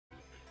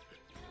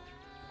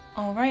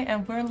Alright,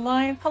 and we're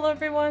live. Hello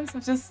everyone. So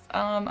just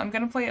I'm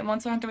gonna play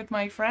Monster Hunter with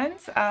my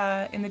friends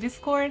in the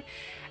Discord,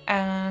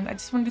 and I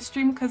just wanted to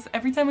stream because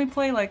every time we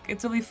play, like,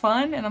 it's really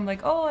fun, and I'm like,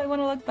 oh, I want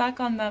to look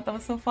back on that. That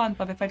was so fun.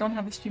 But if I don't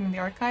have a stream in the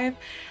archive,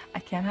 I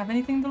can't have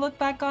anything to look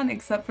back on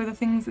except for the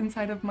things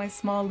inside of my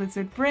small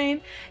lizard brain.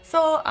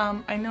 So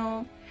I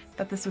know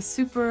that this was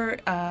super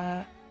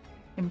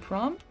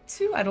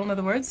impromptu. I don't know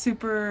the word.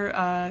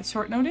 Super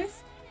short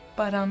notice.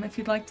 But if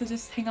you'd like to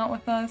just hang out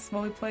with us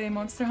while we play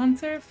Monster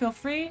Hunter, feel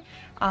free.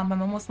 I'm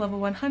almost level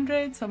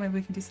 100, so maybe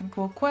we can do some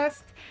cool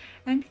quests.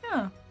 And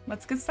yeah,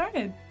 let's get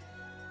started.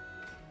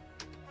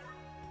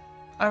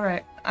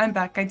 Alright, I'm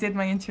back. I did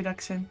my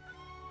introduction.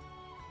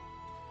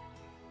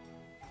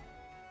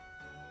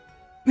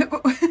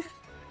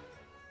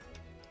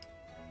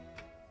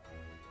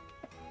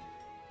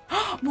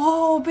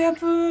 Whoa,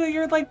 Bamboo,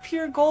 you're like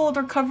pure gold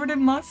or covered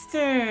in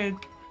mustard.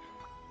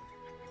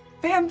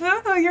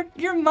 Bamboo,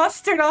 you're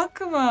mustard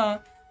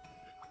Akuma.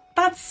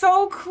 That's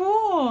so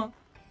cool.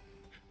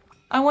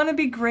 I want to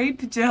be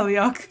grape jelly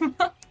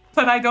Akuma,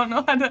 but I don't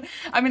know how to.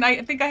 I mean,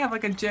 I think I have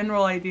like a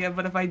general idea,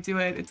 but if I do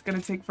it, it's gonna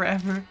take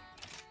forever.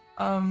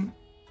 Oh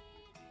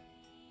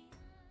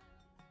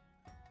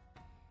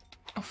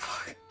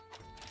fuck.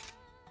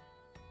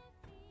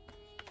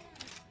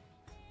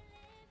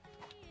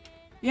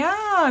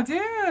 Yeah,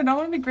 dude, I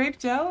want to be grape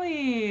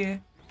jelly.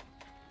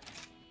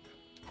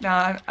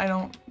 Nah, I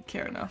don't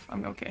care enough.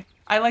 I'm okay.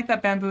 I like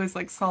that Bamboo is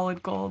like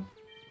solid gold.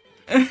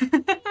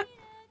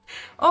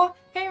 Oh,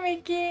 hey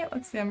Mickey!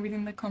 Let's see, I'm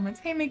reading the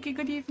comments. Hey Mickey,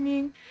 good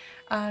evening.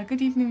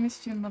 Good evening, Miss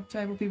June Lovejoy.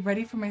 I will be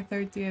ready for my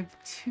third day of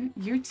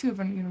year 2 of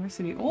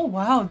university. Oh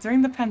wow,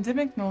 during the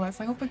pandemic no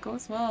less. I hope it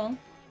goes well.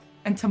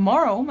 And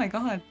tomorrow, oh my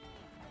god.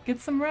 Get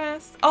some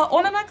rest. Oh,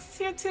 Onamax is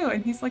here too,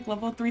 and he's like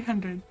level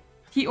 300.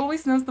 He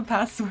always knows the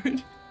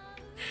password.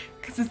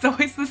 Because it's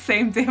always the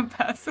same damn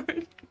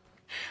password.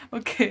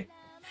 Okay.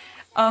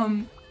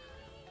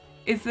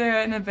 Is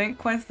there an event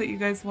quest that you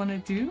guys want to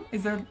do?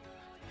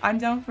 I'm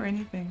down for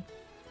anything.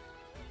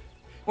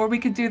 Or we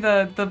could do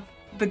the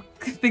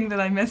thing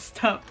that I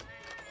messed up.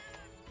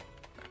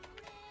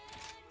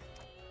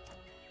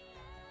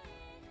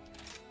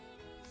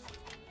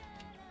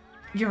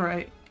 You're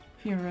right.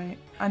 You're right.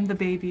 I'm the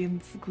baby in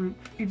this group.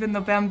 Even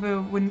though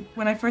Bamboo,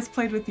 when I first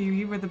played with you,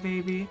 you were the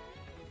baby.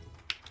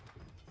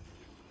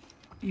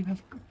 You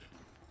have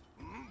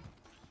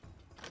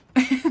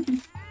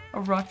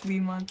a Rock Lee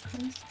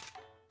montage.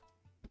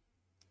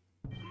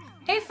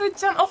 Hey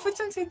Fuchan! Oh,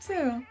 Fuchan's here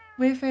too!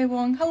 Wei Fei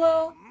Wong,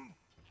 hello!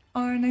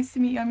 Oh, nice to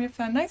meet you, I'm your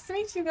fan. Nice to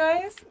meet you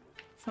guys!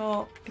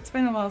 So, it's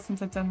been a while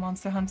since I've done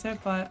Monster Hunter,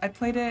 but I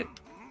played it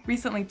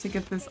recently to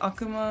get this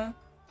Akuma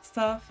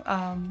stuff,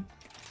 and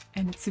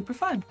it's super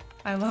fun.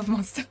 I love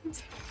Monster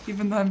Hunter,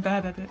 even though I'm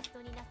bad at it.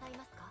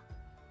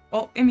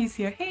 Oh, Emmy's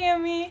here. Hey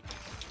Emmy!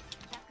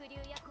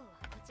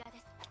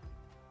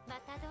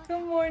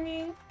 Good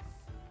morning!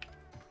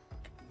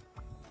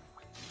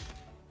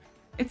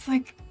 It's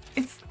like,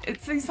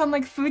 you sound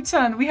like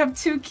Fuchan. We have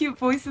 2 cute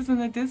voices in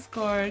the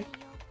Discord.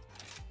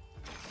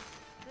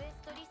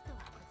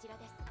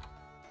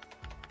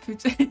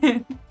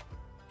 Fuchan.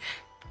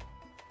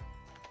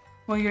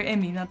 Well, you're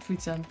Emmy, not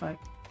Fuchan, but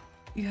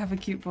you have a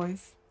cute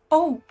voice.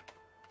 Oh!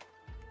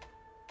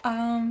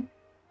 In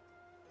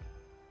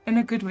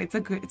a good way.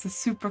 It's a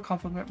super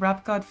compliment.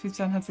 Rap God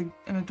Fuchan has an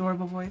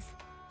adorable voice.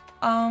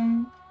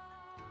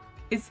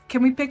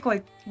 Can we pick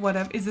like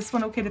whatever? Is this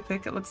one okay to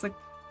pick? It looks like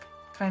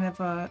kind of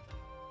a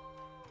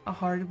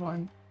hard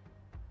one.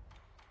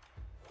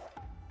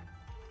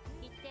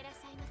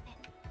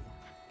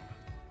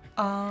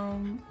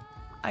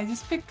 I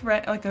just picked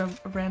like a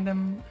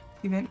random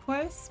event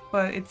quest,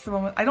 but it's the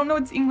one with, I don't know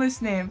its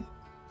English name.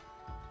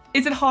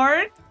 Is it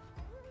hard?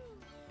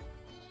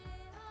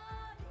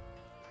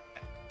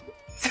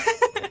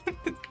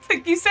 It's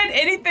like you said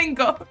anything,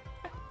 go.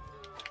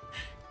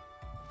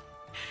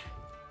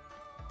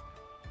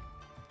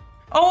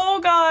 Oh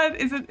god,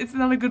 it's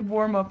not a good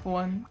warm-up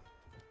one.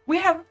 We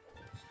have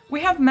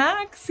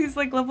Max, he's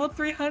like level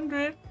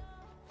 300.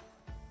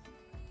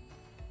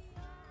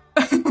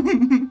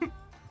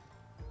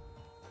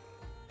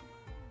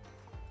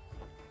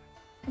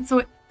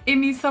 So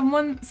Amy,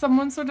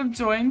 someone sort of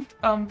joined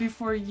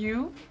before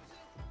you.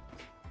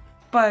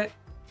 But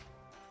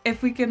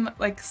if we can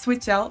like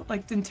switch out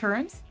like in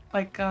turns,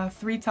 like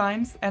 3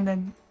 times, and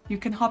then you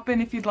can hop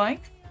in if you'd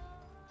like.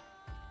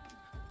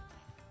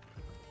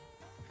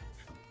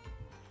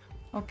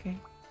 Okay,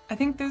 I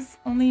think there's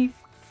only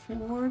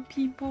 4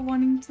 people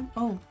wanting to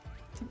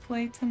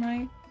play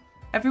tonight.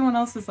 Everyone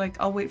else is like,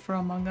 I'll wait for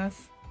Among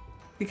Us,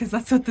 because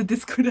that's what the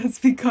Discord has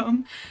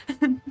become.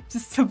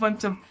 Just a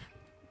bunch of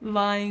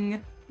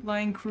lying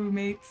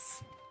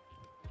crewmates.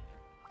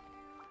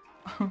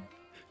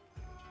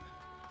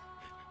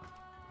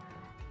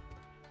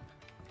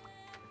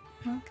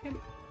 Okay,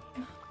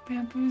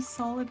 Bamboo's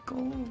solid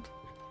gold.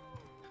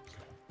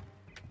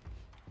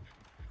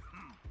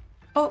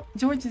 Oh,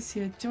 George is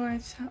here.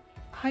 George,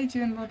 hi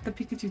June, love the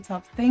Pikachu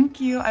top.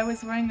 Thank you. I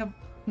was wearing a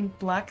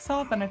black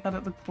top and I thought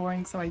it looked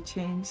boring, so I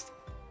changed.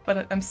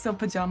 But I'm still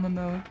pajama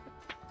mode.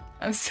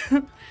 I'm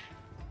still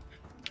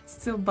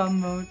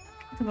bum mode.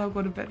 Because I'll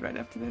go to bed right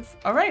after this.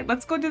 Alright,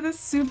 let's go do this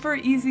super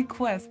easy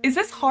quest. Is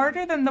this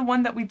harder than the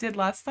one that we did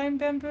last time,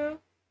 Bamboo?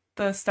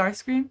 The star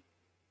screen?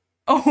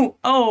 Oh.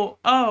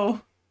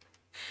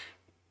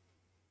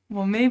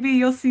 Well, maybe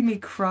you'll see me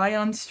cry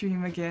on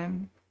stream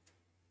again.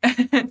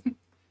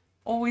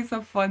 Always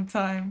a fun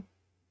time.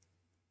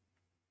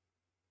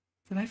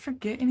 Did I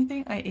forget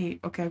anything? I ate.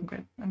 Okay, I'm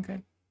good. I'm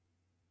good.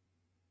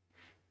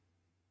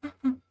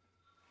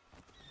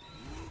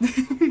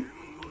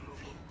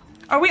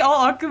 Are we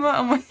all Akuma?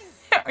 Oh my...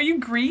 Are you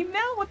green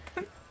now? What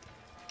the...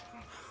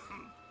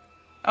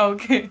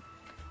 Okay.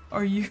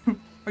 Are you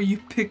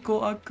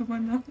pickle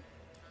Akuma now?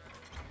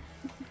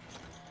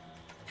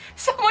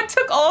 Someone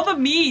took all the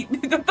meat!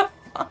 What the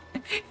fuck?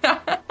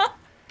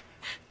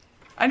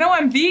 I know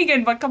I'm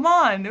vegan, but come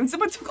on!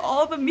 Someone took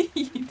all the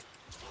meat!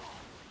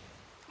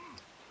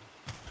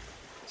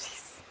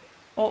 Jeez.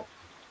 Oh.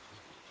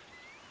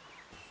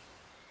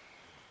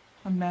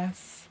 A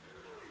mess.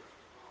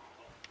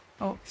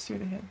 Oh,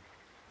 straight ahead.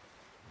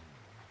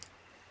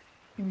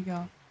 Here we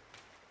go.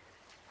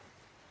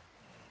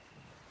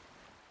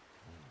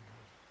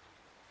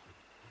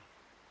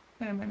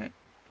 Wait a minute.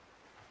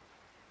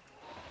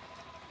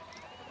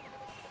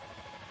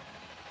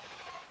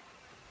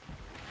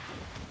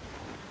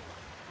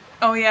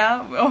 Oh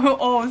yeah?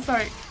 Oh,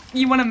 sorry.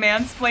 You want to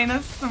mansplain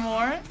us some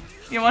more?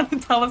 You want to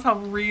tell us how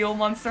real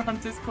Monster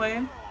Hunters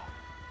play?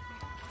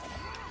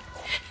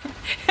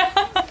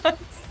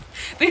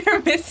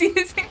 They're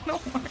misusing the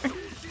word.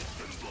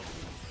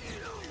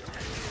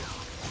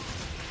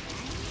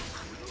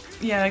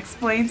 Yeah,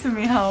 explain to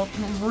me how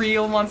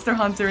real Monster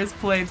Hunter is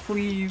played,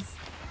 please.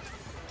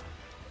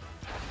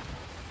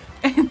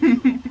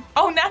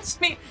 Oh,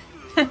 Nashmi!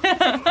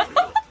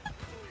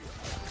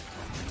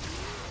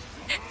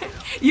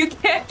 You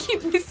can't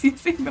keep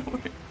misusing the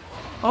word.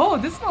 Oh,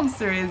 this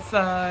monster is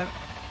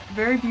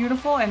very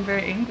beautiful and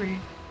very angry.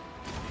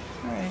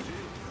 Alright.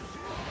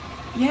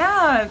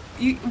 Yeah,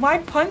 why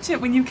punch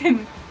it when you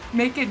can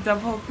make it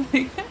double?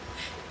 You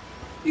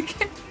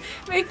can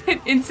make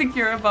it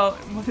insecure about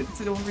what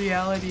it's in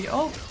reality.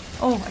 Oh,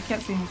 I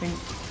can't see anything.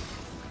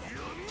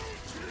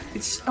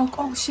 It's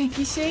oh,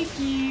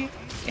 shaky.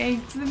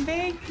 Eggs and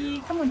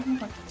bakey. Come on.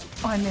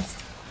 Oh, I missed.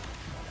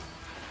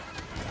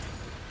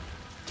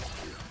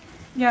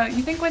 Yeah,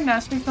 you think when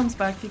Nashmi comes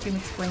back, he can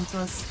explain to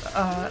us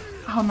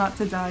how not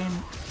to die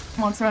in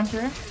Monster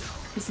Hunter?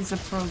 Because he's a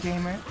pro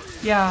gamer.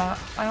 Yeah,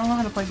 I don't know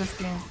how to play this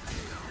game.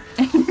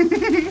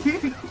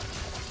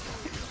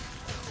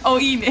 Oh,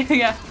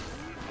 yeah.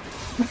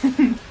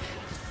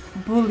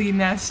 Bully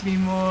Nashmi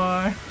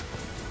more.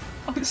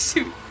 Oh,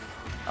 shoot.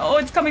 Oh,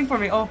 it's coming for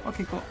me. Oh,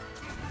 okay, cool.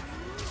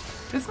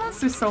 This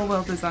monster's so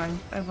well designed.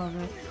 I love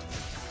it.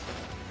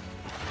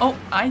 Oh,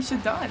 I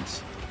should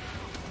dodge.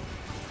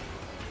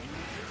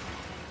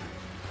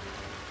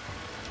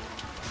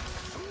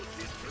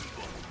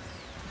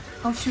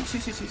 Oh, shoot.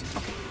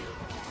 Okay.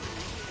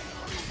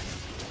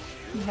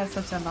 He has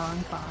such a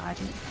long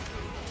body.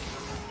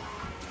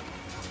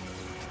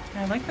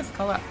 I like this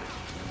color.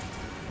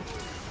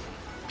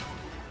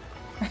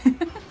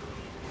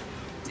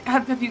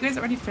 Have you guys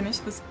already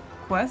finished this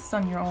quest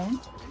on your own?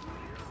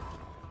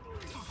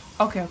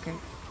 Okay.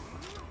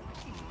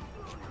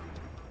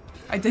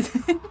 I did.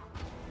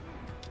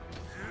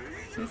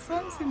 This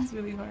one seems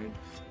really hard.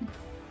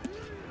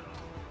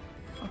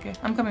 Okay,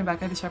 I'm coming back.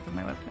 I had to sharpen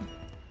my weapon.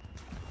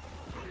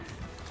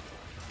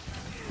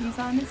 He's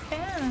on his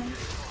fan.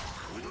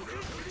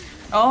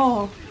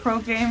 Oh, pro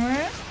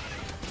gamer?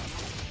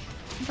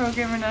 Pro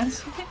gamer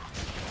Nash.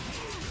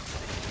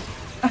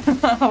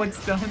 Oh,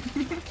 it's done.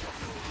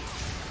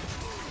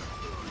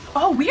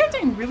 Oh, we are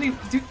doing really...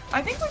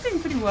 I think we're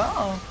doing pretty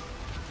well.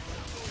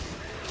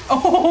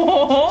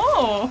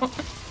 Oh!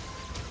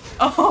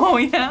 Oh,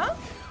 yeah?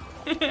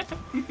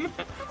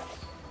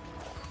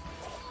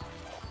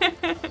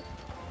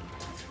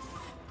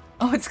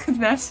 Oh, it's because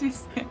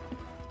Nashi's there.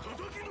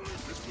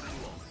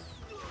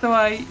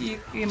 So you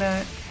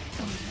gonna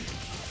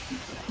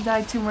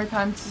die 2 more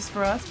times just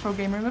for us, pro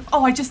gamer move?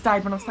 Oh, I just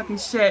died when I was talking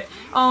shit.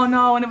 Oh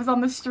no, and it was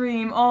on the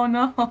stream. Oh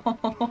no.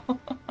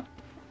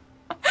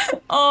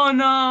 Oh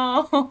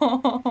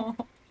no.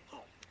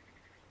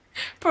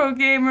 Pro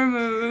gamer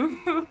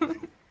move.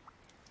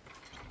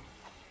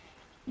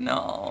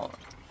 No.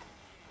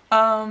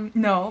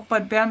 No,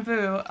 but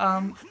Bamboo,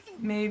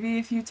 maybe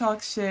if you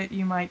talk shit,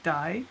 you might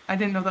die. I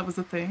didn't know that was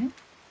a thing.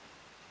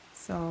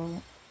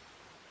 So...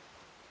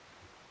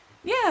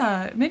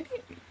 yeah, maybe...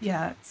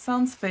 yeah, it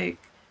sounds fake.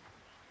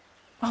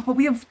 Oh, but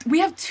we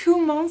have 2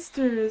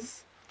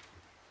 monsters.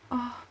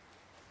 Oh.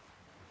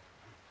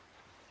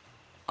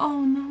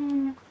 Oh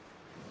no.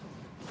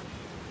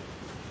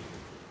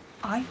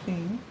 I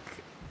think,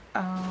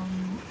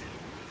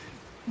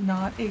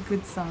 not a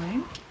good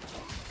sign.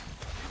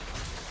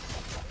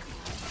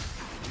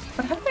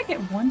 But how did I get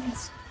 1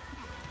 hit?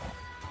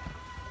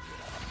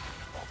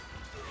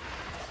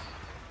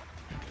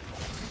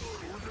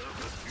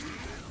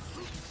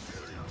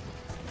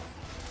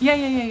 Yeah.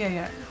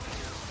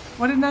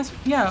 What did Nash?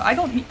 Yeah, I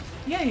don't.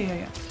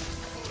 Yeah.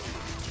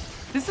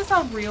 This is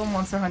how real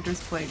Monster Hunters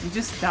play. You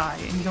just die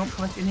and you don't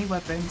collect any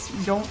weapons.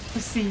 You don't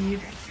proceed.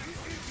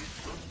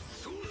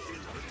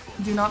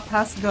 Do not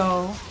pass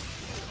go.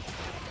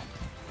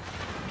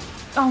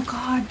 Oh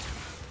god.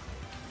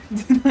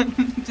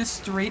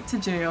 Just straight to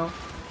jail.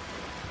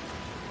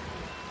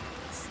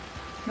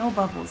 No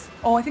bubbles.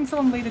 Oh, I think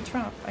someone laid a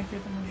trap. I hear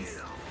the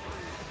noise.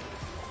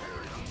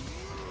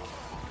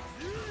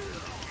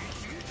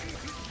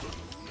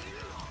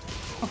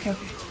 Okay.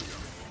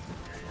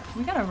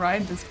 We gotta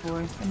ride this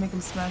boy and make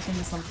him smash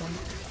into something.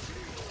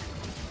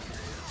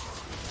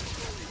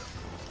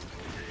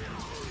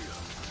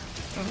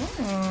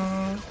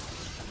 Oh.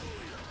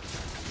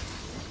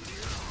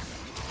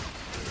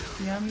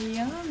 Yummy,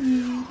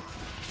 yummy.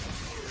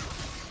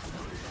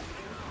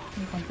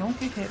 Don't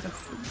get hit.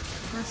 That's the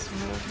first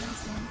rule of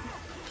this one.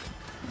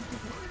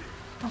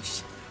 Oh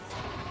shit.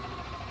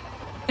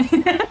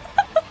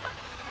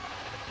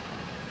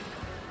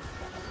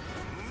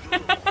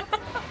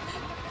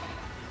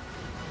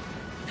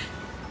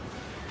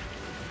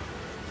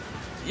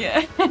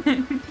 Yeah.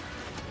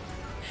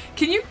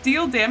 Can you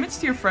deal damage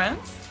to your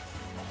friends?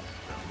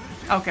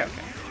 Okay.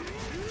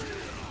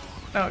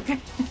 Okay.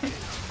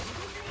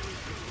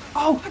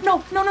 Oh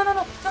no!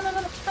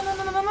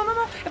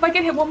 If I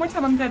get hit one more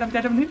time, I'm dead.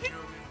 I'm leaving.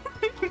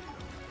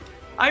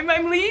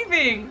 I'm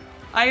leaving.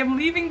 I am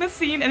leaving the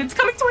scene, and it's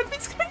coming towards me.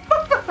 It's coming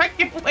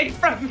fucking away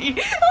from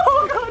me.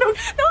 Oh god,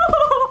 no!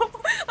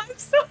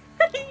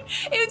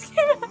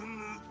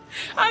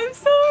 I'm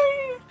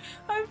sorry.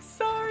 I'm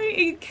sorry.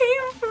 It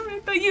came from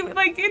it. That you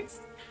like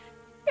it's.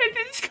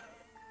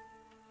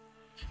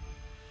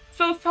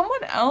 So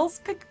someone else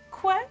pick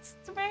quest,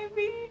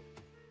 maybe.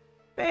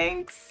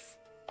 Thanks.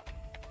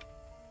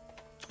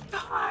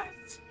 God.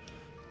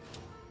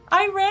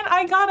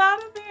 I got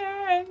out of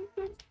there and...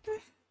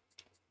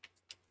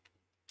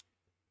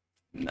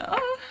 No.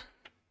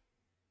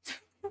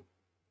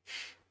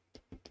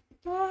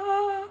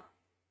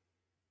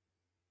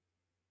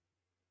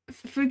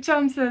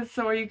 Fuchan says,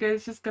 so are you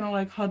guys just gonna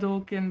like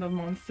Hadouken the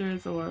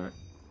monsters or...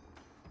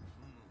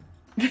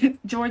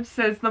 George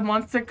says, the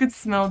monster could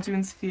smell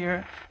June's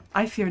fear.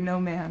 I fear no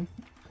man.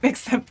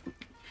 Except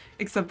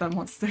that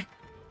monster.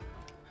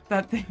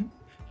 That thing.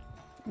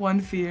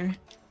 One fear.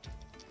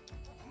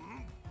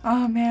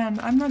 Oh man,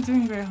 I'm not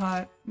doing very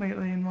hot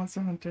lately in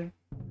Monster Hunter.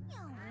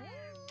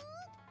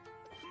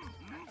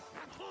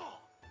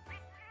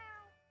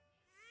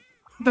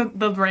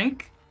 The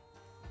rank?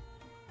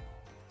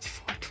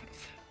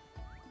 427.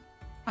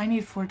 I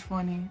need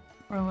 420.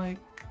 Or like...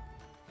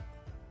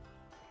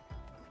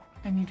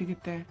 I need to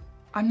get there.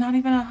 I'm not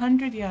even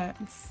 100 yet.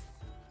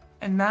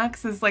 And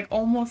max is like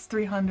almost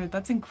 300.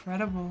 That's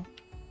incredible.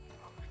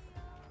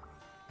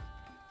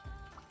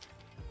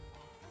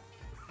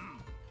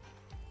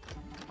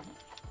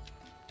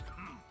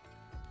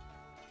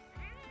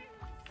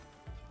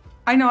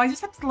 I know, I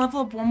just have to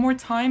level up one more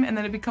time and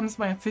then it becomes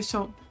my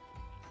official...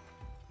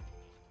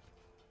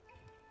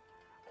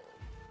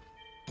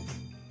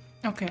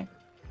 Okay.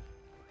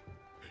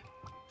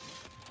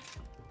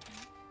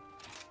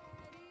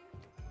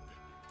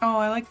 Oh,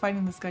 I like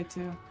fighting this guy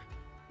too.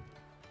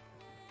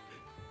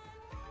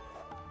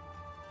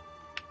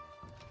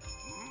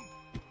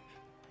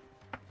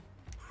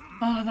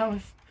 Oh, that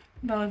was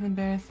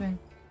embarrassing.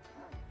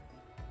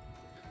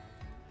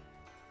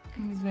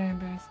 It was very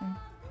embarrassing.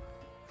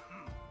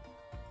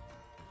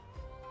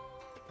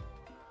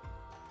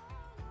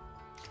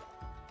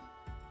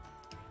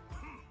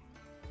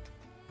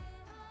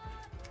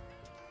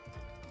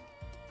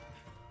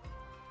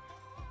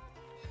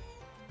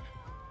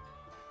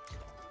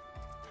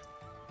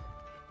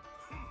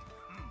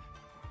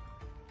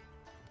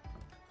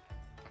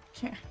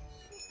 Okay.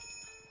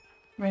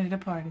 Ready to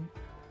party.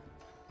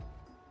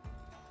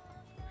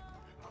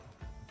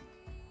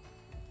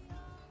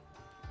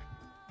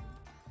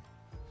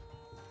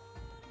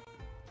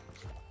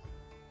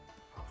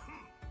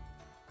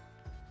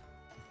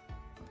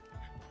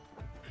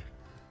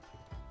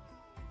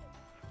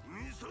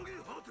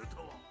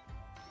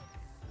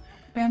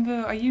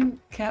 Bamboo, are you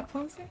cat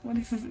posing? What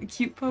is this? A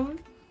cute pose?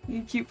 Are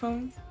you cute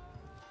pose?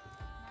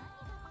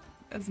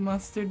 As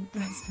Mustard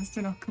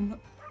Akuma.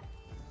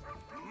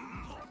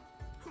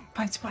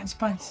 Punch.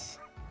 Punch.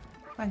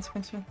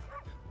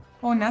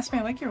 Oh, Nashmi,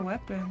 I like your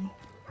weapon.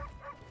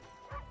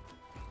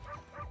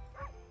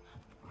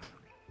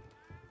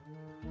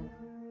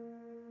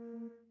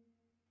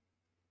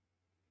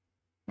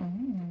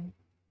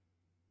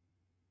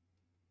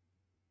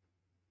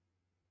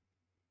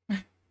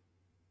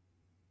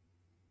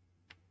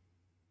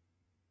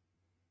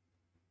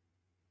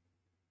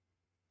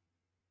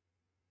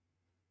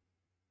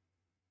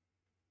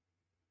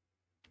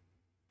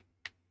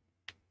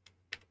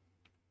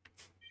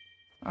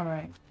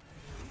 Alright.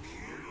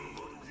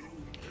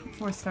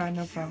 4-star,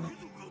 no problem.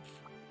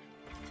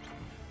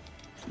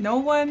 No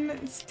one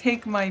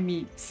take my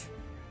meat.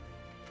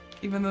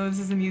 Even though this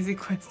is an easy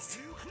quest.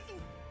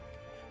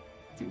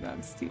 Do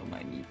not steal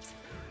my meat.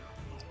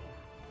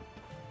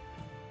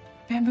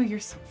 Bamboo, you're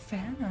so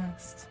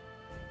fast.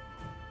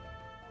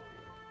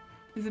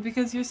 Is it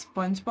because you're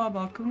SpongeBob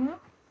Akuma?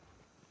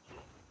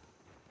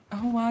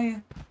 Oh wow, yeah.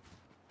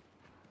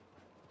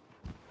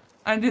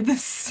 Under the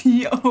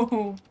sea.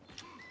 Oh.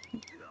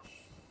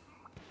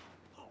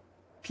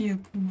 Pia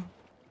Puma.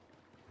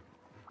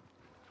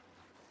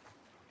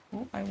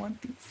 Oh, I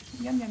want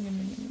these. Yum yum yum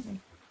yum yum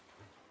yum.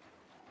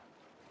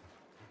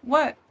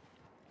 What?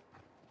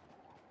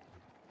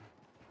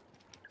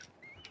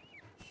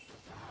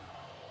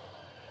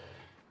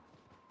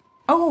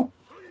 Oh!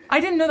 I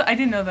didn't know that. I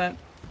didn't know that.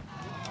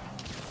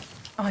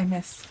 Oh, I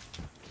missed.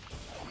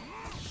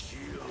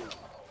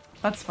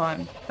 That's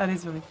fun. That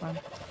is really fun.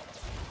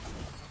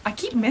 I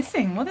keep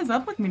missing. What is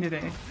up with me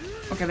today?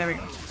 Okay, there we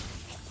go.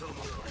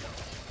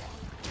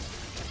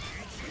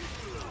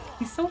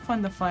 He's so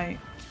fun to fight.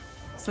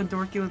 It's a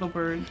dorky little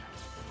bird.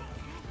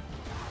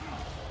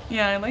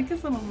 Yeah, I like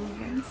his little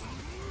movements.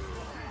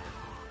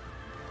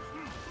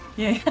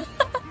 Yeah,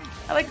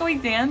 I like how he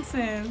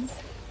dances.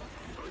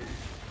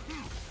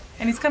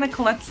 And he's kind of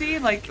klutzy,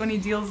 like when he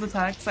deals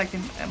attacks, I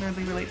can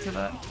really relate to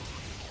that.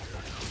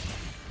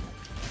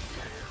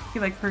 He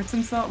like hurts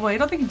himself. Well, I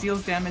don't think he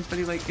deals damage, but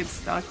he like gets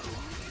stuck.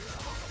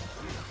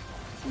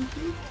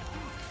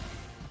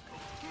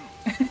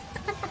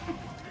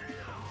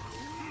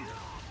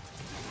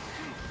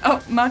 Oh,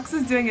 Max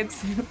is doing it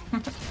too.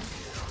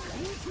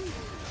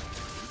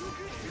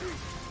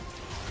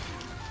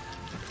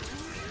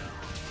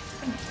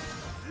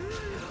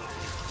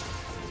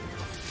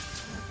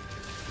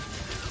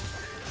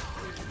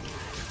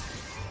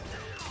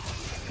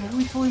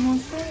 Holy toy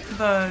monster?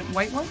 The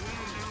white one?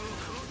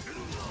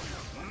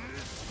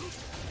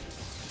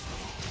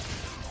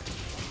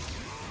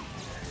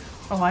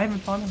 Oh, I haven't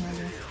fought him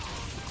either.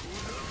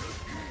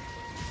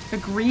 The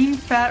green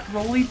fat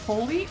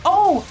roly-poly?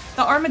 Oh!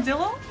 The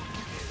armadillo?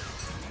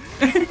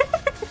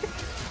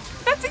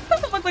 That's it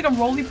doesn't look like a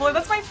roly-poly.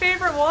 That's my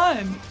favorite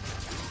one.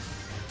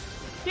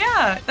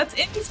 Yeah, that's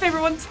Indy's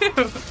favorite one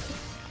too.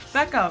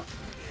 Back up.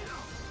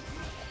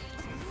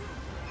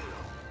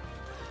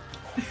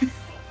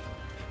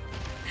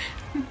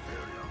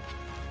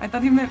 I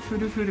thought he meant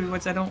Furu Furu,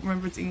 which I don't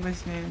remember its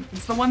English name.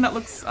 It's the one that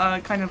looks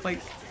kind of like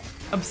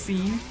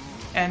obscene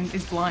and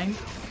is blind.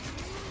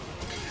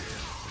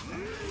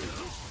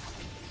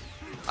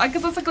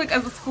 Cause it's like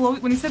as it's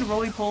when he said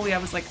roly poly, I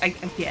was like, I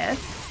guess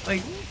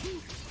like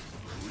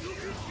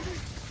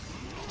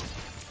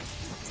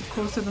it's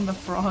closer than the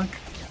frog.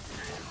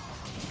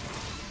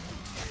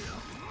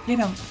 Get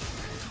him!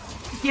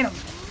 Get him!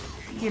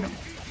 Get him!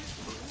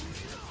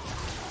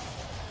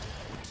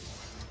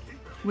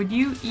 Would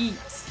you eat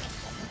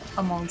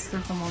a monster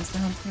from Monster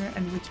Hunter,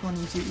 and which one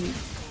would you eat?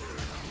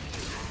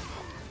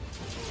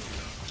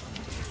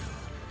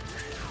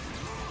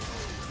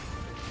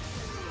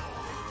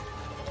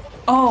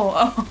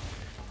 Oh,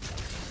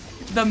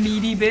 the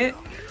meaty bit.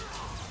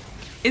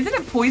 Isn't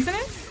it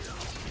poisonous?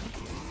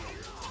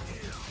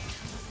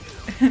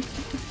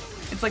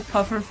 It's like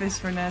pufferfish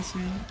for Nashi.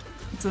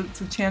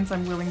 It's a chance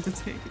I'm willing to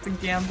take. It's a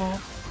gamble.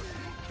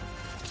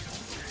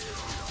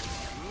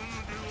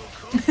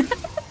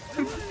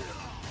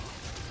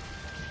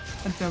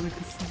 A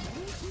delicacy.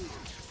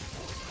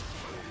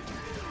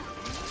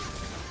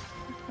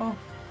 Oh.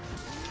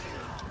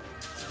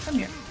 Come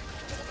here.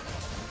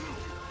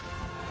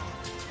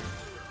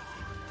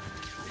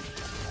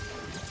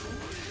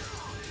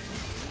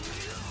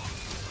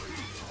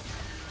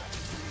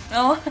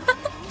 Oh.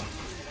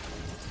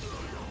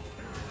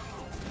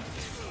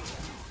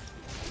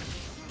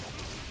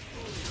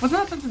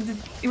 Wasn't that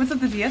was it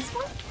the DS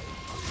one?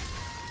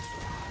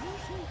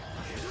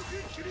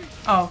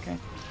 Oh, okay.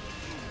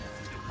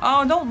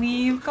 Oh, don't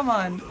leave. Come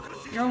on.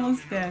 You're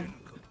almost dead.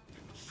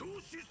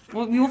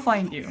 Well, we will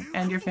find you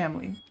and your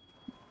family.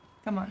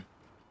 Come on.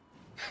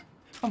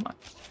 Come on.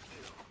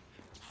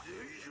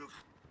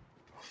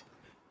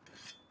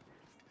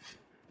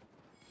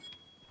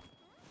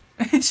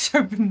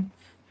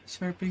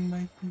 Sharpening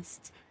my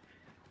fist.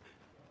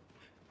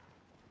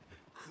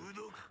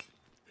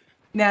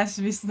 Nash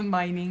is the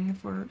mining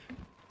for.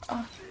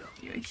 Oh,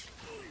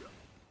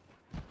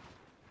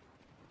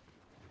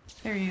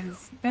 there he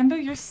is. Bamboo,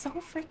 you're so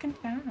freaking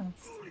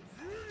fast.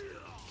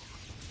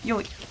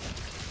 Yo.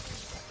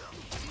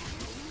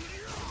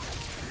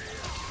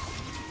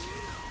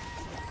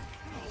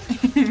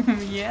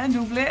 Yeah,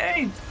 new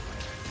blade.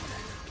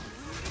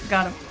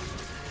 Got him.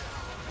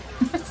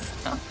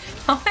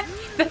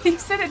 That you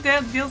said it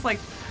deals like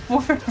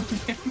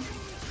 400.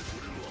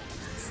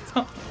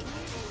 Stop.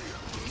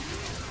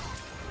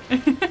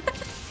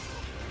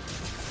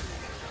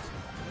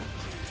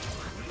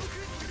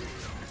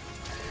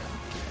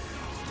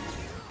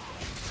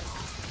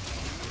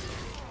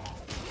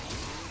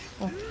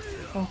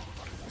 Oh.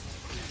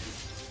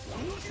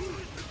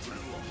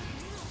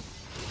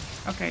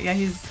 Okay, yeah,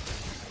 he's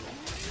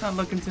not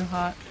looking too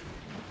hot.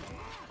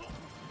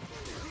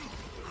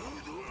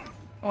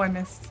 Oh, I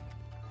missed.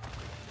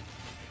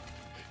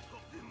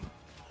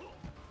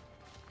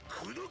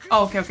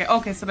 Oh,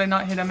 okay, so did I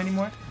not hit him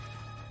anymore?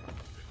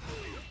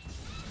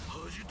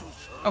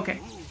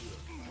 Okay.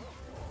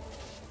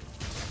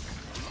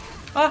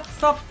 Ah,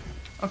 stop!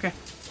 Okay.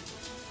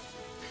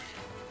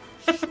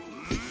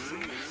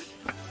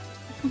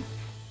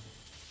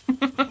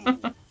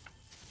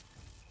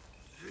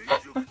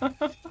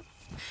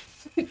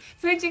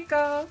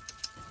 Fujiko!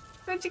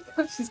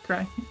 Fujiko! She's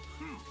crying.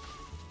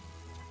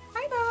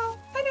 Hi, doll!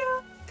 Hi,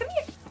 doll! Come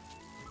here!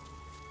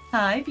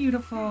 Hi,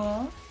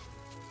 beautiful!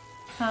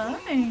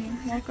 Hi!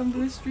 Welcome to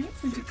the stream,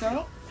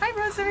 Fujiko! Hi,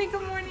 Rosary!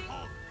 Good morning!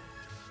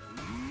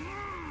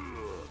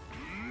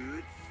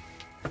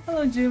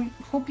 Hello, Jim.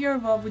 Hope you're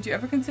well. Would you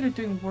ever consider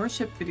doing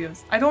worship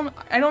videos? I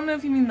don't know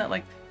if you mean that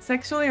like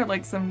sexually or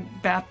like some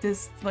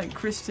Baptist like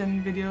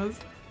Christian videos.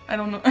 I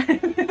don't know. I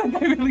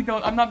really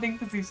don't. I'm not being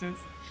facetious.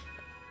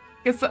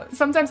 Because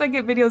sometimes I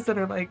get videos that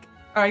are like,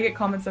 or I get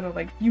comments that are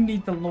like, you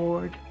need the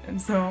Lord,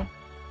 and so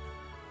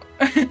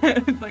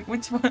like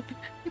which one?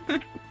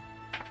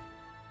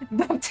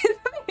 Baptism?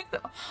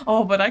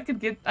 Oh, but I could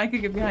get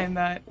behind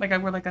that. Like I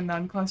wear like a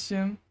nun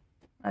costume.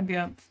 I'd be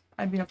up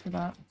for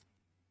that.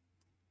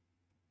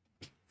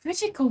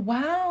 Fujiko,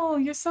 wow,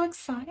 you're so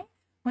excited.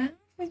 Wow,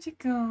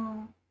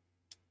 Fujiko.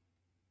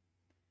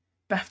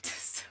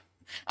 Baptist.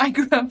 I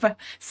grew up a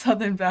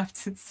Southern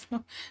Baptist,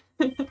 so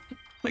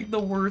like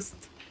the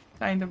worst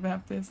kind of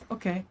Baptist.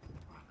 Okay.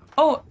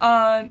 Oh,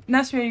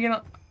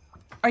 Nashmi,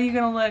 are you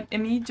gonna let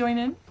Emmy join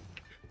in?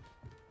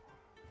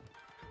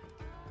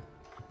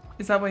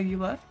 Is that why you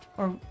left?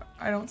 Or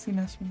I don't see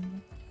Nashmi.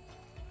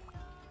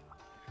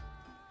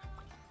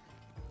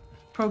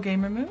 Pro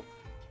gamer move?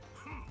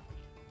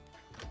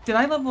 Did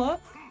I level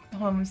up?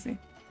 Hold on, let me see.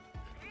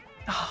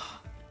 Oh.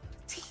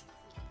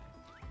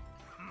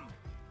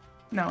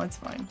 No, it's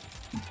fine.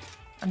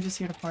 I'm just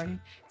here to party.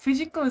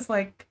 Fujiko is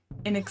like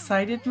in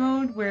excited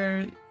mode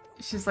where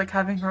she's like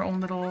having her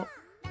own little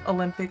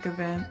Olympic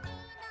event.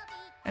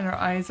 And her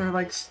eyes are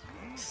like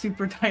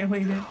super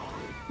dilated.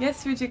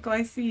 Yes, Fujiko,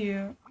 I see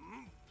you.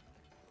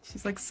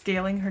 She's like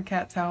scaling her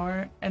cat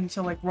tower and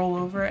she'll like roll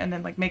over and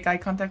then like make eye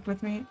contact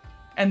with me.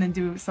 And then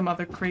do some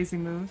other crazy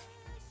move.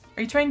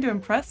 Are you trying to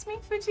impress me,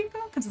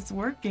 Fujiko? Because it's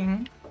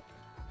working.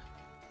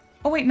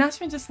 Oh wait,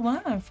 Nashmi just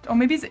left. Oh,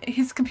 maybe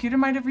his computer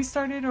might have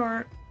restarted,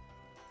 or...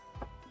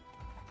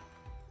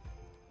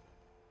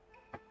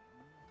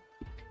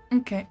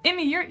 Okay,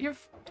 Emmy, you're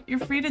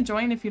free to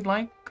join if you'd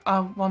like.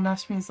 While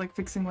Nashmi is like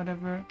fixing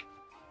whatever.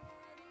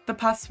 The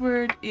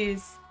password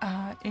is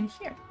in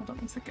here. Hold on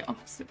one second. I'll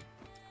post it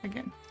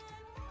again.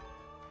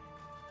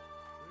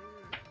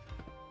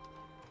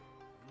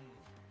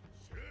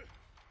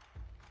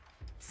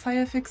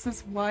 Saya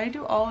fixes, why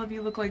do all of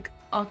you look like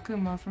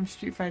Akuma from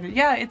Street Fighter?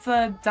 Yeah, it's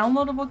a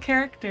downloadable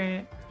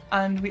character,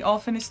 and we all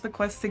finished the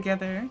quest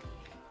together,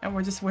 and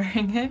we're just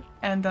wearing it.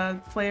 And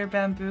player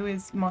Bamboo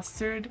is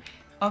Mustard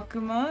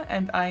Akuma,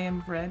 and I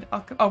am Red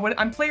Akuma. Oh, what?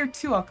 I'm player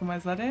 2 Akuma,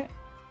 is that it?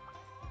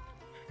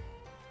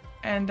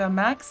 And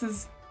Max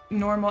is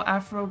normal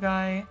Afro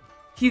guy.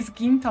 He's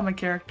Gintama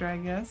character, I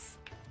guess.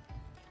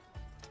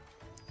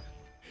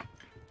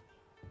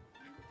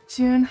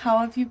 June, how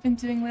have you been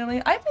doing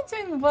lately? I've been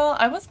doing well.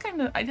 I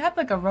had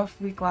like a rough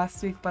week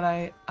last week, but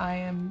I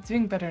am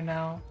doing better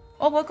now.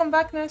 Oh, welcome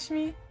back,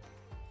 Nashmi.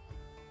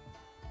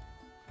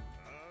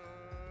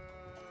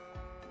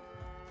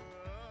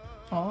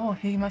 Oh,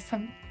 he must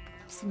have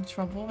some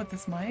trouble with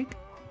his mic.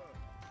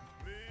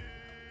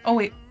 Oh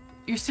wait,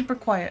 you're super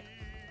quiet.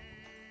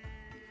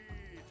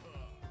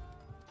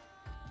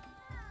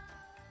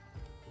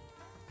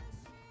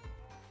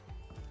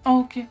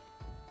 Oh, okay.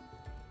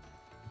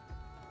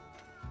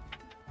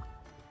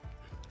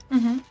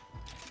 Mm-hmm.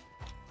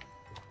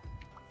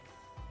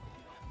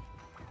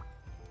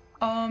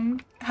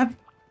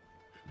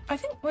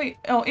 Wait,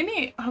 oh,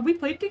 have we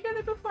played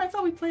together before? I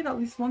thought we played at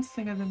least once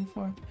together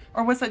before.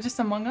 Or was that just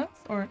Among Us?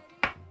 Or...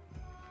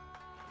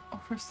 Oh,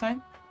 first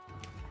time?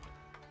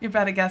 You're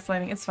bad at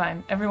gaslighting. It's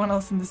fine. Everyone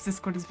else in this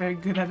Discord is very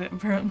good at it,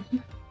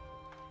 apparently.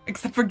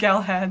 Except for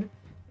Galhad.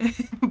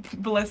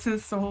 Bless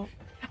his soul.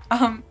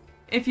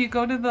 If you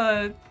go to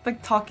the,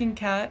 like, talking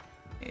cat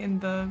in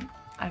the,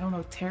 I don't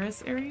know,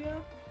 terrace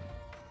area?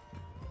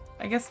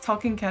 I guess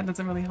talking cat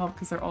doesn't really help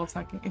because they're all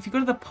talking. If you go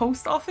to the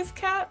post office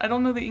cat, I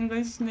don't know the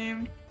English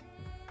name.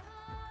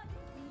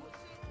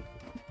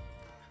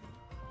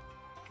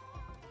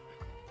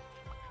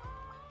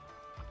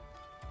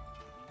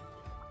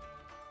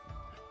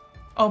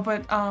 Oh,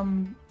 but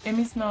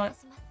Emmy's not.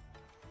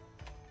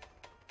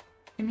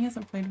 Emmy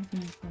hasn't played with me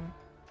before.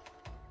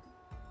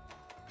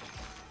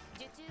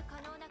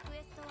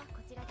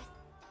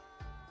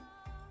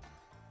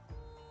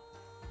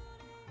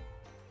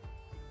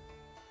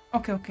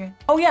 Okay, okay.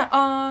 Oh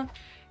yeah,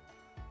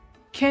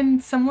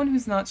 can someone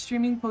who's not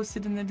streaming post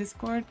it in the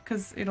Discord?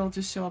 Because it'll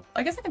just show up.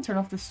 I guess I can turn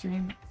off the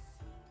stream.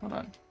 Hold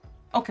on.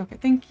 Okay, okay,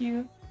 thank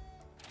you.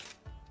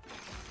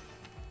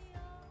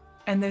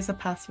 And there's a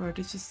password,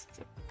 it's just...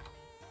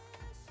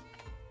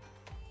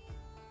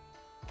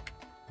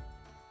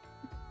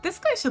 This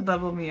guy should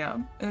level me up,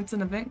 and it's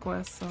an event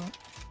quest, so...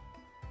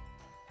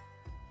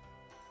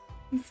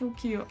 He's so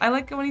cute. I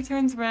like it when he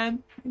turns red.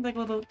 He's like a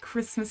little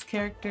Christmas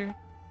character.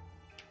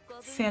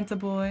 Santa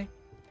boy.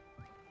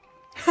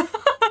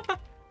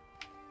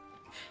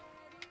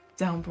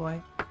 Down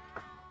boy.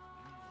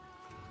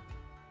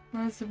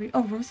 Rosa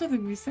the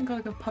recent got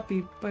like a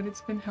puppy, but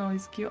it's been hell.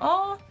 He's cute.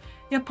 Oh,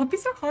 yeah,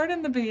 puppies are hard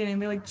in the beginning.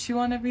 They like chew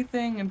on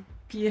everything and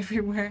pee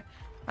everywhere.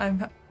 I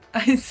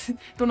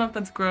don't know if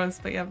that's gross,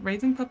 but yeah,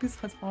 raising puppies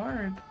is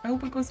hard. I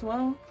hope it goes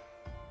well.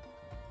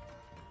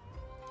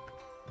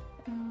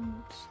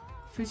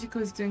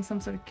 Fujiko is doing some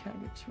sort of cat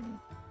ritual.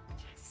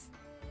 Yes.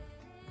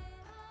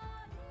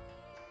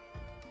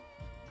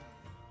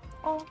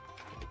 Oh.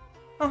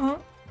 Uh-huh.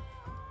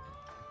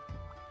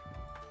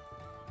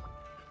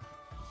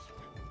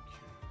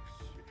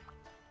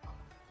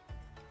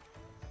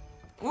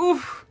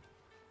 Oof.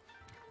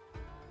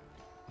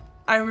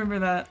 I remember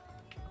that.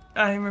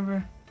 I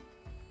remember.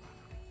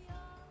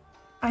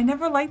 I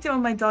never liked it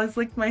when my dogs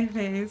licked my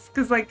face.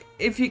 Because, like,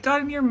 if you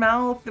got in your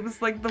mouth, it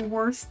was, like, the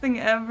worst thing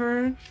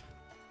ever.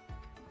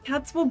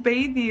 Cats will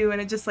bathe you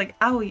and it just, like,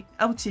 owie,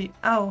 ouchie,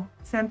 ow,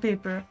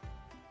 sandpaper.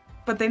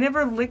 But they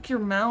never lick your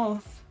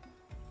mouth.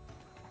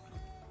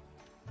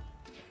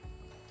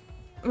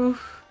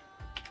 Oof.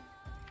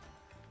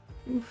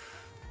 Oof.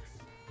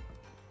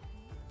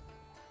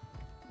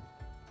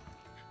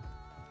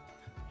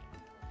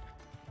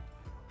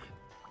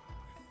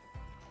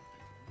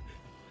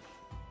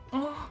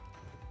 Oh.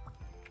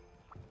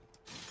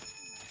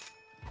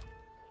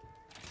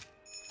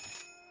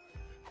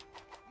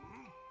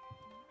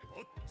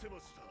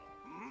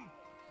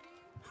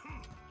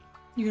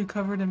 You get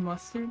covered in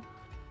mustard?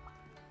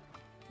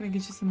 Can I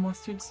get you some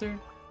mustard, sir?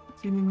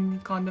 Do you need any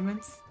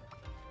condiments?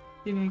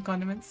 Do you need any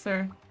condiments,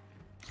 sir?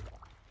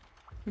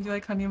 Would you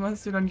like honey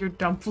mustard on your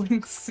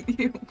dumplings?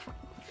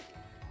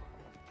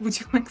 Would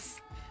you like...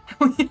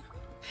 Oh, yeah.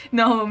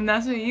 No,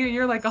 Nasha,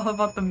 you're like all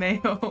about the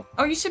mayo.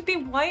 Oh, you should be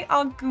white,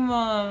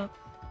 Akuma!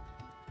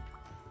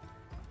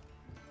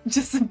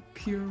 Just a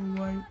pure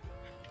white.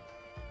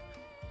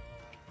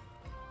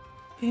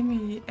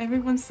 Amy,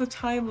 everyone's such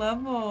high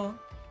level.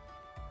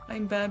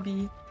 I'm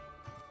Babby.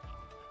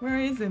 Where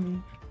is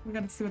Amy? We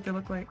gotta see what they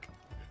look like.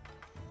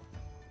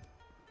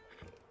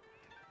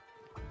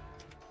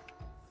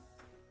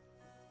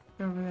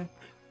 They're over there.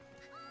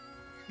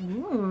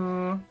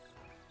 Ooh.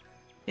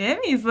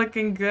 Emmy's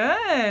looking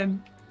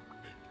good.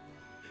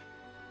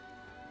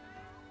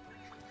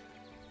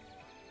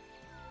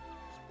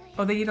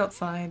 Oh, they eat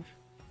outside.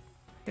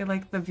 They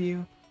like the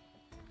view.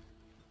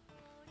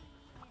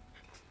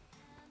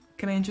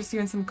 Can I interest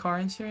you in some car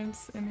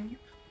insurance, Emmy?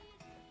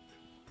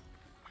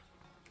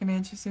 Can I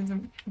interest you in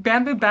some...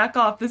 Bamboo, back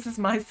off! This is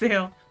my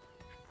sale.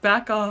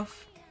 Back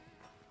off.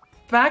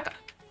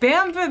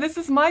 Bamboo, this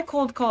is my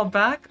cold call.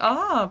 Back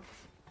up!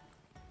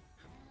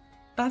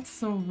 That's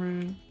so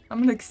rude. I'm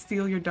gonna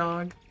steal your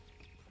dog.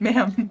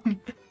 Ma'am.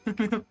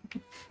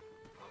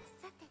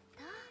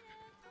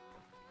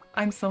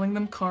 I'm selling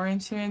them car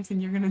insurance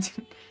and you're gonna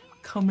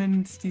come in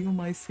and steal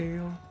my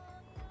sale.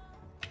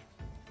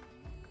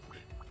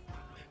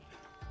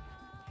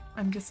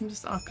 I'm guessing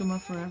just Akuma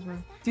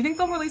forever. Do you think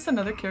they'll release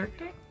another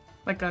character?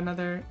 Like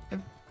another...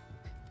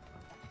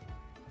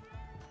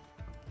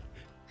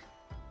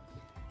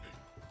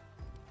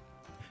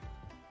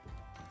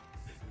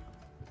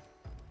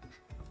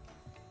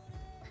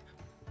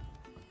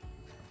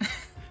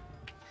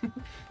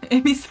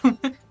 Amy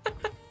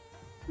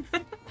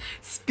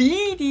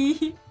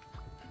Speedy!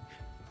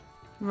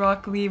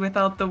 Rock Lee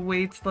without the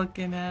weights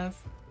looking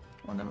ass.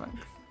 One of Max.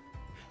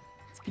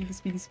 Speedy,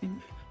 speedy, speedy.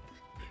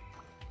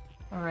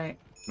 Alright,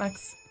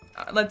 Max,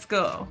 let's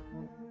go.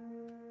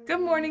 Good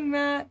morning,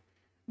 Matt.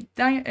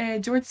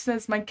 George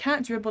says, my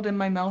cat dribbled in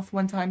my mouth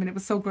one time and it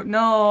was so gross.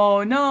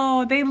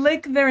 No, they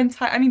lick their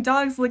entire... I mean,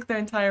 dogs lick their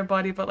entire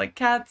body, but like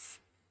cats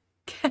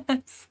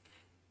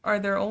are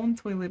their own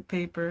toilet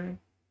paper.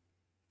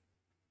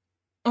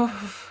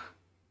 Ugh.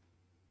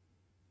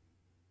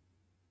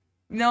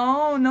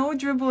 No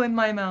dribble in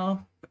my mouth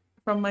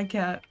from my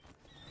cat.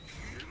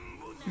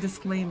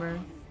 Disclaimer.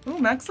 Oh,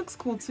 Max looks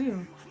cool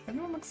too.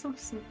 Everyone looks so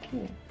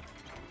cool.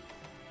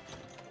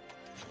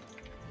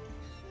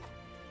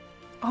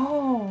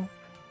 Oh,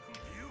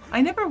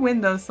 I never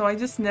win though, so I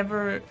just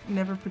never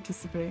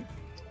participate.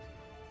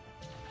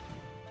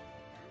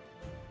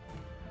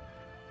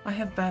 I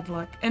have bad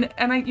luck, and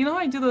I, you know,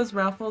 I do those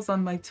raffles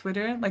on my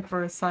Twitter, like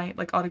for a site,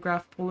 like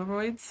autographed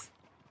Polaroids.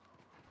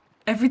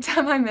 Every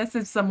time I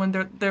message someone,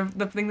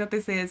 the thing that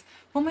they say is,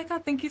 "Oh my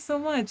god, thank you so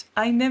much.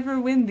 I never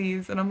win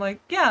these," and I'm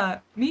like, "Yeah,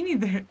 me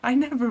neither. I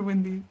never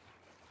win these."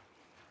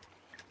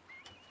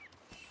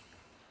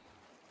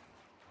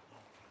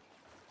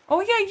 Oh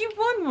yeah, you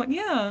won one,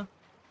 yeah.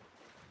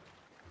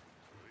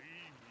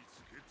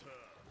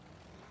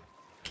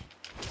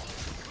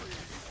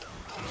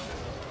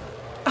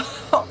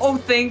 Oh,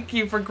 thank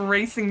you for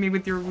gracing me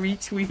with your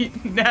retweet,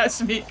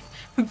 Nashmi.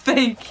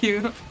 Thank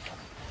you.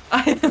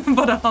 I am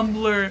but a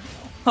humble.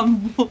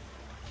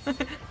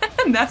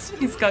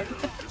 Nashmi's got...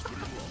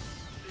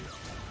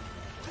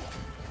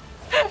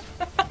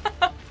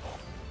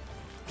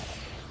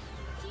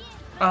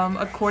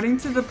 According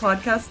to the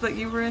podcast that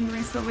you were in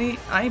recently,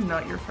 I am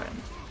not your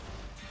friend.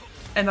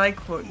 And I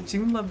quote,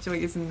 June Lovejoy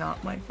is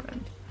not my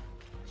friend.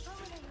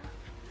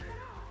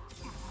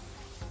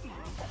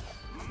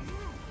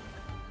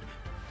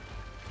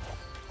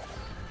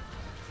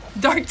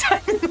 Dark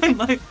time in my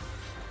life.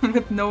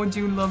 With no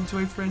June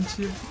Lovejoy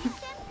friendship.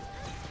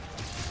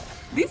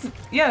 These,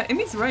 yeah,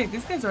 Emmy's right.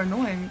 These guys are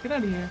annoying. Get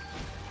out of here.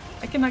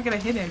 I cannot get a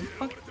hit in.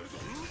 Fuck.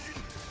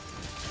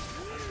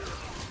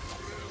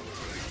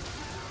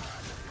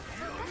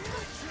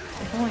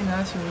 If only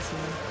Nasher was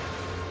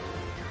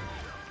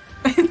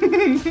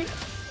here.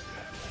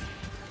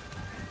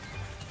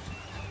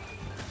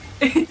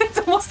 It's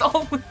almost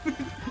all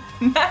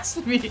Nash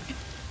me.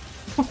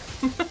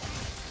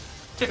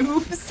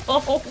 Oops,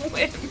 all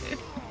women.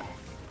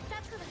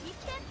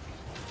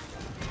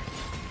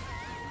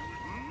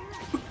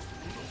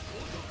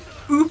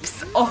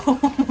 Oops, all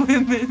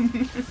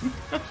women.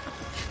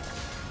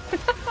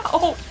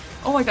 Oh,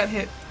 I got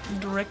hit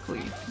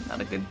directly.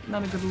 Not a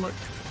good look.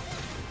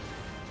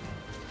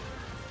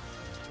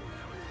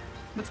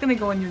 That's gonna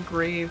go on your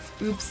grave.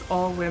 Oops,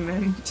 all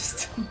women.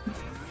 Just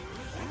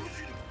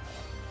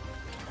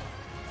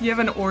you have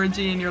an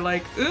orgy and you're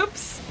like,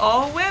 oops,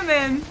 all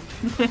women.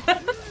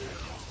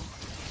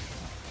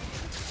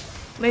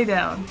 Lay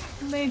down,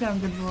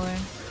 good boy.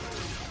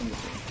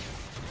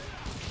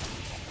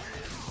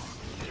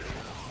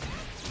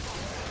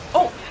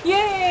 Oh,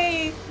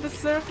 yay! The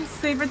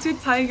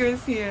saber-tooth tiger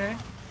is here.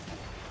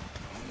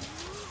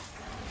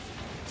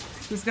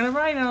 Who's gonna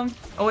ride him?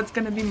 Oh, it's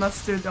gonna be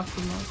Mustard off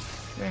the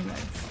mouth. Very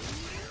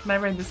nice. Can I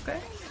ride this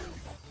guy?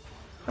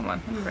 Come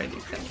on, let me ride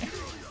you. Come here.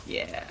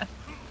 Yeah.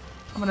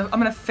 I'm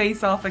gonna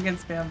face off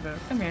against Bamboo.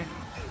 Come here.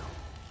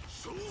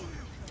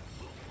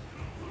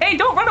 Hey,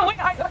 don't run away!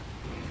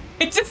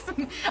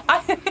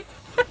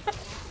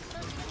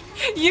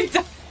 You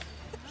died.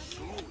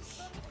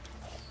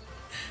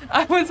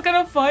 I was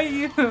gonna fight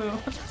you.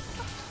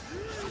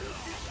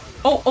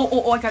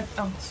 Oh, I got,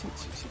 oh, shoot.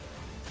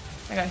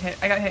 I got hit.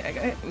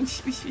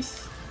 Oosh.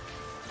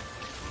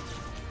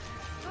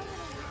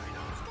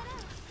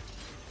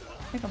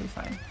 I think I'll be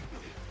fine.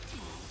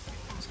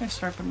 I'm just gonna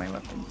sharpen my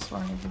weapon just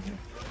while I'm over here.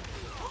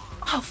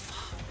 Oh, fuck.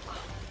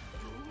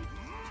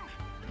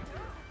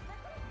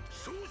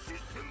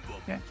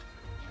 Okay.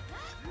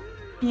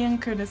 Ian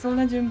Curtis,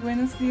 hola June,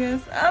 buenos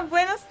dias. Ah,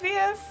 buenos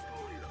dias!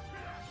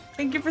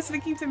 Thank you for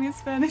speaking to me in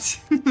Spanish.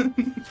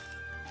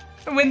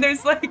 When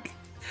there's like...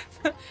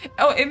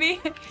 Oh, Ivy?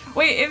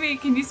 Wait, Ivy,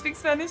 can you speak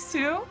Spanish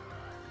too?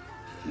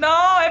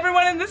 No,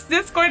 everyone in this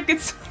Discord can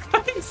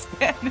speak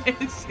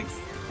Spanish.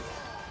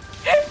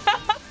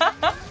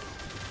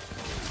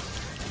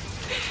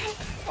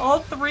 All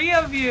three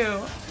of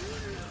you.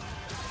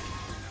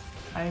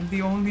 I am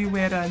the only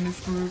Wera in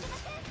this group.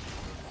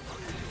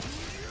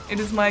 It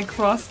is my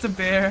cross to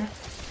bear.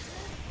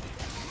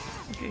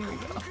 Okay, here we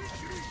go.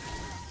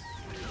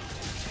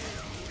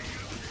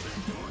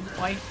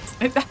 White.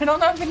 I don't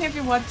know if any of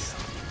you watch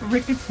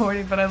Rick and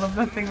Morty, but I love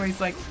that thing where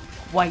he's like,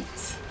 white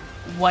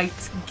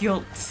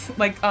guilt.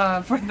 Like,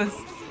 for this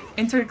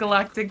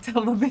intergalactic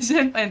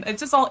television. And it's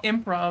just all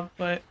improv,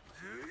 but...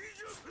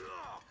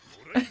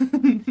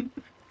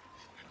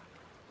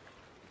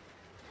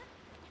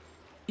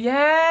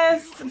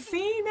 Yes!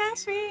 See,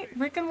 Nashmi?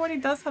 Rick and Morty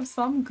does have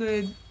some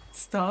good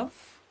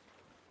stuff.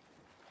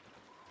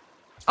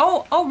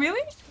 Oh,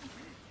 really?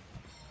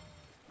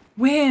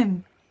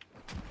 When?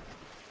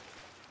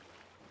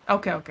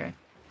 Okay.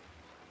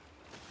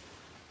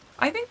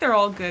 I think they're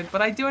all good,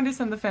 but I do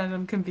understand the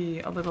fandom can be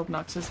a little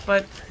obnoxious,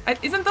 but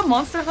isn't the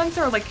Monster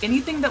Hunter, or like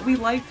anything that we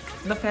like,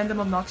 the fandom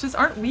obnoxious?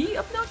 Aren't we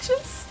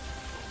obnoxious?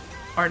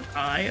 Aren't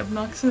I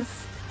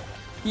obnoxious?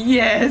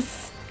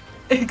 Yes!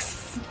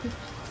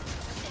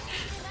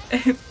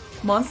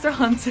 Monster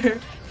Hunter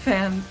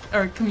fan,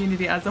 or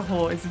community as a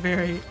whole is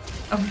very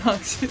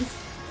obnoxious.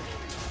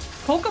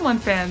 Pokemon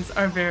fans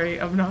are very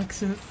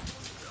obnoxious.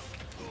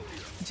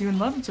 June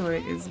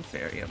Lovejoy is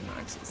very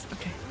obnoxious.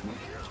 Okay.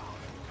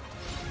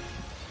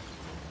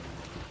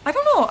 I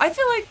don't know. I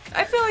feel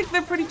like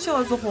they're pretty chill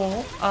as a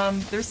whole.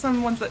 There's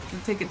some ones that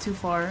take it too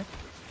far,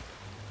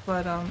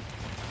 but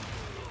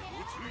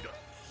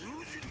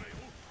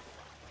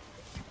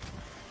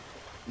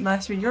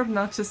Nashmi, you're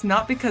obnoxious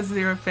not because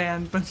you're a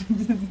fan, but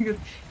because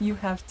you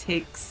have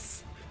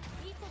takes.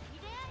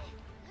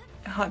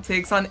 Hot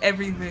takes on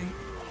everything.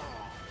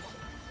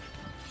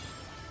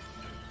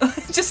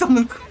 Just on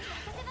the...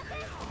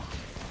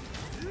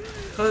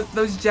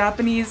 Those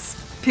Japanese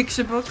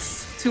picture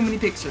books, too many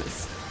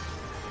pictures.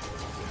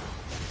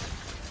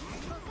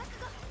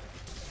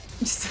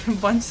 Just a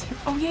bunch.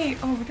 Oh yay!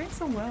 Oh, we're doing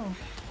so well.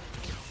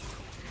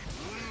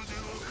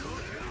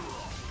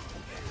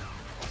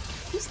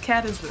 Whose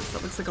cat is this?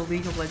 That looks like a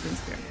League of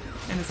Legends character,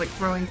 and it's like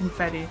throwing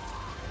confetti.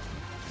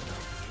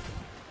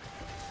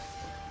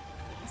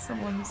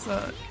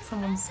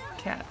 Someone's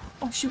cat.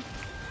 Oh shoot!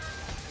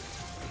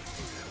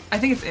 I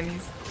think it's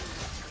Emmy's.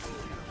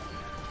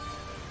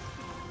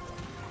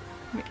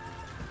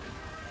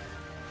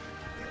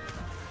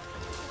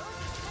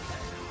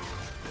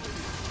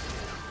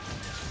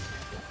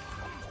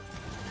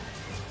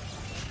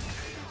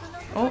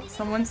 Oh,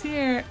 someone's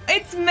here.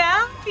 It's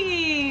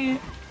Mappy!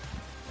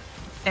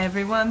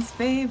 Everyone's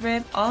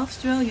favorite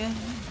Australian.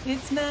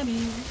 It's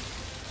Mappy.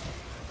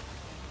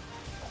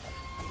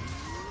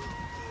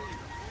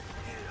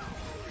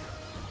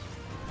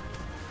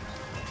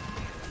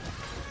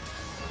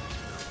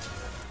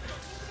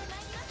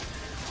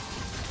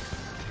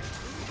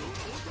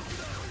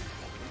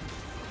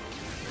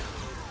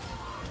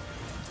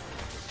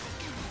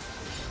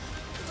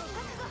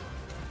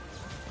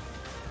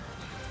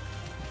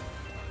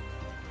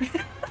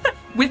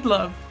 With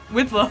love.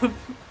 With love.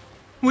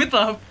 With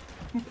love.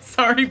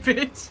 Sorry,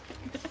 bitch.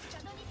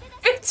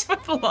 Bitch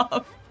with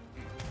love.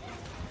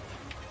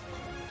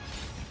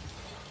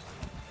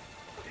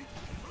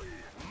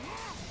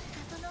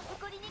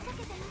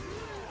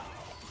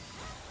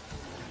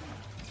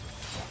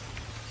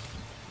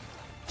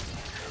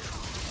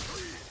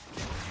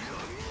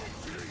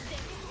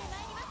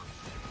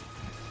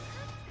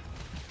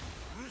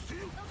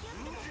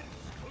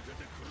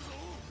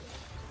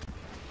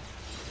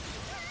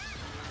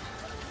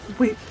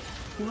 Wait,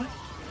 what?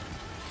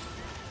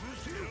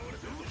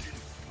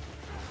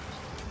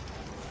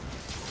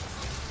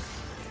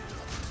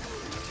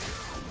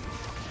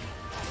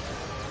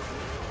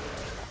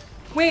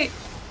 Wait.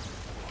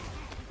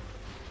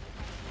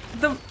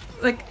 The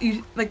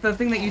like the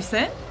thing that you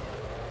sent?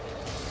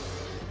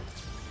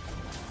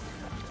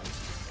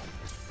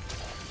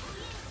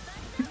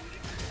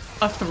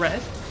 A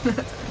threat?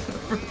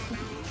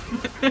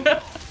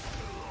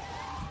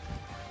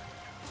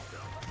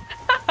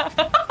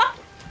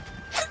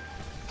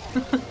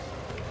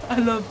 I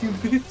love you,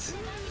 bitch.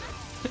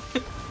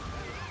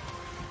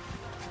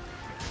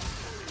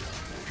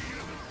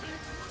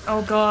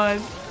 Oh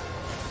god.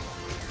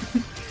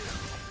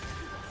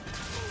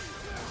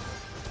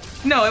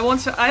 No, it won't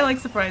show. I like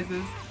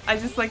surprises. I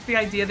just like the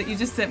idea that you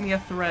just sent me a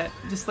threat.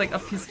 Just like a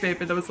piece of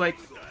paper that was like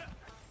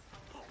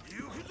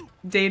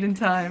date and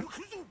time.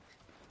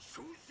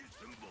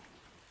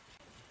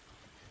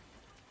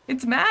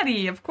 It's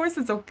Maddie. Of course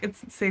it's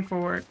safe for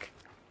work.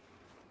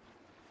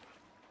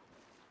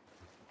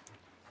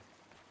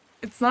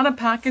 It's not a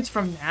package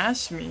from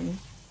Nashmi.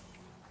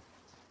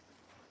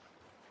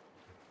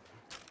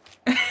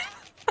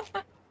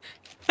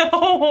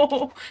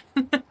 Oh.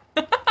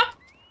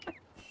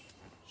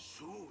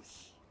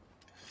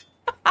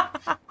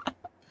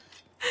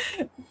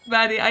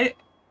 Maddie,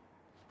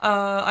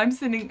 I'm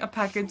sending a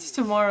package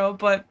tomorrow,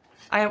 but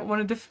I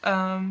wanted to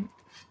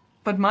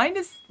but mine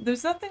is,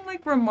 there's nothing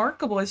like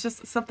remarkable. It's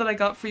just stuff that I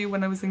got for you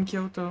when I was in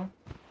Kyoto.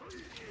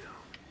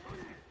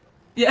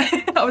 Yeah,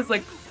 I was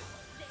like,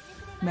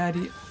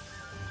 Maddie.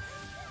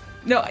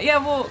 No, yeah,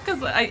 well,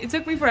 because it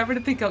took me forever to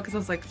pick out because I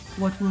was like,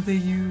 what will they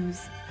use?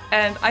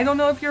 And I don't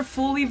know if you're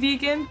fully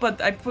vegan,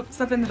 but I put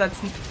stuff in that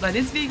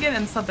is vegan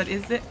and stuff that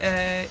isn't.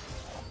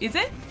 Is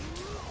it?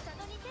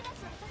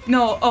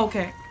 No,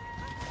 okay.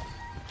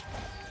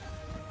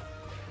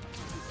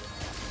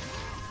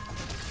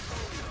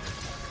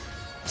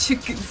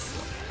 Chickens.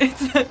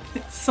 It's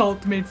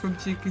salt made from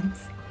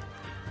chickens.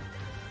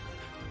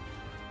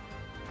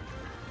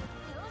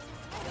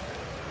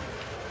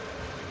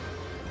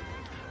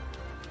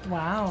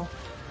 Wow.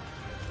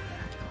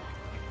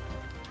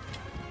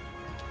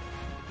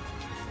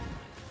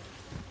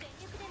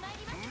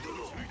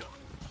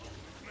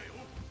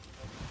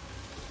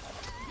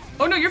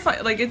 Oh no, you're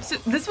fine. Like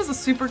this was a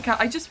super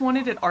I just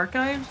wanted it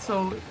archived,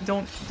 so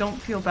don't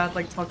feel bad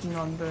like talking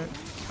on the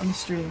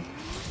stream.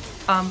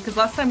 Because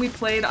last time we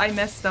played, I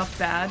messed up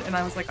bad, and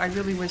I was like, I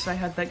really wish I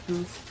had that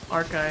goof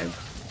archived.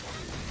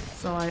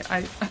 So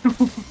I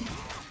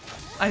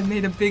I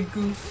made a big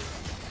goof.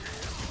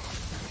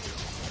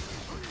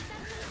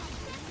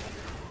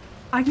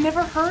 I've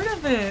never heard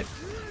of it.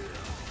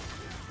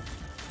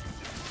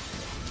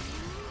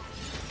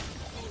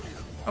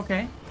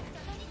 Okay.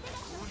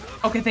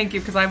 Okay, thank you,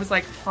 because I was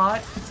like,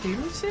 hot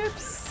potato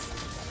chips?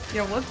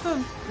 Yeah, what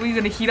the? Were you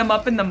gonna heat them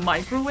up in the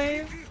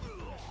microwave?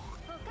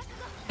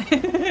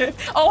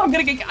 Oh,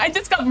 I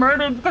just got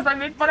murdered because I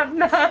made fun of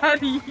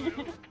Natty.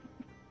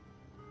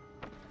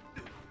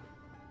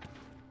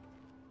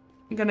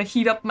 I'm gonna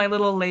heat up my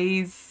little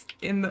Lays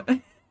in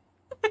the...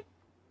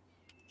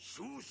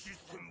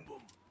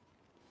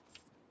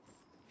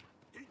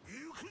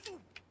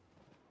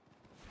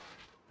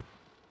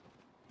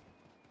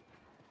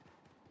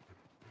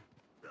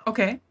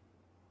 Okay.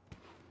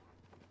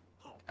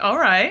 All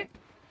right.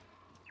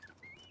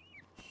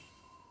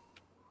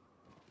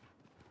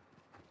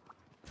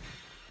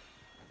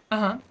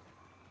 Uh-huh.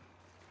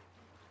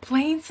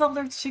 Plain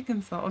salted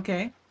chicken sauce.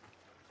 Okay.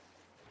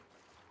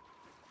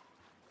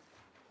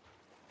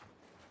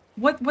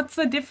 What's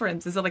the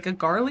difference? Is it like a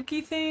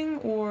garlicky thing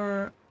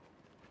or...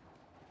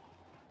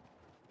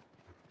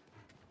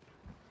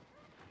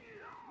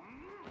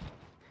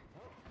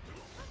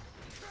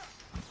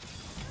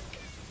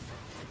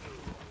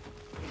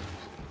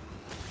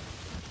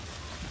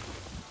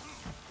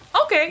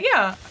 Okay,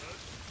 yeah.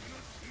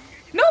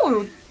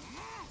 No.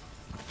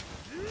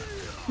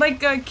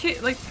 Like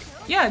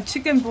yeah,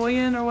 chicken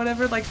bouillon or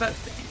whatever, like that.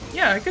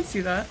 Yeah, I could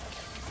see that.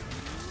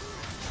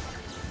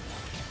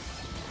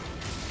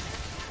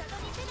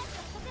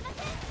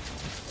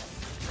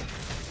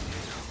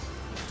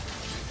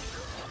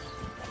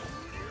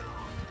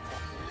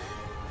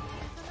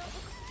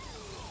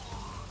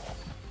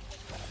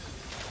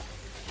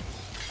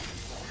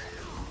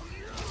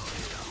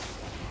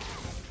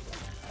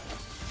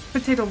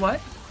 Potato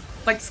what?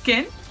 Like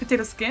skin?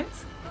 Potato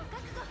skins?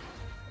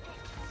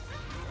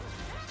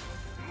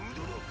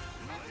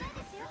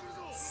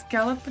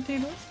 Scallop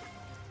potatoes?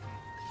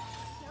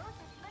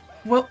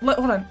 Well,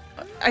 hold on.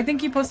 I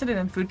think you posted it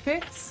in Food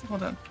Pics.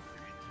 Hold on.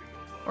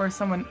 Or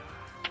someone.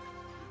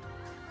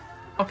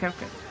 Okay,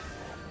 okay.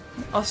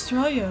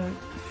 Australia,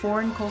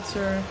 foreign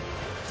culture.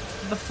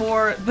 The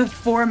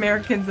four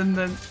Americans in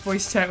the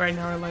voice chat right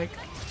now are like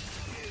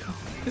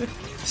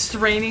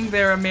straining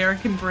their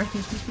American brain.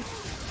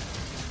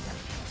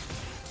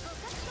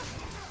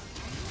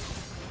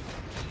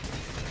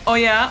 Oh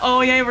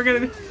yeah, we're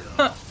gonna.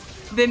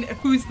 Then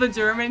who's the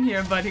German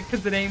here, buddy?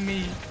 Because it ain't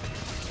me.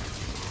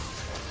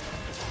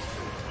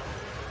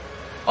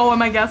 Oh,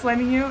 am I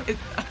gaslighting you?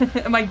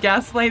 Am I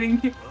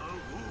gaslighting you?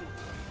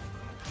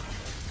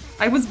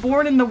 I was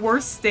born in the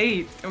worst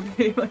state.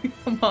 Okay, like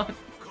come on.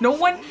 No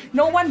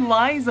one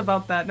lies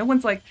about that. No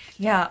one's like,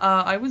 yeah,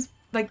 I was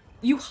like,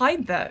 you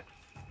hide that.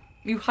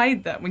 You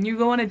hide that. When you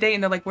go on a date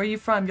and they're like, where are you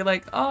from? You're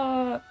like,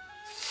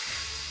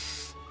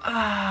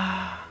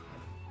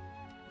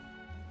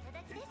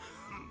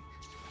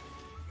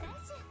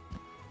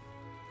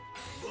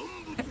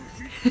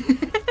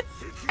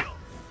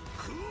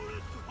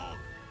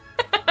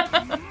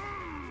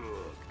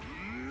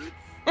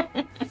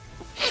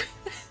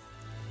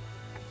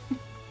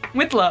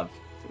 With love.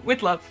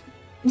 With love.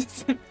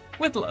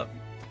 With love.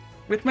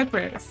 With my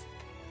prayers.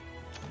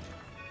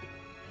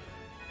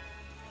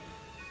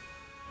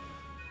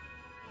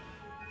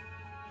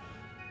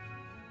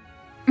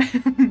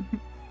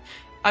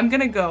 I'm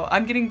gonna go.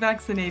 I'm getting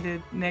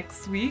vaccinated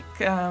next week.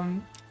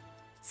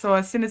 So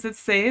as soon as it's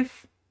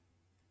safe,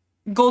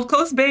 Gold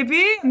Coast,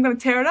 baby! I'm gonna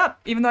tear it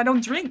up, even though I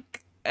don't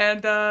drink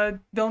and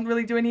don't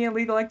really do any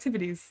illegal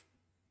activities.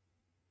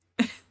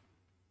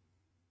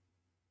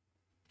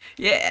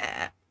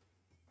 Yeah!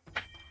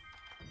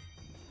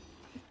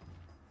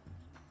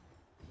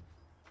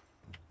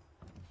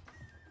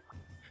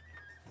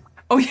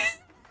 Oh yeah!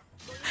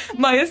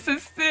 My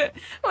assistant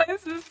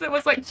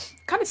was like,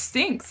 kind of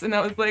stinks. And I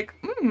was like,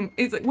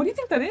 he's like, what do you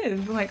think that is?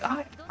 I'm like,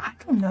 I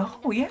don't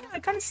know. Yeah,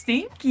 kind of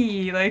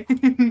stinky. Like,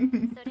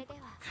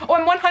 oh,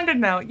 I'm 100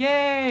 now.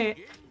 Yay.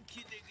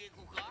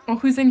 Oh,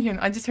 who's in here?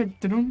 I just heard,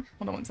 hold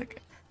on one second.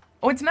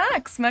 Oh, it's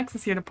Max. Max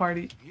is here to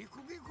party.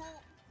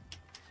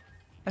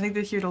 I think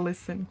they're here to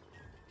listen.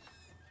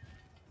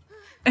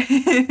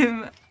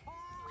 We're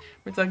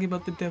talking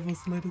about the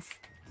devil's lettuce.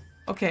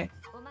 Okay.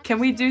 Can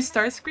we do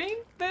Starscream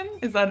then?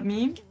 Is that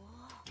mean?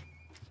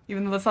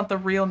 Even though that's not the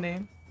real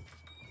name.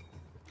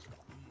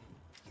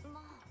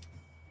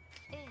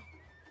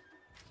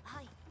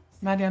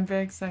 Maddie, I'm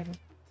very excited.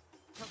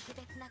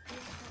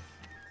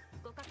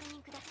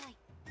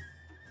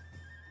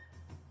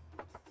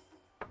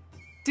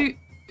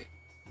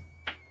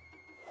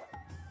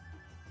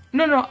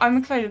 No, I'm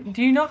excited.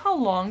 Do you know how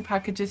long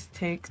packages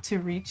take to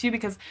reach you?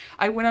 Because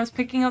when I was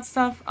picking out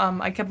stuff,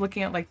 I kept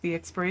looking at like the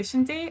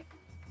expiration date,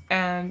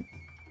 and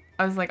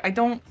I was like, I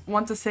don't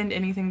want to send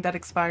anything that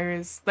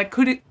expires. Like,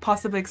 could it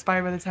possibly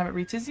expire by the time it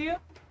reaches you?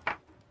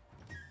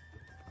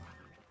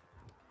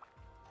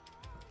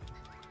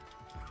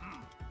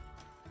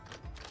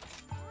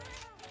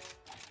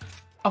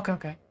 Okay,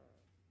 okay.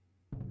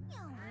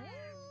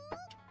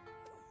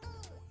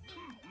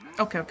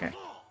 Okay, okay.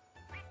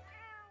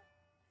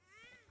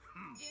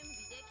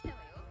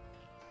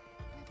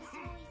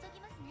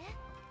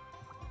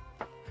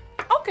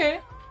 Okay.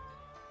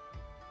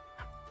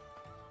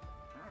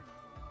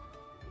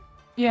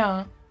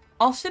 Yeah,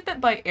 I'll ship it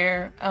by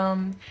air.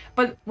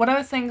 But what I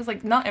was saying is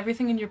like not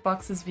everything in your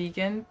box is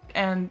vegan,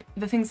 and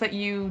the things that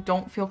you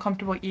don't feel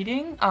comfortable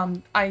eating,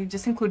 I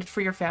just included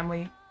for your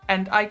family.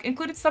 And I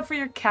included stuff for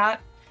your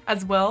cat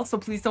as well, so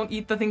please don't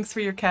eat the things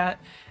for your cat.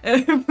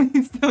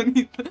 Please don't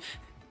eat them.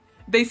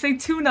 They say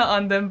tuna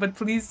on them, but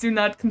please do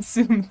not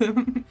consume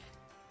them.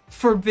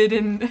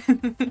 Forbidden.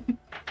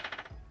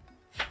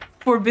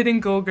 Forbidden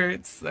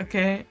Go-Gurts,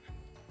 okay?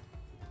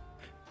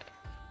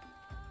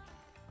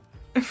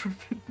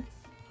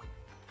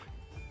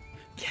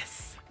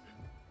 Yes.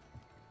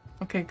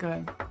 Okay,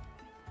 good.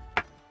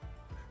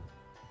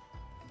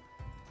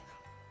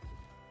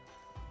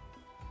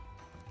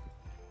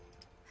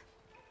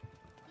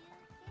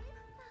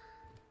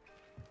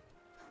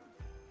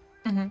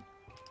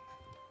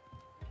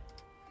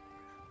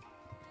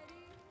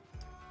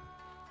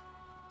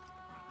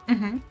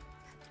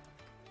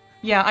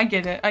 Yeah, I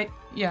get it.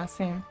 Yeah,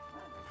 same.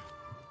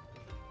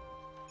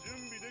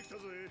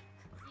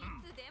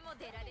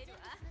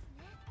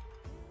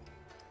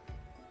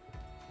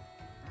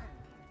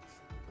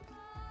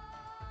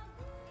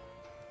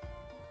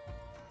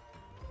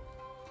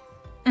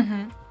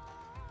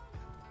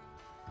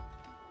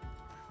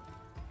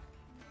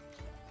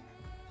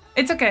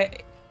 It's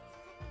okay.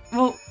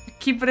 We'll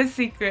keep it a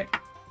secret.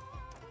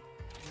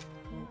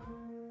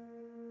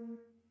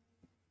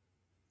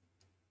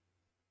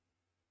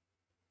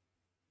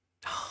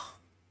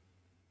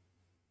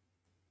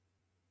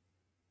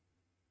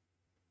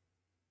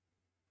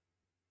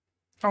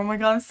 Oh my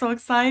god, I'm so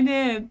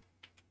excited.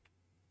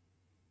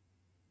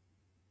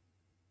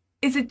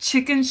 Is it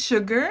chicken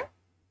sugar?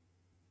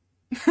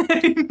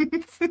 Hey,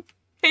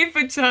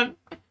 Fuchan.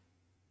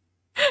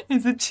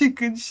 Is it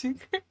chicken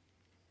sugar?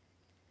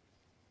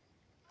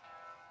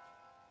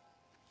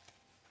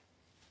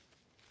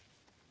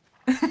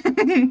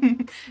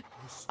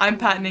 I'm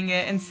patenting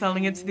it and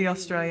selling it to the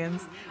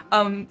Australians.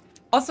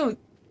 Also,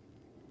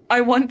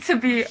 I want to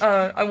be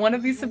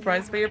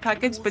surprised by your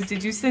package, but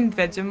did you send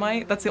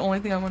Vegemite? That's the only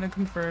thing I want to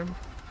confirm.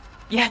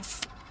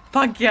 Yes!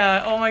 Fuck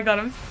yeah! Oh my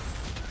god,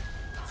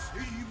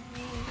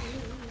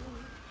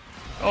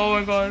 oh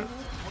my god.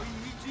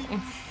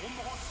 I'm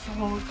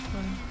so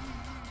excited.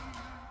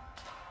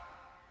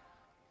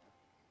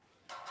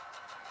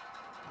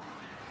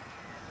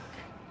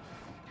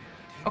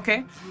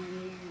 Okay.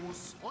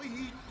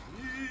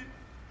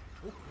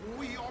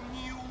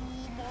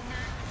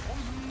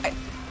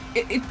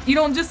 You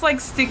don't just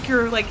like stick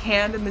your like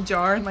hand in the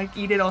jar and like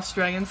eat it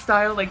Australian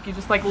style, like you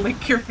just like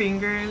lick your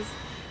fingers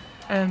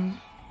and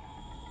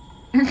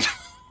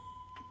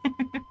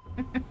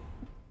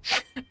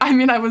I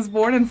mean, I was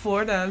born in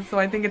Florida, so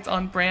I think it's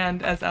on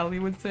brand, as Ali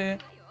would say.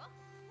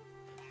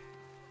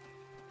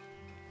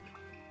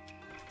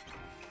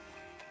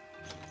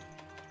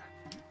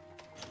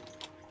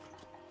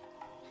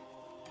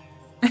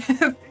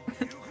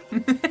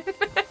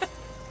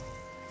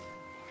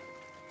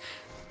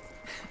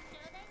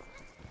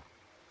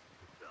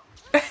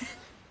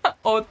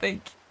 Oh,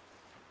 thank you.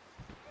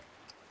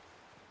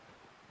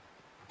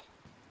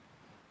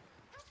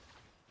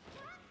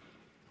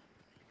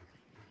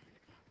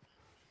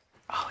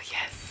 Oh,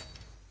 yes.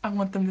 I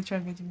want them to try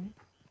Vegemite.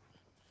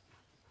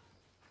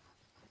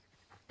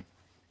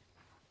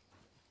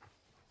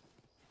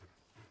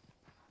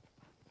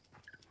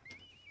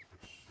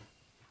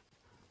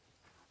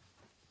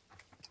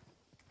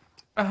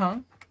 Uh-huh.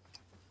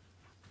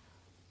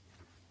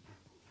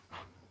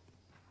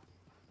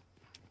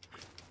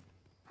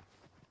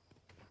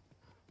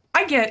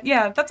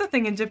 Yeah, that's a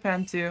thing in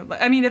Japan too.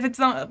 Like, I mean, if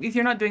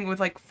you're not doing it with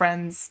like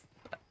friends,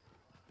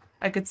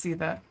 I could see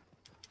that.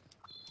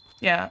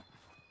 Yeah.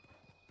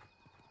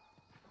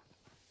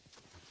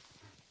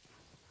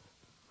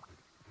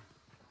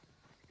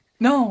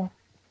 No.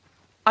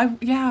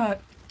 Yeah.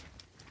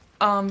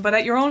 But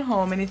at your own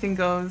home, anything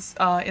goes.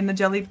 In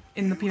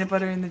the peanut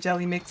butter and the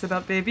jelly mix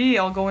about baby,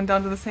 all going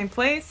down to the same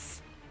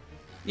place.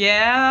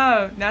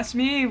 Yeah,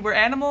 Nashmi, we're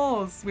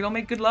animals. We don't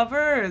make good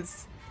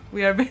lovers.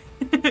 We are.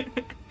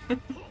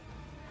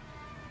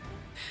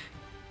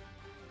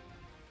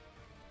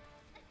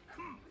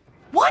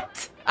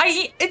 What?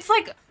 It's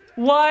like,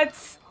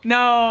 what?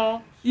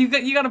 No.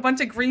 You got a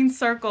bunch of green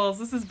circles.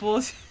 This is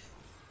bullshit.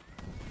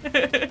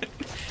 It's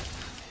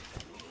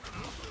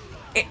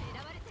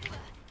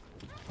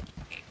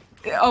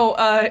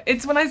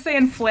when I say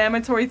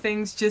inflammatory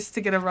things just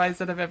to get a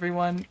rise out of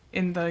everyone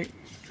in the...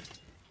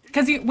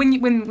 Because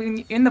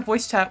when in the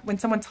voice chat, when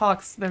someone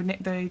talks,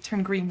 they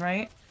turn green,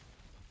 right?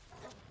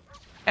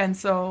 And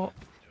so...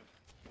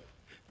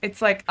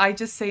 It's like, I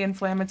just say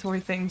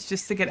inflammatory things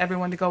just to get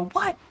everyone to go,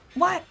 what?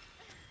 What?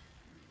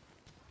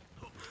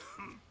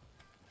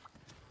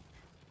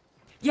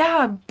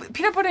 Yeah,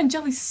 peanut butter and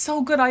jelly's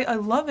so good. I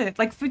love it.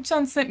 Like,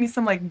 Fuchan sent me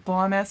some, like,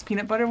 bomb-ass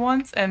peanut butter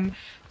once, and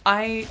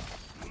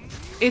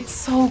it's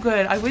so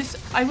good. I wish,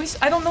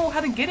 I don't know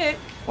how to get it,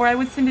 or I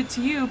would send it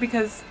to you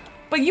because,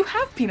 but you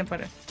have peanut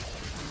butter.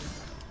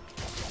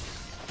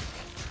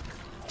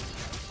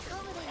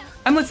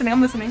 I'm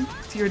listening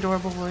to your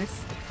adorable voice.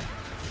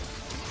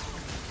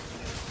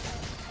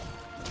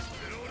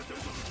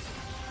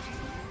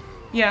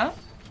 Yeah?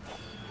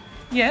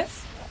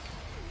 Yes?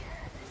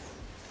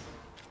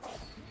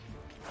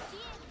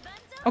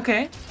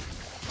 Okay.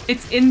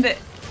 It's in the...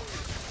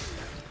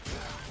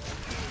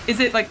 Is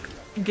it like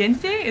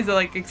Gente? Is it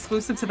like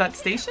exclusive to that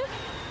station?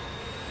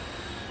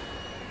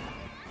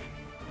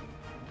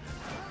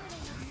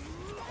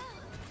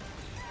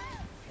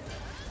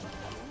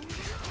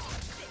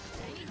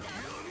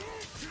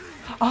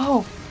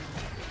 Oh.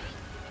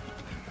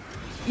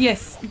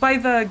 Yes, by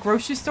the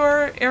grocery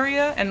store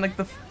area and like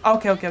the...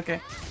 Okay.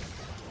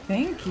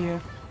 Thank you.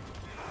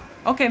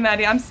 Okay,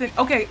 Maddie,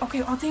 okay,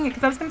 oh dang it,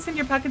 because I was gonna send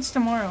your package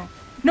tomorrow.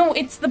 No,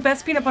 it's the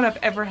best peanut butter I've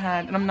ever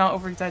had, and I'm not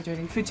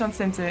over-exaggerating. Fuchan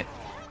sent it.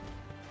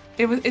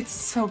 It's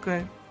so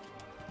good.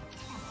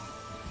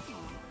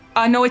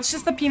 No, it's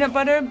just the peanut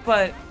butter,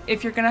 but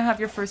if you're gonna have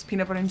your first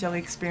peanut butter and jelly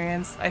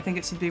experience, I think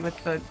it should be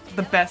with the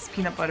best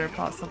peanut butter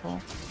possible.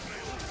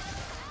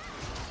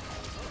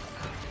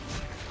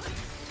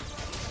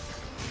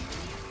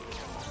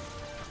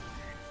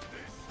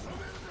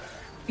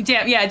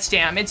 Jam, yeah, it's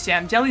jam.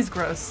 Jelly's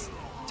gross.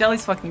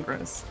 Jelly's fucking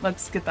gross.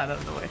 Let's get that out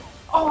of the way.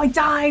 Oh, I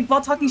died while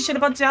talking shit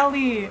about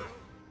jelly!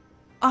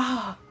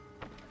 Ah.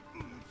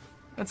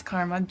 That's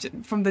karma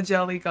from the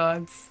jelly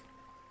gods.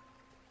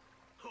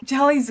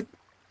 Jelly's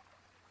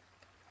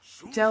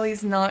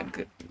not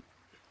good.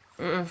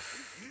 Ugh.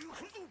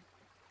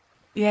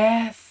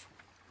 Yes.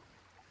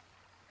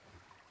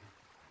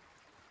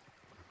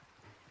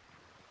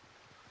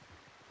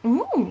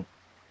 Ooh.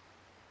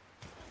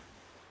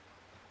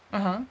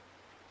 Uh-huh.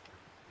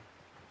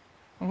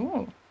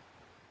 Ooh.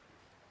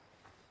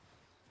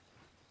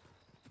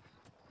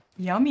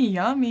 Yummy,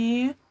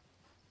 yummy.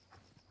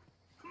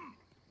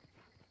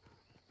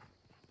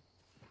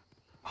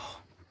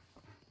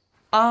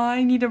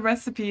 I need a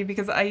recipe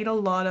because I eat a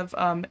lot of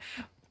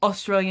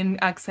Australian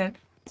accent.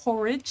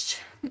 Porridge.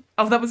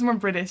 Oh, that was more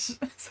British.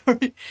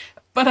 Sorry.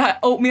 But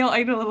oatmeal,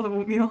 I eat a little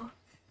oatmeal.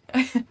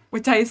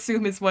 Which I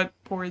assume is what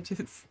porridge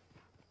is.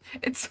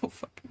 It's so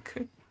fucking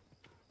good.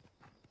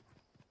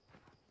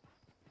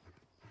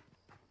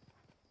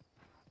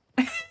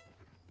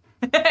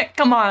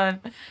 Come on.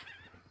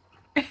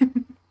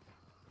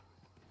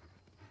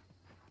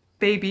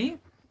 Baby.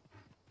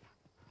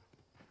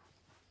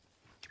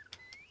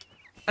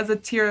 As a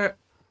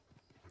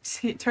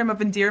term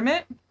of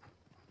endearment?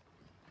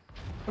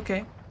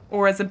 Okay.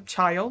 Or as a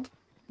child.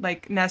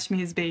 Like,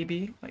 Nashmi is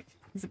baby. Like,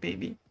 he's a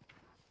baby.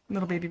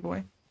 Little baby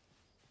boy.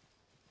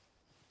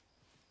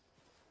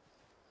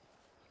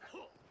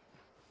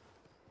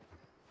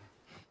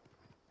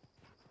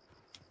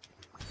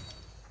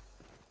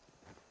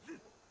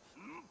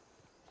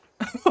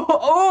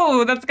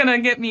 Oh, that's gonna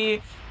get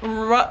me.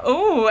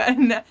 Oh,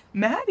 and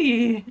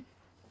Maddie.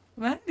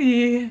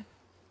 Maddie.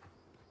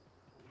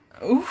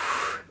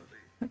 Oof.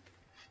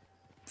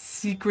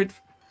 Secret.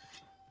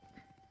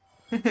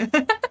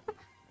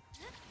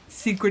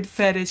 Secret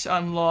fetish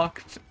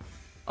unlocked.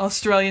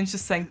 Australians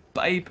just saying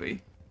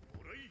baby.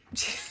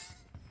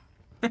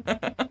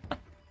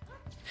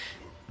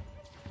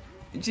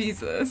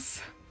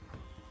 Jesus.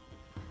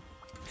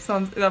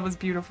 That was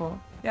beautiful.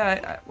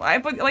 Yeah,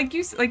 but like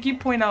you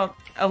point out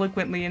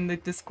eloquently in the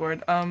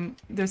Discord,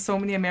 there's so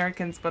many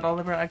Americans, but all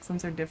of our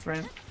accents are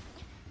different.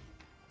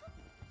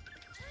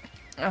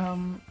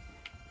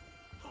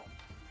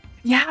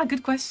 Yeah,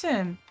 good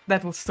question.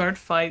 That will start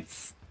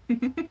fights.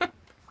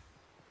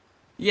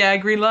 Yeah,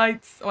 green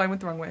lights. Oh, I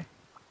went the wrong way.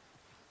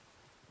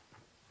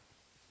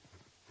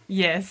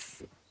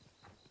 Yes.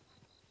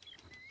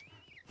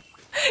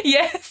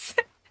 Yes.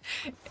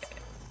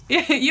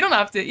 Yeah, you don't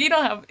have to. You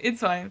don't have.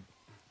 It's fine.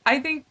 I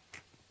think.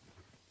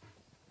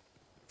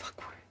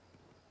 Fuck.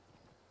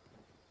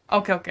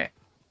 Okay, okay.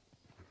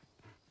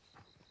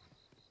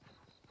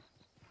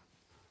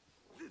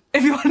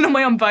 If you want to know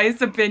my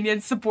unbiased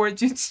opinion, support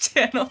June's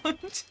channel.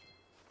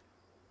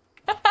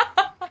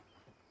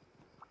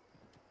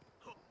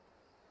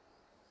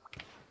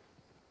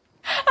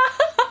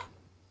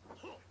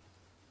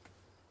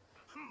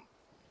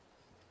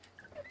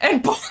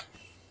 And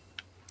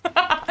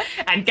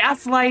and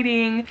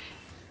gaslighting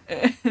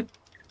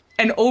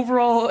and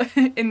overall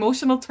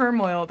emotional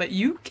turmoil that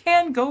you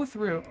can go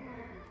through.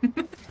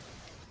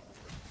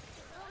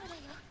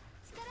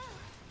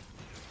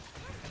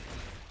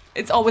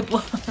 It's all with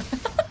love.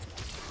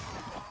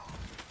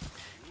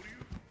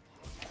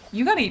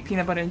 You gotta eat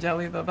peanut butter and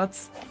jelly though.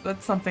 That's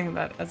something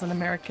that as an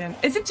American.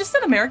 Is it just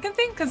an American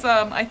thing? Because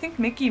I think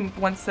Mickey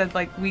once said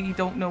like we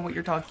don't know what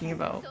you're talking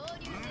about.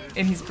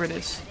 And he's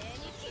British.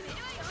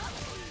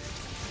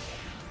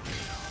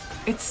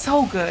 It's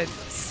so good.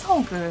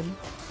 So good.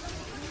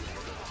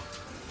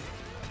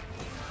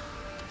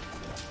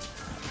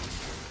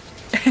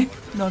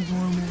 Not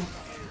normal.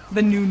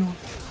 The Nuno.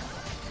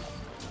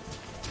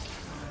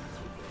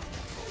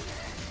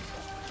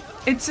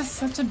 It's just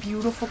such a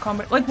beautiful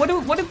comment. Like, what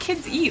do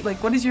kids eat?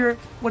 Like, what is your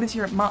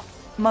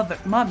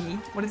mommy?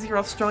 What does your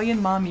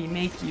Australian mommy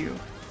make you?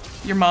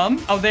 Your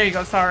mom? Oh, there you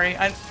go. Sorry,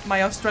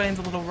 my Australian's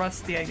a little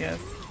rusty, I guess.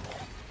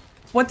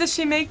 What does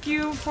she make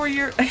you for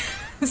your?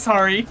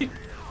 Sorry.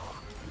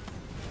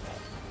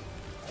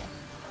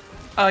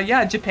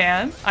 Yeah,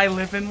 Japan. I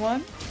live in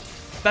one.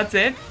 That's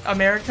it.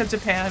 America,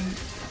 Japan,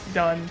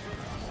 done.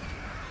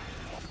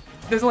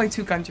 There's only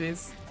 2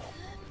 countries.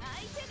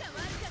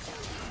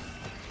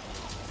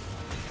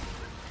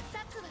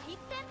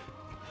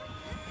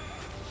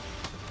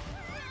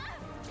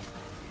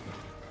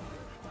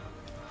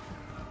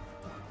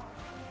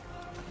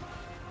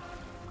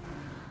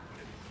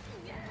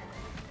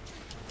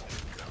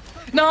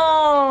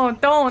 No,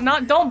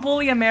 don't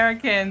bully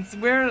Americans.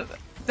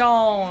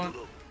 Don't.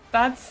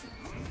 That's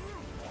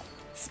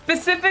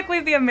specifically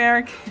the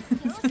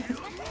Americans.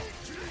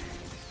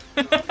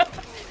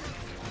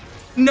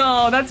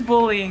 No, that's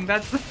bullying.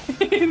 That's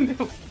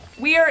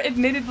we are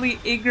admittedly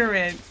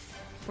ignorant.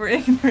 We're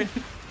ignorant.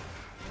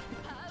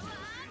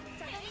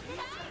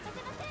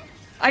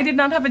 I did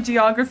not have a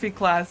geography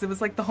class. It was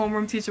like the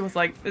homeroom teacher was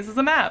like, "This is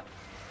a map.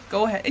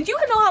 Go ahead." And you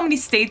know how many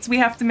states we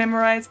have to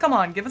memorize? Come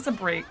on, give us a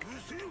break.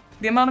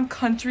 The amount of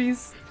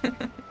countries.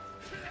 And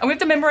we have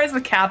to memorize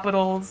the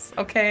capitals,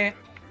 okay?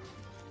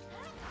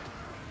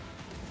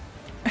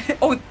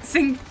 Oh,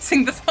 sing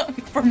the song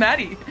for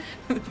Maddie.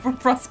 For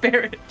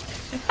prosperity.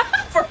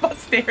 For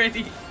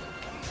posterity.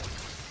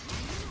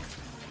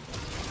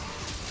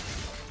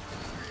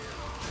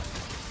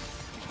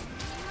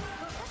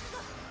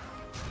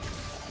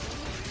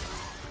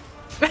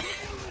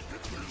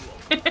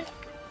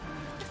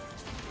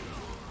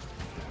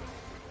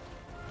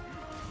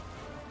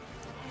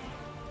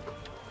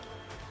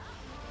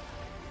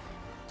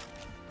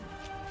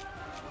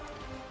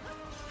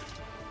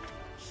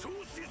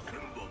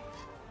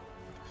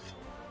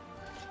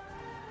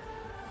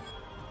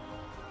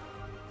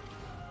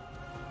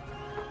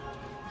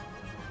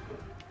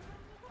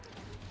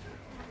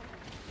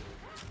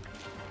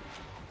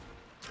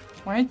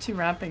 Why aren't you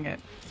wrapping it?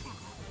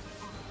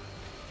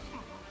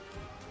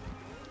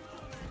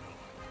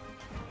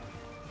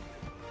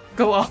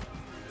 go off.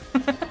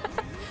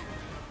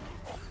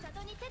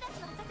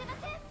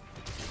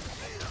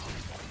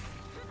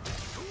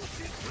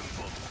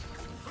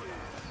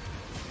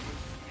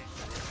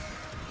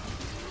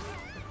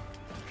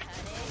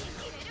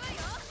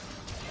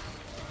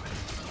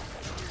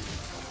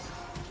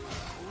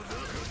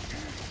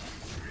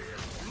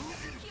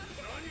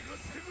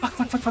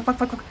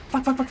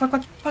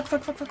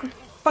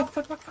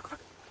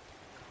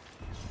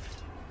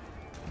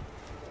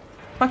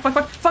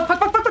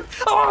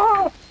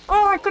 Fuck.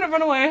 Oh, I couldn't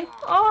run away.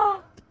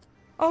 Oh.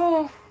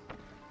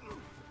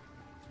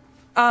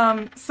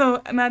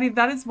 So Maddie,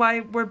 that is why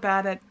we're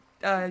bad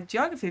at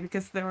geography,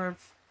 because there are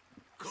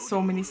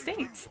so many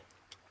states.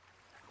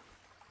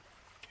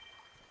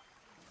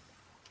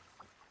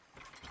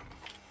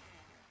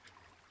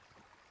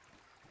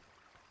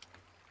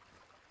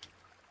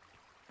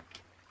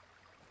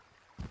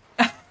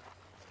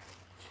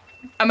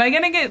 Am I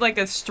gonna get like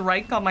a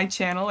strike on my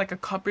channel, like a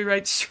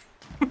copyright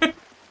strike?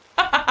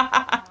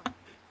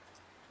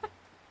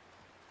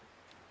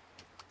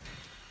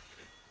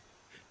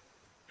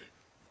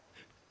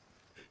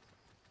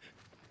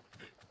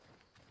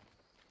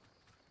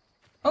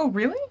 Oh,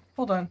 really?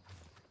 Hold on.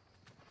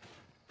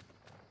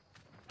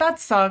 That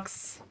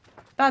sucks.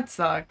 That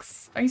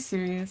sucks. Are you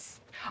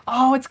serious?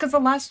 Oh, it's because the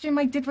last stream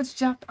I did was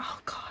Jap. Oh,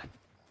 God.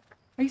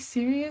 Are you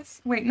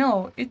serious? Wait,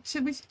 no. It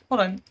should be.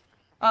 Hold on.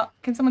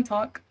 Can someone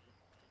talk?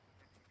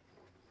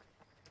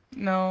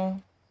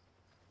 No.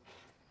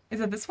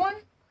 Is it this one?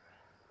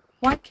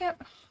 Why can't...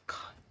 Oh,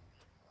 God.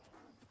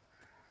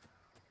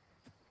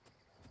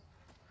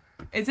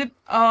 Is it...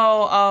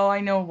 Oh,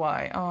 I know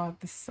why. Oh,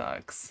 this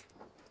sucks.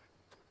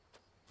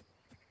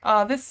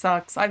 This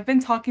sucks. I've been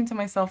talking to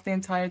myself the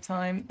entire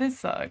time. This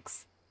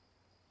sucks.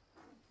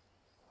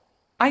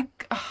 Oh,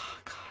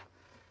 God.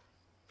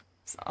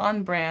 It's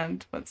on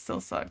brand, but still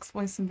sucks.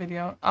 Voice and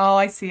video. Oh,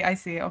 I see.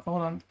 Okay,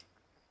 hold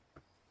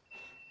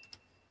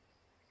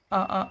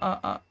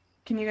on.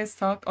 Can you guys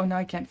talk? Oh, now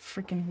I can't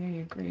freaking hear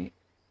you. Great.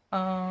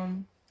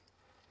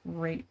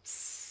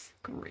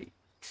 Great.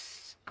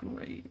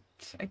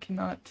 I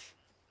cannot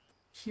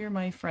hear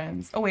my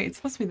friends. Oh, wait, it's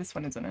supposed to be this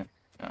one, isn't it?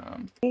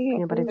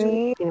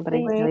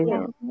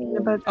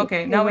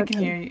 Okay, now we can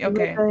hear you.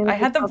 Okay, I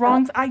had the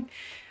wrong...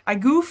 I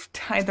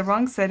goofed. I had the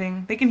wrong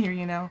setting. They can hear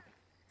you now.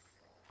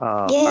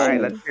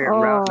 Alright, let's do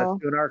our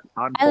encore.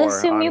 I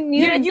assume you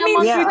muted You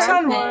mean them on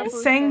Fuchan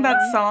purpose. sang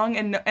that song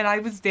and I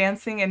was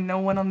dancing and no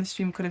one on the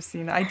stream could have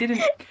seen it. I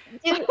didn't...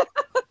 Dude,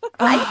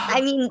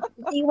 I mean,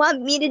 do you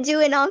want me to do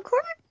an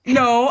encore?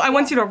 No, I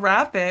want you to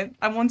rap it.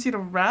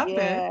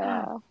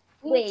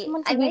 Wait,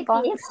 I might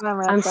be...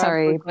 I'm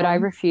sorry, but I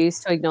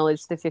refuse to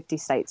acknowledge the 50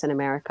 states in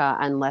America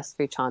unless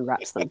Fuchan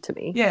raps them to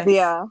me. Yes.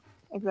 Yeah,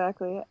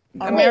 exactly.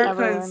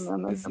 America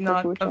is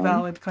not a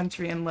valid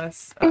country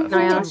unless... Can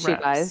I ask you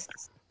guys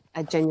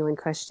a genuine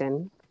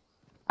question?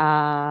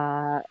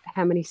 How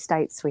many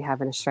states we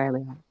have in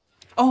Australia?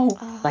 Oh,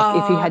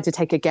 like if you had to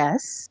take a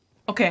guess.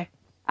 Okay.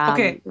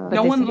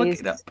 No one look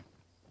it up.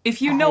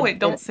 If you know it,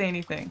 don't say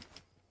anything.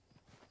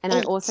 And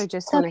I also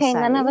just want to say...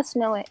 none of us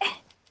know it.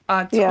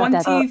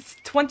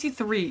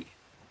 23.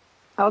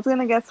 I was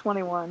gonna guess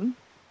 21.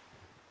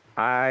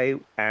 I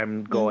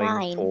am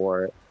going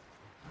for...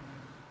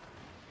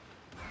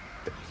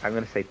 I'm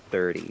gonna say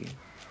 30.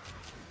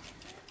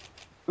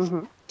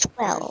 12.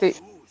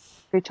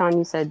 Fuchan,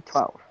 you said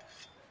 12.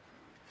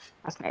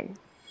 Okay.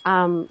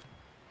 Well,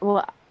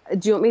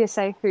 do you want me to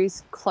say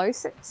who's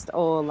closest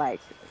or like...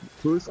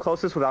 Who's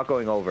closest without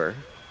going over?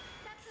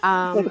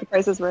 The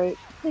Price is Right.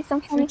 Please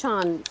don't tell me.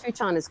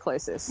 Fuchan is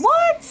closest.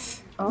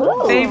 What?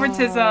 Oh.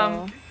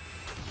 Favoritism.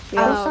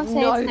 Don't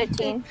say it's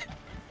 13.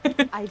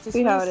 I just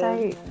want to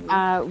say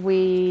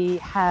we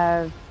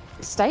have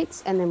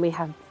states and then we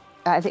have...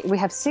 I think we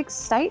have 6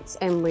 states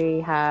and we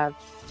have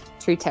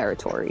 2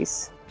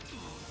 territories.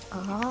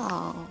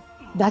 Oh.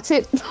 That's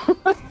it.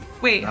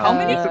 Wait, how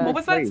many? What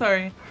was that?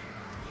 Sorry.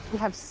 We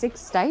have 6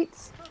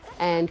 states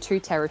and 2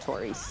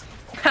 territories.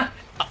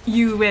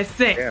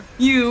 USA.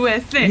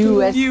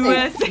 Yeah. USA.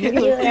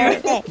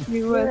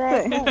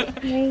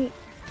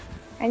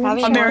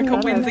 America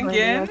wins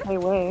again.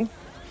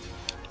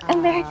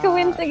 America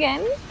wins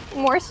again.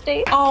 More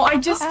states. Oh, I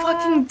just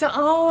fucking...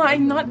 Oh,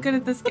 I'm not good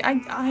at this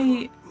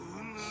game.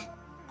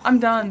 I'm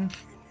done.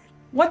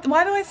 What?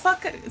 Why do I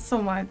suck at it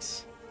so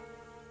much?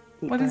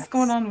 What is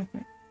going on with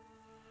me?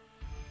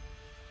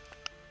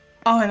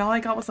 Oh, and all I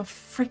got was a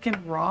freaking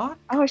rock?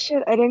 Oh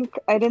shit! I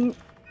didn't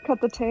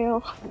cut the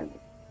tail.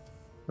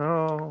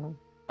 No.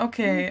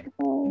 Okay.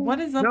 What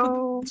is up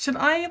with... Should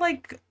I,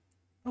 like...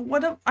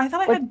 I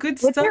thought I had good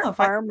What's stuff. your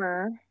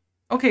armor?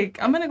 Okay,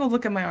 I'm gonna go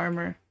look at my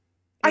armor.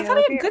 I Yeah, thought I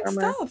look had at good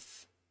your armor.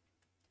 stuff.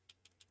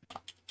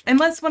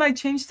 Unless when I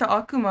changed to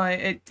Akuma,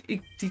 it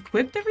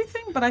equipped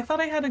everything, but I thought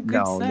I had a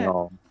good set.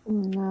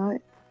 No.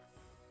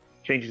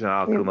 Changing to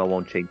Akuma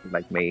won't change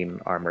like main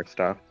armor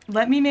stuff.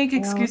 Let me make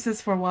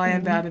excuses for why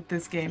I'm bad at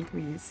this game,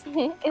 please.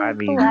 I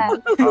mean,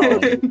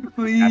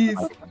 Please.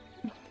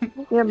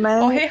 Yeah,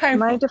 hey, hi.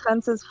 my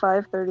defense is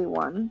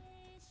 531.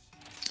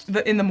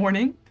 In the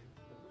morning?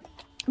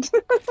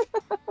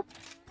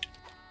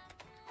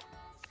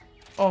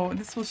 Oh,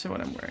 this will show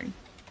what I'm wearing.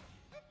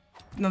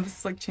 No, this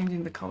is like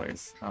changing the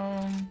colors.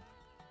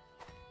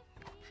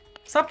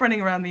 Stop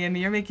running around the enemy.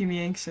 You're making me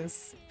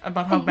anxious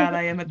about how bad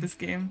I am at this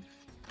game.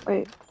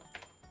 Wait.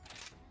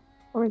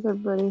 Where's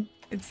everybody?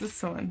 It's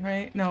this one,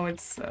 right? No,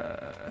 it's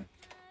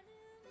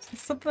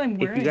something I'm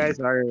wearing.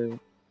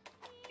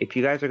 If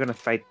you guys are gonna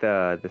fight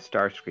the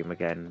Starscream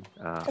again,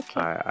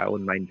 Okay. I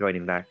wouldn't mind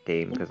joining that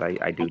game because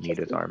I do need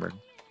his armor.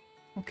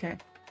 Okay.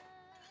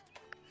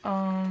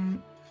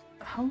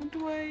 How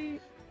do I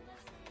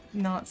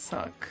not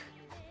suck?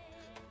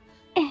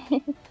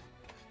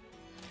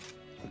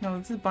 No,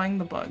 this is buying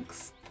the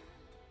bugs.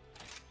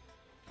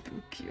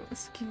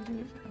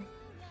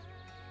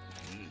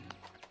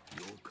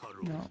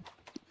 No.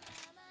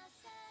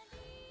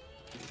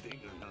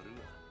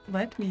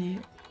 Let me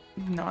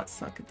not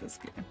suck at this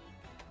game.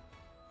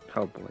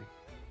 Oh boy.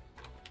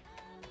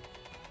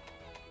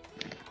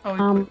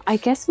 Oh, I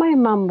guess my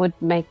mum would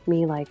make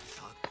me like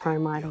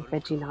Promite or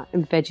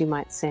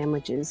Vegemite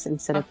sandwiches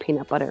instead of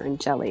peanut butter and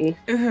jelly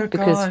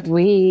because God.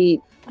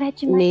 we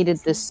Vegemite needed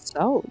the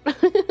salt.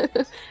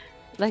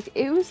 Like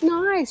it was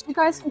nice. You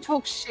guys can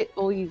talk shit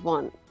all you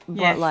want, but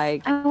Yes.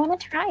 like I want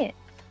to try it.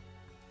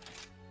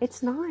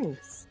 it's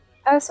nice.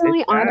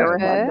 Personally, It's I Never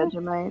had prefer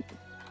Vegemite.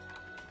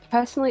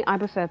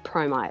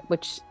 Promite,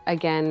 which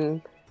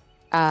again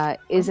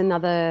is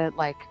another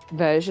like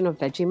version of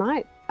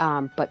Vegemite,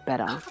 but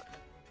better.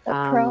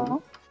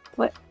 Pro.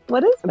 What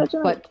does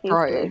Vegemite but taste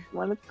pro. like?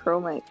 What does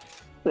Promite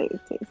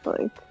taste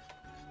like?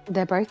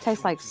 They both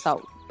taste like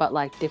salt, but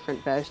like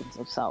different versions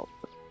of salt.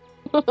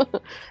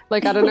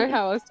 Like I don't know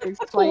how else to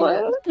explain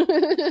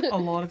it. A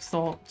lot of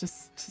salt.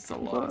 Just a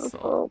lot of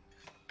salt.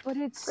 But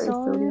it's Very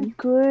so sodium.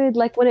 good.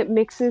 Like when it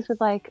mixes with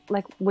like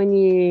when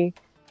you,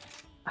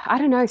 I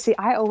don't know. See,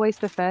 I always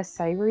prefer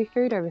savory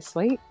food over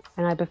sweet,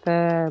 and I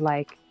prefer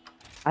like,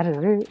 I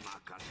don't know.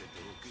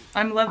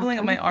 I'm leveling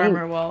up my trying to think.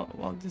 armor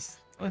while just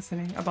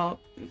listening about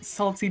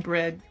salty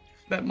bread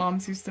that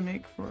moms used to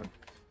make for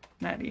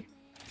Maddie.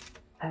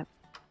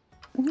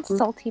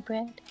 Salty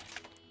bread.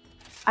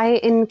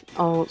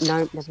 Oh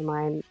no, never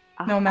mind.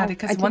 No, Maddie, I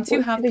because just once you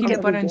wanted have to get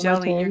peanut butter and the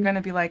water jelly, you're in.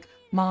 gonna be like,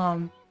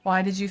 Mom,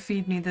 why did you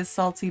feed me this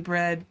salty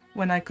bread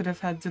when I could have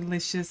had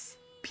delicious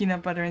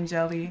peanut butter and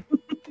jelly?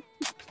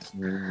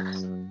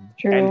 True.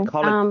 And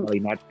college jelly,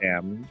 not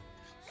jam.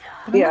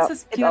 But Yeah, unless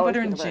it's it's peanut always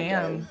butter and peanut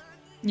butter and jam,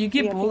 you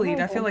get Yeah, bullied. peanut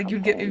I feel butter like and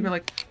you'd be jam.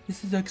 like,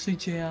 this is actually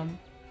jam.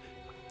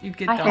 You'd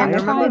get I dumped. have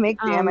Whenever tried, they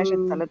make jam, I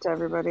should send it to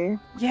everybody.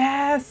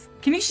 Yes!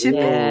 Can you ship it?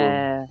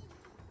 Yeah.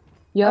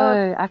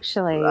 Yo,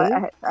 actually,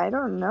 I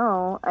don't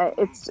know.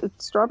 It's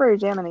strawberry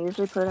jam, and I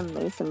usually put it in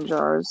mason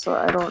jars, so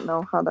I don't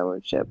know how that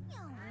would ship.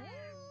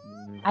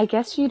 I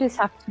guess you just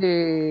have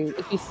to,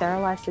 if you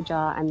sterilize the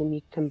jar and then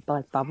you can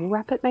like bubble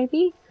wrap it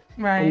maybe,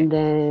 Right. and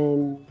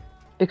then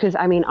because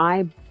I mean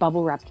I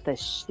bubble wrapped the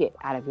shit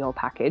out of your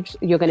package.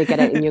 You're gonna get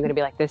it and you're gonna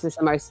be like, this is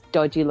the most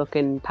dodgy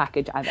looking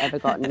package I've ever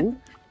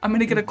gotten. I'm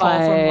gonna get a call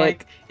from But-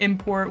 like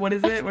import. What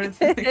is it? What is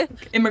it?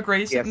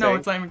 Immigration? No, TSA.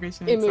 it's not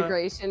immigration. It's,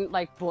 Immigration,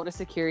 like border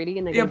security,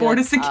 and they're Yeah, gonna be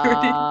border like,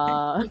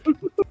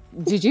 security.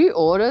 did you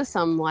order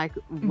some like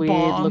weird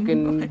bomb.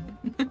 looking?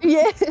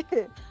 Yeah,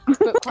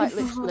 but quite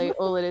literally,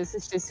 all it is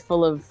just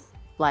full of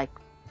like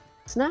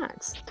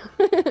snacks.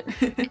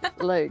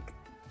 Like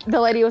the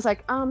lady was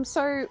like,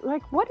 so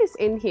like what is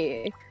in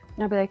here?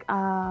 And I'd be like,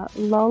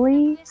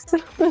 lollies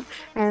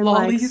and like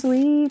Lollies?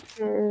 sweets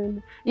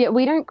and yeah,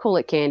 we don't call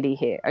it candy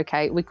here,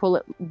 okay? We call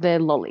it they're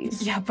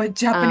lollies. Yeah, but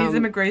Japanese Um,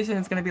 immigration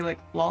is gonna be like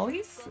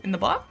lollies in the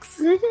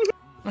box.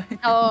 Like,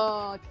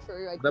 Oh,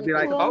 true. I They'll be didn't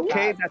like, think about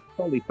okay, that. that's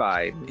totally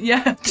fine.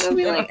 yeah. We'll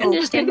be like,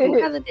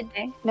 understandable. Have a good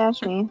day.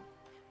 Nashmi,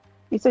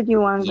 you said you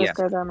wanted Yeah. this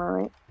guy's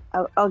armor, right?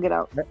 I'll get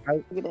out. I,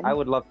 I'll get in. I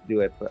would love to do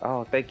it, but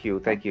oh, thank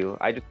you.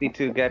 I just need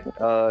to get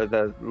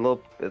the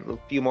little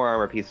few more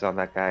armor pieces on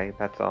that guy.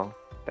 That's all.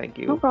 Thank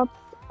No you. problem.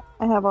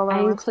 I have all the I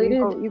armor. so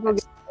included- You go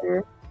get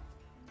your.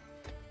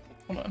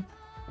 Hold on.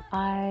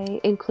 I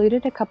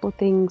included a couple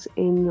things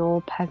in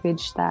your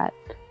package that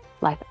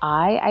like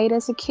I ate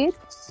as a kid,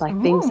 like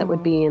things that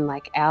would be in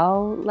like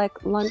our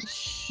like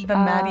lunch, The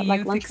Maddie like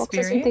youth lunch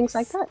boxes and things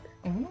like that.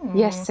 Ooh.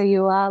 Yes, so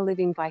you are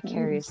living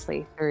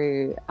vicariously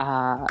through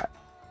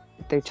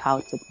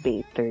childhood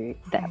me through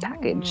that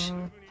package.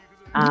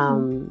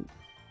 Ooh.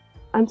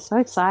 I'm so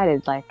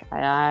excited. Like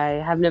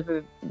I have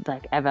never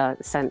like ever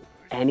sent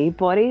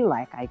anybody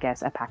like I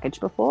guess a package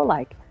before,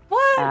 like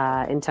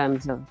What? in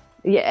terms of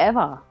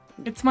ever.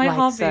 It's my like,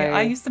 hobby. so-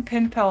 I used to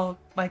pen pal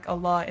like a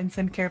lot and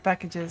send care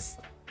packages.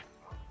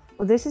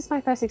 Well, this is my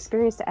first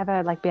experience to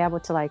ever like be able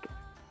to like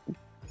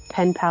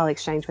pen pal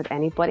exchange with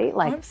anybody.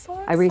 Like I'm so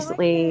I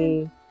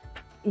recently,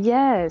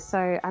 yeah.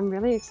 So I'm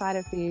really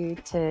excited for you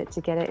to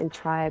get it and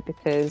try it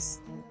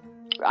because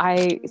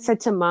I said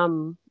to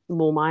mum,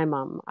 well, my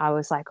mum, I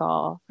was like,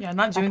 oh, Yeah,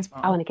 not June's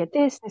I mom. want to get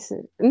this.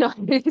 And... No,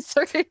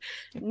 sorry,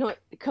 not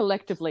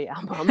collectively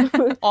our mum.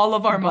 All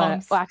of our But-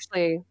 moms.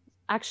 well,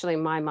 actually,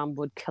 my mum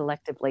would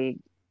collectively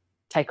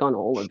take on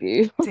all of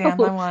you. Damn,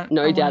 I want.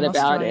 No I want doubt an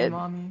about Australian it.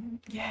 Mommy.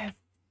 Yes.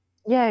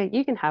 Yeah,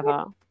 you can have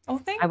her. Oh,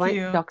 thank I won't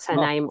you. dox her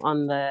name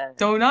on the.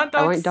 Do not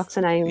dox. I won't dox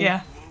her name.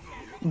 Yeah.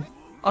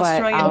 But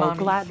Australian I'll mommy.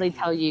 gladly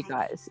tell you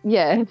guys.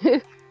 Yeah.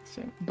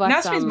 Sure. But,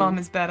 Nashmi's mom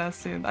is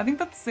badass too. I think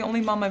that's the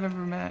only mom I've ever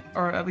met,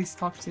 or at least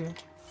talked to.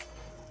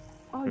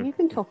 Oh, you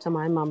can talk to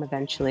my mum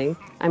eventually.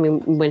 I mean,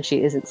 when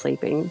she isn't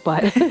sleeping,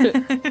 but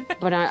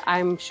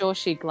I'm sure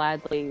she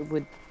gladly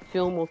would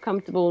feel more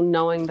comfortable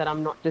knowing that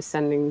I'm not just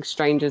sending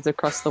strangers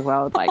across the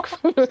world like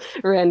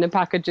random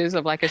packages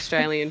of like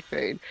Australian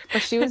food.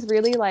 But she was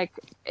really like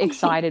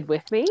excited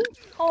with me.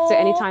 So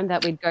anytime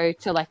that we'd go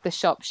to like the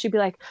shop, she'd be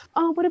like,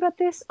 "Oh, what about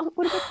this? Oh,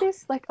 what about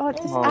this? Like, oh,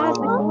 just add like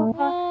blah, blah,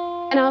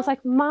 blah." And I was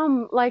like,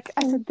 "Mum, like,"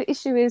 I said, "the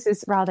issue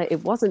is rather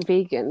it wasn't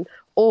vegan."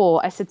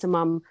 Or I said to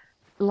Mum,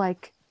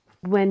 like,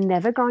 "We're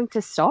never going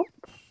to stop.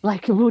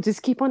 Like, we'll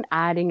just keep on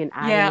adding and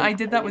adding." Yeah, and I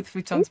did that adding. with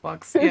Fuchan's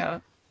box. Yeah.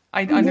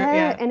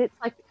 Yeah, and it's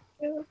like,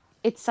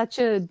 it's such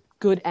a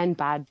good and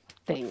bad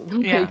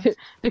thing. Yeah.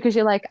 Because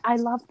you're like, I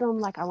love them,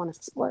 like, I want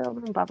to spoil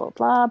them, blah, blah,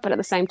 blah. But at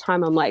the same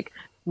time, I'm like,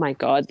 my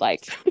God,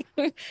 like,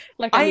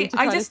 like I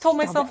try to just told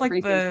shove myself like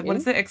everything what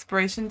in. is it,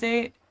 expiration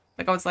date?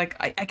 Like I was like,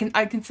 I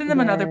can send them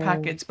another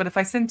package, but if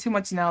I send too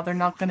much now, they're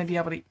not gonna be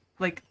able to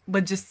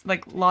what is That's the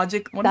what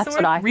word? I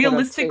thought of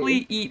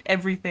Realistically too. eat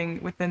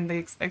everything within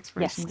the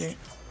expiration date.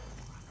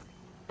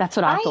 That's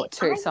what I thought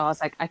too. So I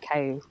was like,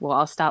 okay, well,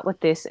 I'll start with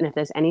this. And if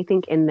there's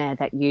anything in there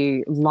that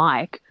you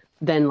like,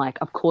 then like,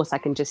 of course, I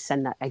can just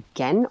send that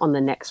again on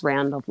the next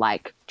round of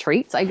like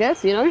treats, I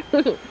guess, you know?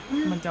 Oh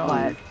my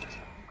God.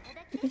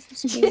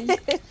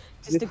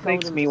 This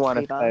makes me want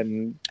to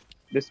send.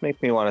 This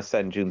makes me want to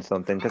send June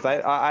something because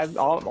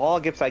all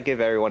gifts I give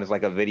everyone is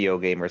like a video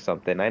game or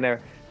something. I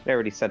never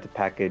already sent a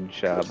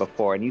package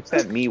before, and you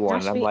sent me one,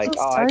 and I'm like,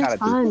 oh, I gotta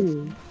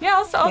do this.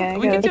 Yeah,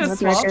 we can do a It's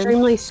swap.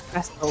 extremely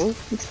stressful.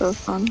 It's so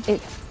fun.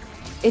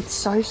 It's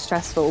so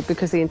stressful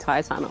because the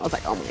entire time I was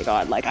like, oh my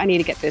God, like I need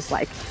to get this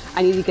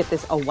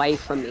away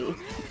from me.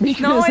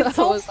 Because No, it's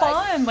so I was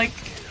fun. Like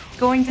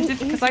going to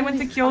because I went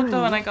to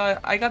Kyoto and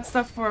I got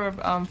stuff for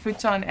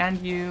Fuchan and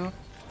you,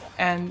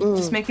 and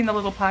just making the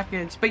little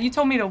package. But you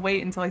told me to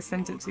wait until I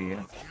sent it to you.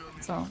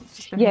 So it's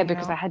just been yeah, hanging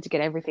because out. I had to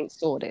get everything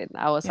sorted.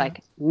 I was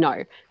like,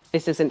 no,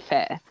 this isn't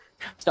fair.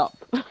 Stop.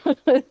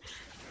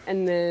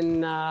 And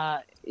then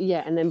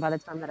and then by the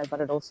time that I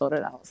got it all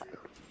sorted, I was like,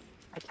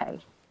 okay,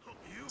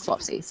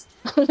 swapsies.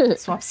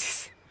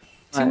 Swapsies.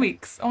 2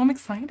 weeks. Oh, I'm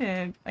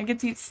excited. I get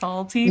to eat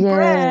salty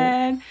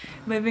bread,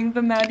 living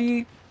the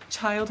Maddie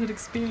childhood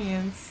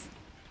experience.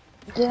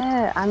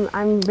 Yeah,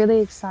 I'm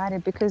really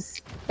excited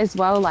because as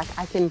well, like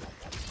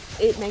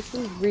it makes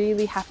me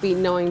really happy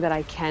knowing that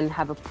I can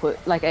have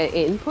an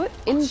input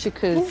in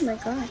because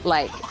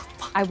like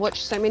I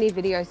watch so many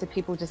videos of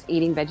people just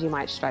eating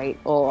Vegemite straight,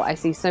 or I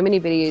see so many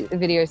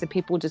videos of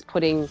people just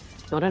putting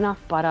not enough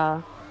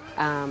butter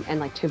and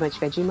like too much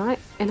Vegemite,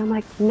 and I'm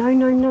like, no.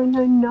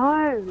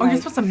 Oh, like, you're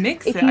supposed to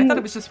mix it. I thought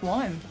it was just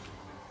one.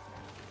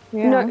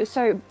 Yeah. No,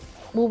 so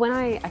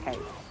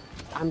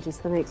I'm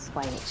just going to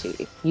explain it to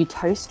you. You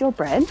toast your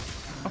bread,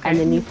 and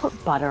then you put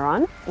butter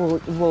on,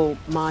 or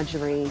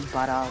margarine,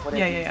 butter,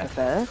 whatever you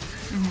prefer.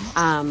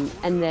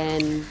 And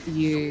then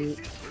you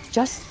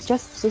just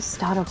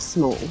start off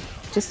small,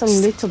 just a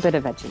little bit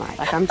of Vegemite.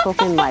 Like I'm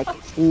talking like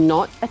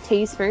not a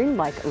teaspoon,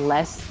 like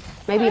less,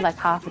 maybe like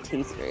half a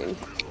teaspoon.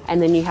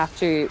 And then you have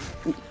to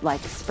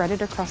like spread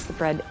it across the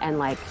bread and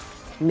like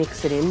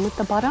mix it in with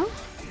the butter.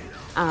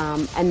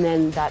 And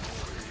then that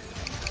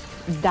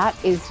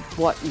is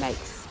what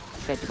makes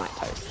Vegemite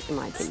toast, in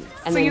my opinion.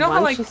 And So then you know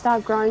how, once like- you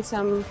start growing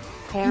some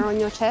hair on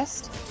your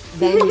chest,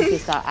 then you can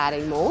start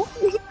adding more.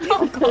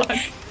 Oh God.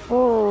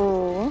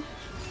 Oh.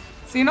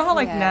 So you know how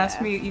like Yeah.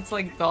 Nashmi eats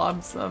like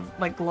globs of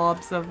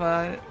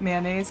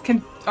mayonnaise?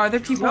 Are there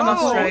people in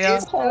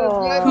Australia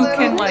who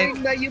can like?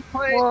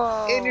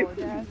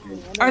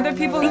 Are there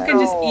people who can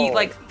just eat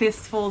like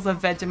fistfuls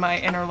of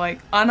Vegemite and are like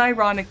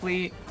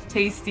unironically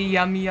tasty,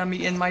 yummy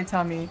in my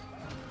tummy?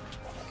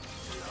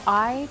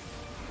 I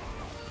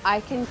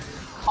can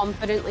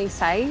confidently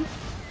say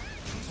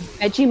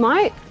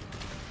Vegemite,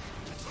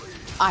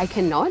 I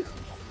cannot,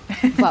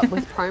 but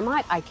with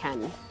Promite, I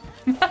can.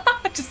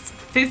 Just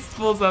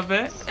fistfuls of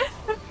it.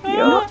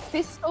 Not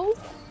fistfuls,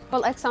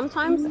 but like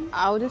sometimes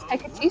I'll just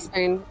take a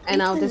teaspoon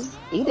and I'll just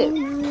eat it.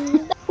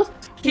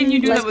 Can you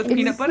do Like, that with it's-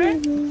 peanut butter?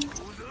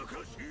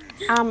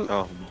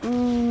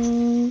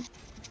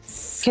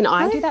 Can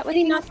I do that with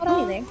peanut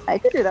butter? I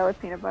could do that with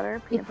peanut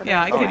butter. Peanut butter.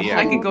 Yeah, I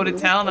yeah. could go to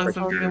town on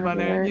some peanut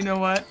butter. You know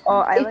what? Oh,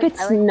 I If like,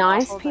 it's I like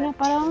nice waffles peanut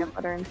that have butter. peanut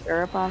butter and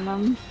syrup on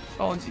them.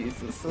 Oh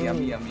Jesus,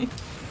 yummy.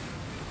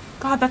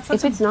 God, that's If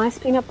such a it's nice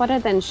peanut butter,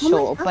 then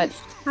sure, but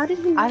How did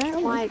you I not don't know?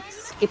 like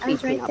skippy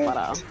was right peanut there.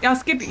 butter. yeah.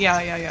 Skip it.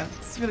 Yeah.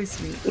 It's really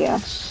sweet. Yeah.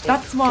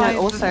 That's why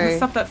No, the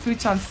stuff that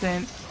Fuchan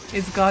sent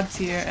is god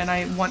tier, and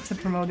I want to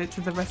promote it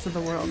to the rest of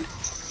the world.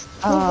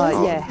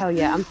 Oh yeah, hell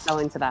yeah, I'm so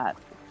into that.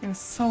 It was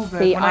so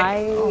good. See, When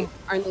I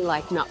only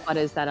like nut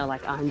butters that are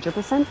like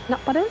 100% nut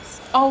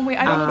butters. Oh wait,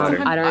 I don't know. If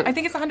it's I 100 don't- I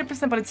think it's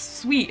 100%, but it's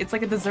sweet. It's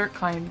like a dessert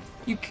kind.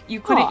 You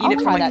couldn't I'll eat it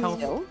for try like that health.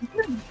 still.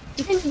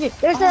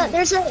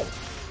 There's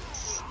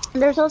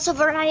There's also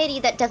variety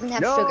that doesn't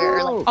have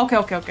sugar. Like,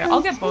 Okay.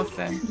 I'll get both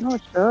then. No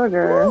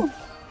sugar.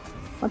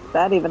 What's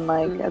that even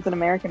like? As an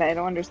American, I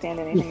don't understand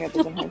anything that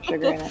doesn't have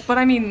sugar in it. But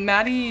I mean,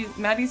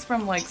 Maddie's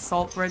from like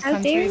salt bread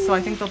country, so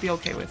I think they'll be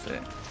okay with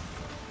it.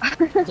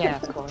 Yeah,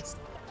 of course.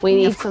 We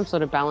need some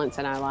sort of balance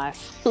in our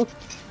life.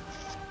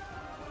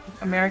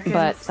 Americans.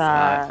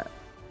 But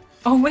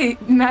oh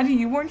wait, Maddie,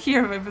 you weren't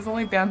here. It was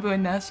only Bamboo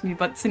and Nashmi,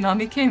 but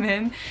Tsunami came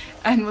in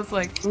and was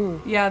like,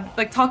 yeah,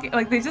 like talking,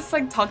 like they just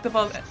like talked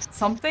about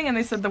something, and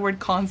they said the word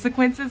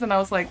consequences, and I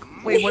was like,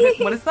 wait,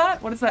 what is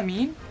that? What does that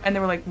mean? And they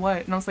were like,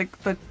 what? And I was like,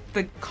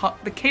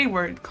 the K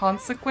word,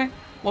 consequent.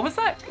 What was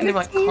that? And they were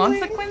like,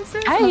 consequences?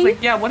 And I was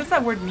like, yeah, what does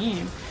that word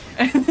mean?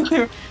 And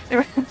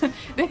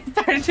they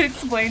started to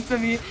explain to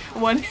me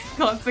what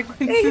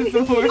consequences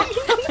were.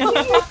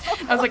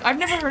 I was like, I've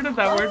never heard of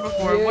that word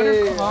before. What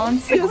are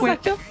consequences?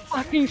 Like a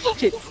fucking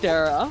shit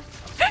stirrer.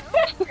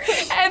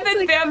 And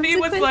then Bambi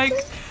was like,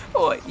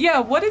 oh, yeah,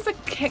 what is a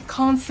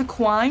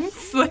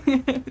consequence?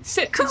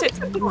 shit.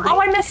 Oh,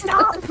 I messed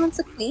up. A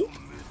consequence?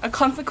 A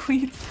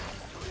consequence.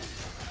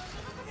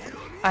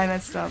 I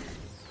messed up.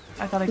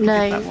 I thought I could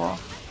get that wall.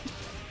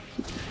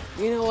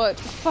 You know what?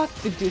 Fuck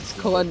the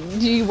Discord.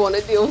 Do you want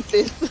to deal with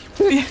this?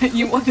 Yeah,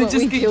 you want to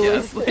just get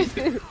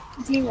gaslighted.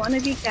 Do you want to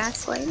be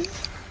gaslighted?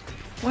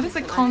 What is a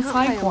I can't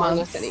play Among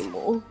Us consequence?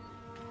 anymore.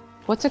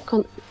 What's a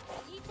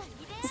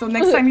So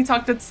next time you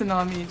talk to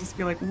Tsunami, just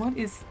be like, what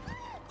is...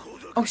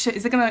 Oh shit,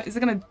 is it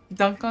gonna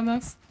dunk on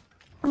us?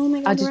 Oh my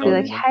god. I'll just be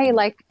like, hey,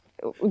 like,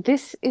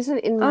 this isn't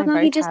in my no,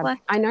 he just vocab.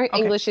 left. I know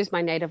English is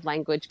my native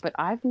language, but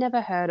I've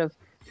never heard of,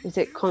 is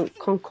it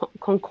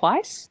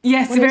conquist?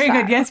 Yes, What is very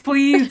that? good. Yes,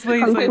 please.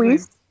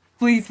 Conquist?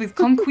 Please.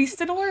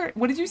 Conquistador?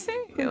 What did you say?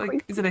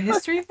 Like, is it a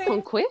history thing?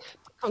 Conquist?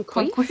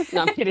 Conquist?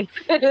 No, I'm kidding.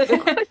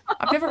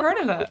 I've never heard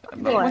of that.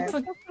 But what's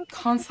a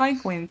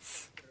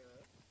consequence?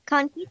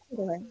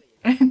 conquistador.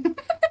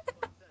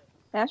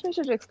 Nashmi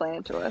should explain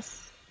it to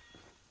us.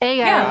 Hey,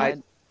 Yeah.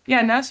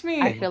 Yeah,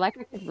 Nashmi. I feel like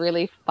I could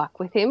really fuck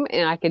with him,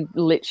 and I could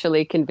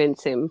literally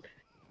convince him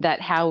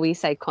that how we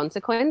say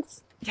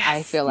consequence, Yes.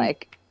 I feel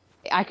like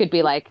I could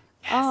be like,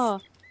 Yes. oh,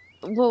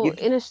 well,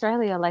 in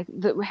Australia, like,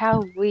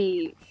 how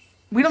we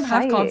don't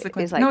have say it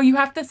consequences. is like- No, you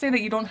have to say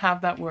that you don't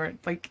have that word.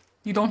 Like,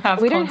 you don't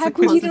have We don't have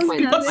consequences.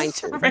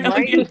 consequences. in Right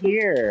Australia.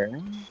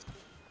 here.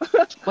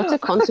 What's a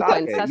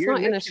consequence? Okay, That's you're not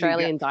in literally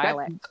Australian that's-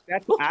 dialect.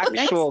 That's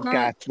actual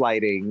That's not-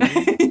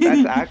 gaslighting.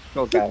 That's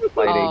actual gaslighting.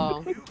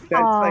 Oh,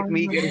 That's like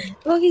me getting.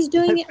 Oh, he's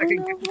doing it. Second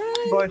Oh,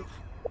 no, run.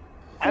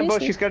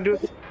 Ambush, she's gonna do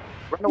it.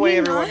 Run away,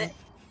 You're everyone. not.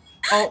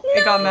 Oh,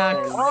 it got Max.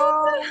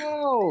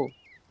 Oh!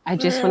 I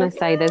just want to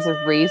say there's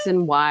a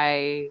reason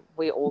why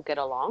we all get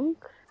along.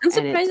 I'm it's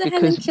surprised that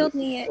because hasn't killed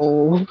me yet.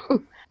 All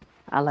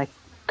are like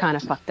kind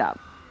of fucked up.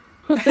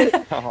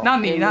 Oh.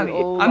 Not me, And not we me.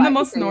 all I'm the like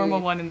most to- normal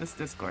one in this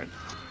Discord.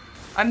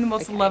 I'm the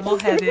most Okay.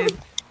 level-headed.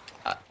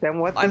 Then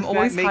what does I'm that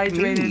always make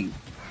hydrated. me?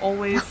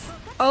 Always,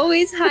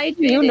 Always hydrated.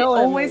 You know it.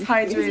 always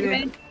Always hydrated.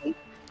 ready.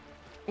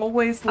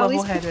 Always Always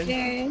level-headed.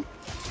 prepared.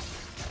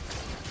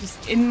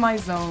 Just in my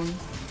zone.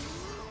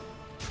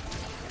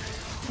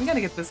 We gotta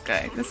get this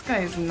guy. This guy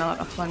is not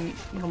a fun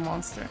little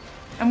monster.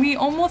 And we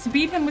almost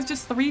beat him with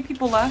just 3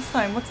 people last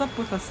time. What's up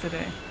with us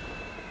today?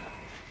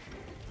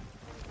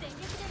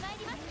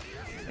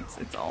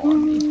 It's all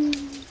on me.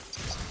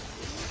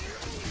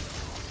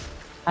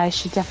 I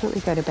should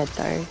definitely go to bed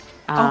though.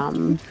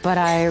 But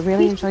I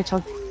really enjoy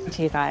talking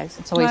to you guys.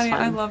 It's always Maddie,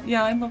 fun. I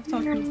love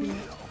talking to you.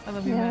 I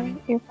love you, Yeah, Maddie.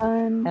 you're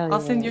fun. Hell I'll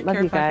send yeah. your Love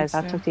care you guys. package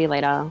I'll soon. talk to you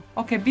later.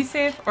 Okay, be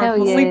safe or Hell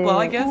we'll sleep yeah. well,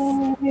 I guess.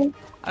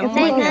 I don't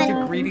know if I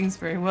can do greetings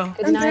very well.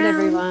 Good night,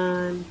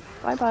 everyone.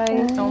 Bye bye.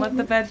 Don't let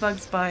the bed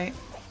bugs bite.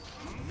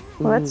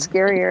 Well, that's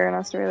scarier in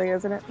Australia,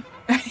 isn't it?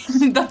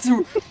 That's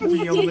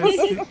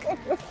realistic.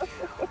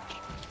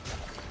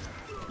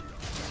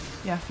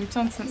 Yeah,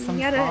 Futon sent some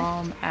You gotta-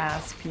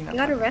 bomb-ass peanut You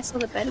gotta butter. wrestle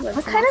the bed bugs.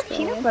 What kind of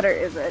peanut butter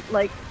is it?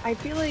 Like, I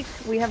feel like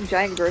we have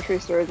giant grocery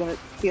stores and it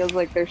feels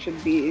like there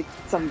should be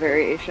some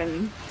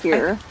variation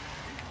here.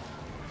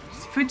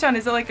 Futon,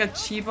 is it like a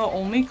Chiba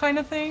only kind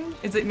of thing?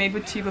 Is it made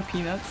with Chiba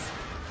peanuts?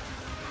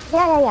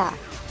 Yeah.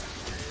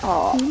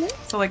 Oh,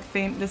 So like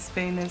this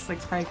famous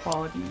like high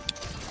quality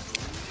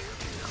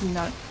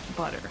peanut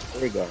butter.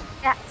 There we go.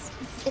 Yes.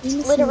 It's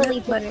Peanuts literally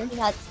and butter.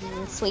 peanuts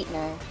and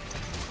sweetener.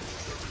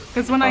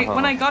 Because when Uh-huh.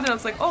 I got it, I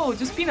was like, oh,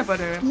 just peanut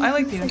butter. I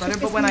like peanut butter.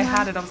 But when I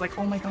had it, I was like,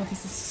 oh my god,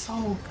 this is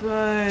so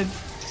good.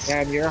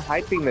 Man, you're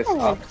hyping this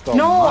up so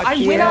No, much.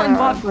 I went out and Yeah,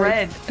 bought like-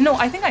 bread. No,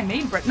 I think I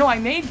made bread. No, I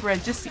made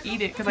bread just to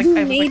eat it because like You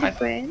I was made like,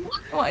 bread.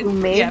 you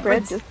made yeah,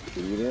 bread but just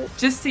to eat it?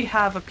 just to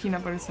have a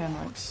peanut butter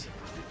sandwich.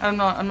 I'm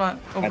not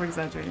over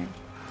exaggerating.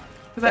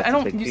 Because That's I a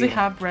don't big usually deal.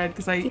 have bread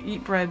because I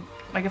eat bread.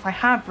 Like if I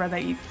have bread, I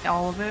eat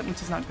all of it,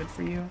 which is not good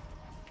for you.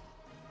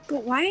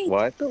 But why?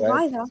 What? But What?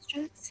 why,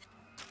 Valstrax?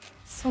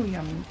 So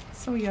yummy,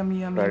 so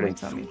yummy in Right. my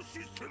tummy.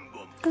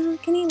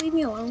 Can you leave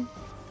me alone?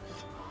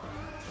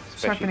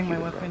 Sharpening my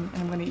peanut weapon,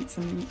 and I'm gonna eat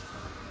some meat.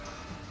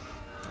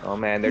 Oh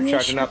man, they're Yeah,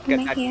 charging up. sharpen Get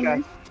my that hammer.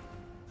 chest.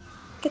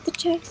 Get the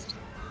chest.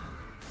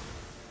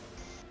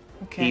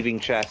 Okay. Heaving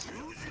chest.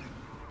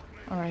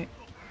 All right.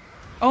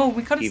 Oh,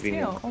 we cut his Keeping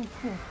tail. him. Oh,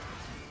 cool.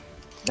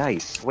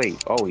 Nice.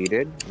 Wait. Oh, you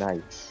did?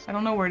 Nice. I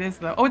don't know where it is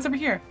though. Oh, it's over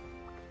here.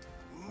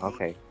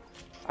 Okay.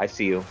 I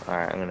see you.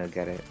 Alright, I'm gonna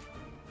get it.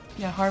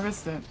 Yeah,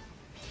 harvest it.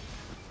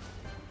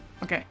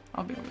 Okay,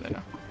 I'll be over there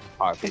now.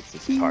 Harvest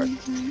this part.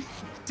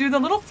 Do the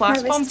little flash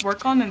Harvest. bombs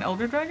work on an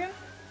Elder Dragon?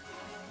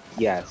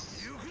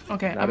 Yes.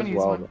 Okay, Not I'm as gonna use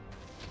well. one.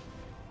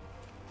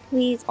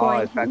 Please, Oh,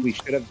 boy. in fact, we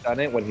should have done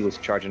it when he was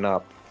charging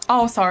up.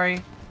 Oh,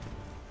 sorry.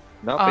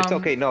 No, it's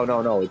okay. No,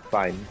 it's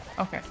fine.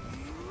 Okay.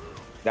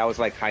 That was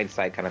like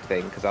hindsight kind of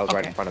thing, because I was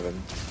right in Okay. front of him.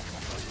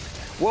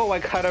 Whoa, I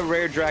got a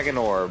rare dragon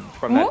orb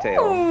from that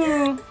tail.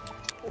 Ooh.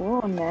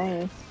 Oh,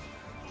 nice.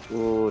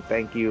 Ooh,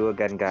 thank you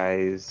again,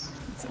 guys.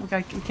 So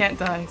we can't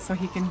die, so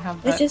he can have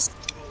It's that. just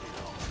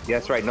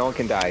Yes, right, no one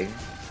can die.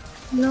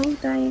 no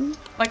dying.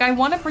 Like, I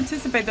want to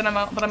participate, but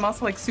I'm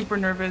also like super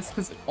nervous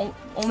because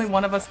only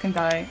one of us can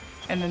die,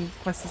 and then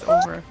quest is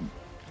over.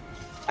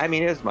 I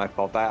mean, it was my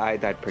fault. I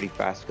died pretty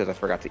fast because I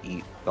forgot to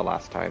eat the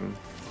last time.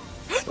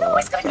 So, No,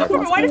 it's gonna sorry come for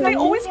about Why that. does they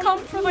always come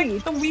for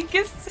like the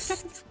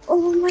weakest?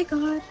 Oh my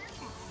god.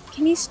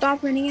 Can you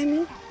stop running at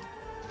me?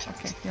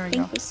 Okay, here we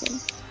go. Thank you,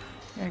 sir.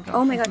 Here we go.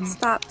 Oh my god,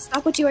 stop.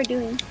 Stop what you are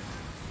doing.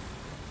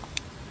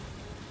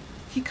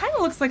 He kind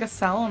of looks like a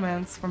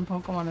Salamence from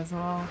Pokemon as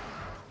well.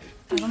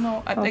 I don't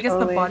know. I guess the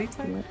totally. body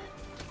type.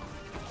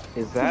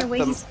 Is The that way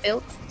the... he's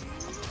built.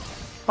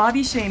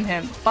 Body shame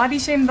him. Body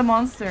shame the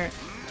monster.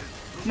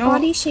 No.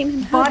 Body shame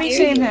him. How Body dare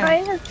shame you. him.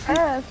 Right his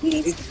ass. He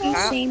needs to be Is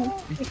that- shamed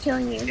for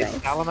killing you Is guys.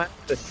 Salamence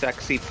the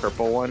sexy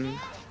purple one?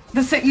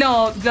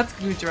 No, that's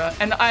Gudra,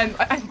 and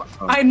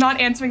I'm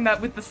not answering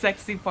that with the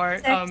sexy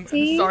part.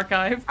 Sexy? It's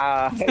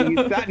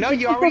archived. No,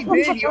 you already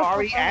did. You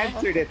already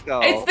answered it,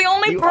 though. It's the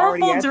only You already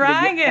purple answered it.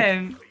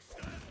 dragon.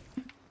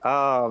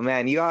 Oh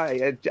man,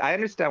 I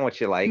understand what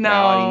you like No,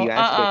 now. I mean, you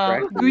answered it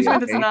correctly. Gudra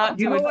does not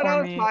You do know it what I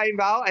for was me. talking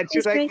about? And she's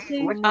It's like, right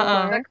there. "What's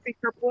the sexy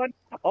purple one?"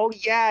 Oh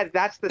yeah,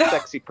 that's the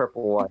sexy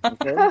purple one.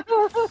 Okay?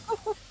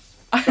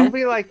 Don't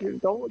be like,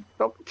 don't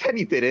pretend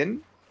you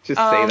didn't. Just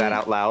say that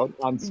out loud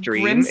on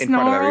stream in front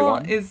of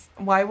everyone. is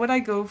why would I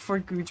go for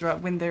Gudra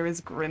when there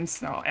is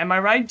Grimmsnarl? Am I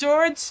right,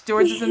 George?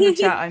 George is in the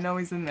chat. I know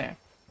he's in there.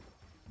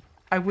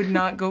 I would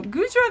not go.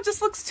 Gudra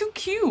just looks too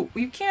cute.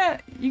 You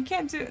can't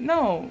do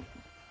no.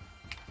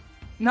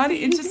 Not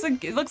it's just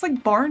like it looks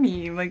like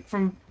Barney, like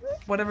from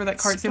whatever that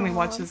cartoon we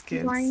watch as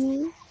kids.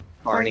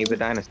 Barney the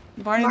dinosaur.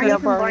 Barney, Barney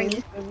that, from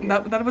Barney.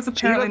 that was She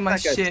apparently looks my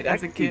like shit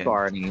as a sexy kid.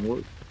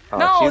 Barney. Oh,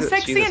 No, she's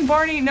sexy a- and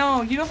Barney.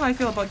 No, you know how I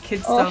feel about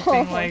kid stuff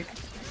being like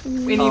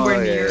anywhere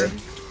Oh, yeah. near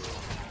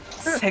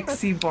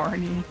sexy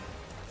Barney.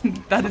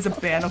 That is a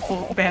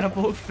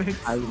bannable offense.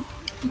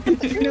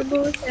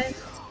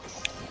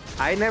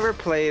 I never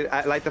played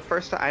like the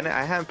first time.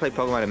 I haven't played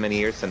Pokemon in many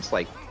years since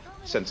I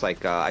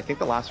think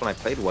the last one I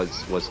played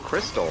was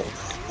Crystal.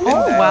 Oh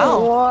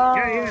wow!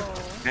 Yeah.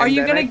 Are And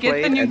you then gonna I get the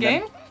played, new and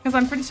then- game? Because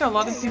I'm pretty sure a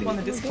lot of people on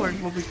the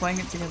Discord will be playing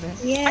it together.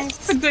 Yes.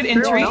 It's a good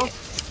Everyone entry.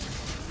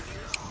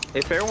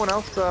 If everyone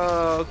else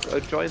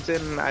joins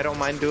in, I don't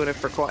mind doing it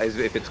for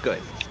if it's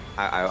good.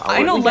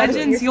 I know wouldn't-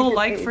 Legends you'll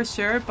like for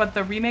sure, but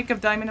the remake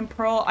of Diamond and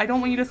Pearl, I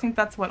don't want you to think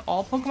that's what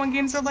all Pokemon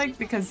games are like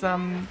because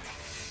I'm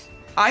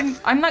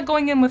not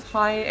going in with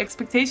high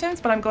expectations,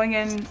 but I'm going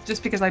in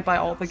just because I buy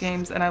all the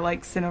games and I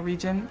like Sinnoh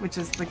region, which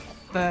is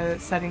the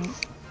setting.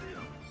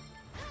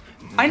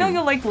 I know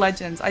you'll like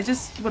Legends. I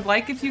just would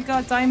like if you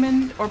got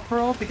Diamond or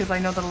Pearl because I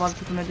know that a lot of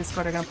people in the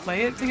Discord are gonna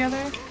play it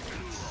together.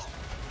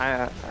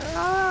 I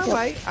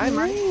might.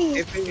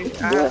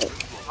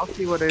 I'll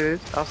see what it is.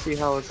 I'll see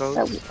how it goes.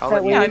 I'll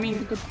let you Yeah, know. I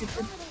mean,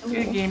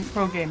 you're a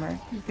pro gamer.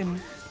 You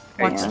can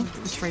watch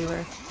the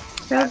trailer.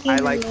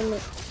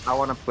 I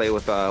want to play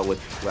with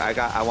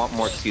I want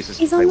more excuses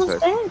He's to play almost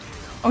with. dead.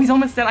 Oh, he's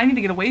almost dead. I need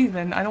to get away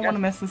then. I don't want to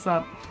mess this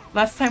up.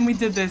 Last time we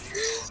did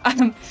this,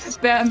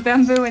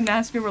 Bamboo and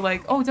Nashby were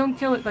like, oh, don't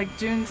kill it. Like,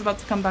 June's about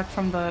to come back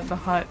from the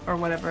hut or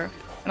whatever.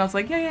 And I was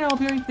like, yeah, I'll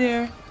be right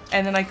there.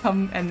 And then I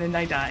come and then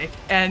I die.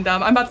 And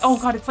I'm about oh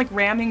god, it's like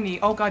ramming me.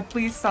 Oh god,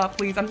 please stop,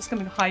 please. I'm just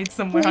gonna hide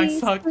somewhere. I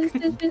suck. Please.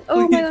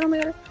 Oh my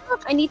god.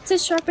 I need to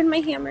sharpen my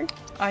hammer.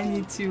 I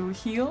need to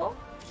heal.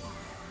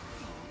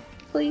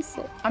 Please.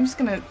 I'm just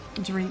gonna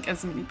drink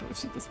as many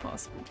potions as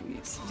possible,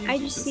 please. I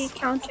just see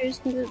counters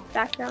in the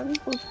background.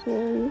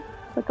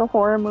 Like a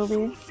horror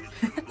movie.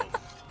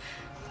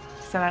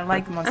 Said I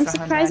like I'm Monster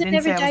Hunter. I surprised it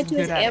didn't never say I died was to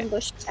his good at it.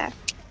 ambush attack.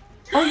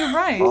 Oh, you're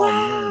right. Oh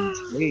man,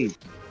 please.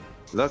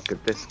 Look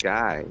at this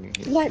guy.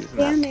 What He's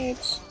damage?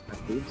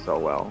 not doing so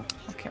well.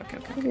 Okay.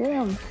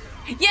 Damn.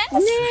 Yes!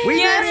 We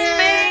Yes, did it!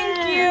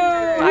 thank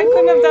you! I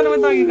couldn't have done it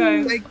without you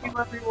guys. Thank you,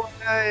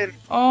 everyone.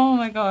 Oh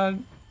my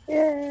god.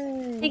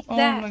 Yay. Take Oh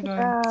that, my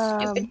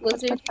god. stupid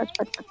wizard.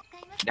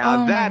 Now Oh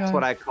my that's God.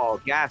 what I call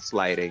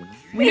gaslighting.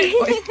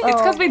 It's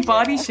because we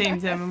body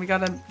shamed him and we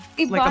got a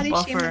We like body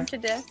a shamed buffer. him to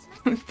death.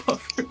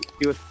 Buffer.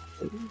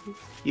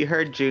 You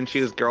heard June,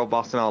 she was girl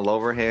bossing all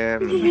over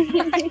him.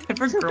 I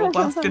never girl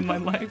bossed in my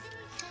life.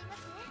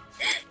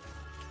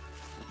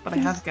 But I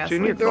have gaslight.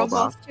 Junior Girl girl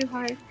boss. boss too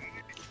hard.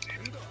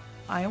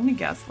 I only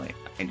gaslight.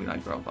 I do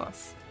not girl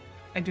boss.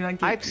 I do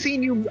like I've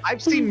seen you.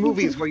 I've seen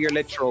movies where you're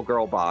literal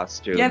girl boss,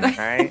 June. Yeah,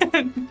 Right?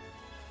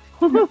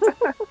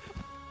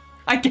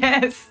 I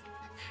guess.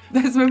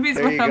 There's movies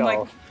There where you I'm go.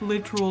 like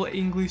literal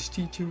English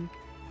teacher.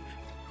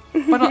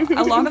 But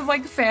a lot of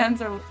like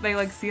fans they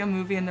like see a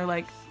movie and they're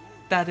like,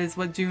 that is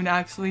what June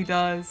actually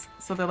does.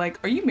 So they're like,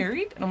 are you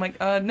married? And I'm like,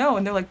 no.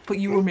 And they're like, but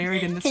you were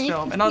married in this Can you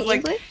film. And I was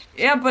speak like, English?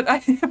 yeah, but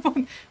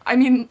I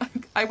mean,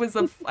 I was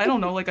I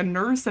don't know, like a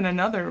nurse in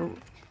another.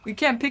 We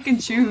can't pick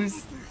and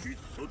choose.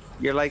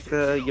 You're like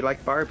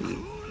Barbie.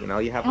 You know,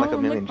 you have like Oh,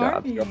 a million like jobs.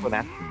 Barbie. You're up with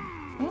that.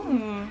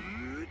 Oh.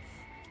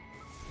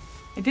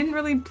 I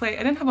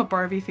didn't have a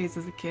Barbie face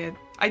as a kid.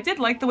 I did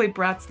like the way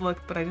Bratz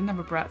looked, but I didn't have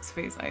a Bratz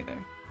face either.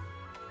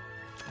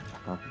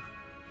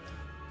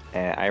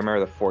 I remember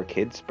the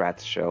 4Kids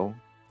Bratz show.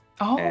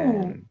 Oh.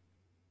 And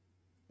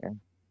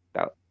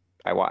yeah,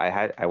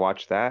 I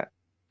watched that,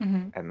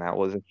 Mhm. and that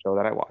was a show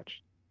that I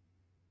watched.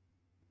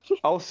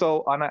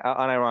 Also,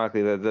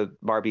 unironically, the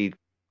Barbie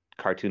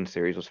cartoon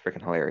series was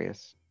freaking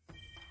hilarious.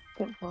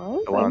 It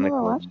was? The one I on never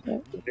Nickelodeon.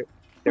 watched it.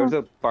 There was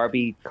a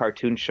Barbie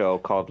cartoon show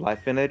called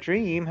Life in a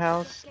Dream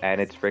House, and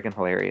it's freaking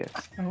hilarious.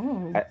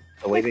 Oh.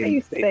 The way Like how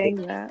you sang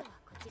that.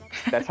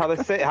 that's how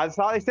they say. That's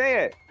how they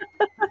say it.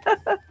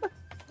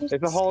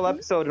 There's a whole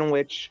episode in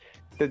which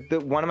the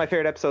one of my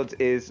favorite episodes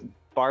is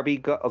Barbie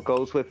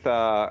goes with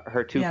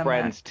her two Yeah,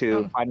 friends Matt. to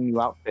Oh. find a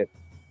new outfit,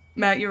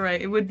 Matt, you're right.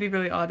 It would be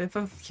really odd if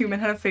a human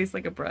had a face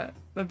like a brat.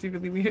 That'd be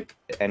really weird.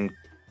 and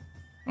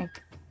Okay.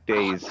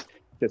 Days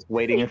just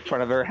waiting in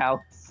front of her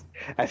house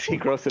as he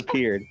gross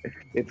appeared.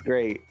 It's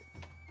great.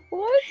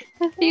 What?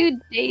 A few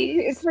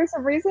days. For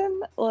some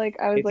reason, like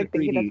I was It's a like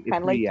thinking 3D it's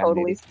kind of like 3D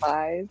Totally animated.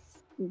 Spies,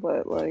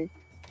 but like,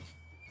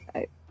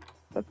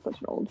 that's such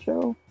an old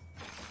show.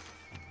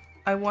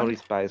 I want Totally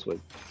Spies was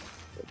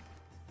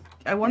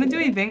to do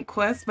event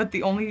quests, but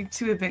the only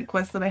 2 event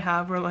quests that I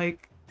have are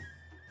like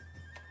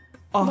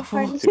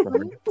awful. super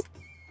hard.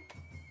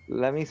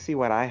 Let me see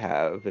what I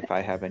have, if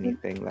I have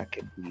anything that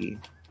could be.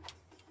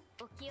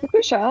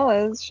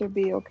 Kushalas should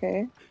be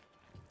okay.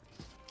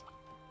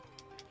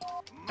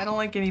 I don't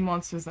like any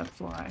monsters that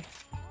fly.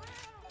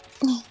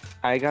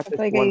 I got this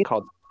like one a-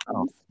 called.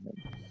 Oh,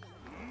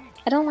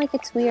 I don't like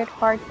its weird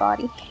hard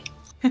body.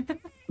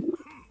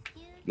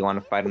 you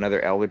want to fight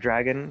another Elder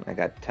Dragon? I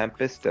got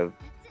Tempest of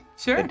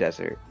Sure. the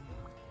Desert.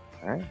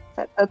 All right,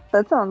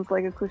 That sounds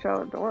like a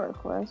Kushala Dora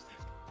quest.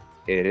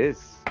 it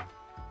is.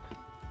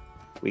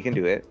 We can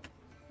do it.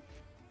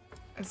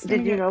 It's gonna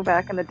Did you get- know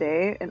back in the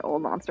day in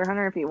old Monster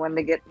Hunter, if you wanted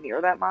to get near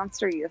that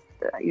monster, you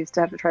used to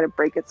have to try to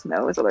break its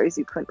nose, otherwise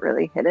you couldn't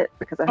really hit it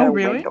because it had Oh, a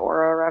really? winged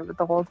aura around it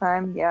the whole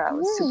time. Yeah, it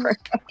was super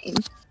annoying.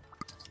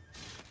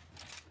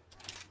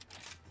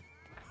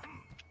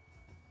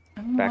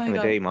 I don't know Back why in I the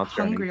got day, Monster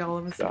Hunter hungry all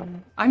of a stuff.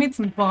 sudden. I made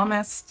some bomb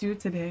ass stew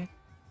today.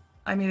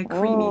 I made a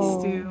creamy Oh.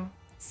 stew.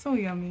 So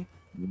yummy.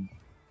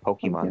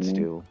 Pokemon Okay.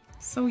 stew.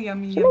 So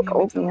yummy. Should Yummy. make yummy,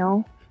 yummy.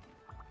 oatmeal.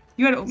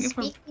 You had oatmeal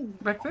for Speaking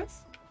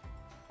breakfast?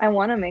 I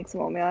want to make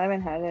some oatmeal. I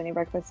haven't had any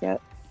breakfast yet.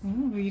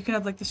 Ooh, you could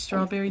have like the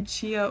strawberry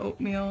chia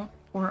oatmeal,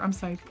 or I'm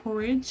sorry,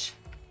 porridge.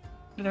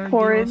 That our dear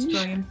Porridge?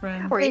 Australian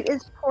friend. Wait,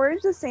 is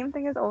porridge the same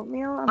thing as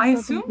oatmeal? I'm I so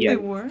assumed Yeah. they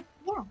were.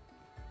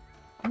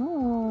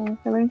 Oh,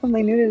 I learned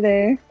something new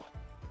today.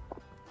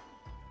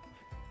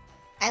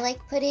 I like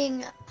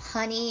putting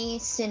honey,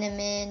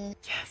 cinnamon,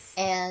 Yes.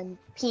 and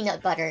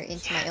peanut butter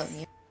into my Yes.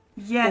 oatmeal.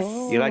 Yes.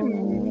 You like-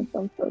 That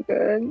sounds so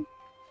good.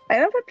 I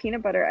don't put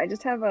peanut butter. I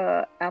just have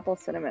a apple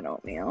cinnamon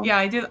oatmeal. Yeah,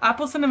 I do.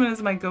 Apple cinnamon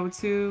is my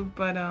go-to,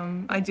 but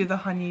I do the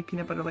honey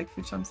peanut butter like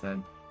Fucham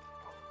said.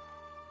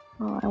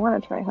 Oh, I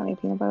want to try honey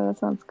peanut butter. That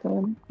sounds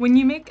good. When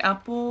you make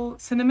apple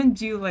cinnamon,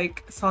 do you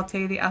like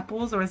saute the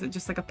apples, or is it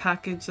just like a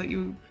package that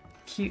you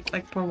keep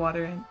like pour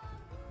water in?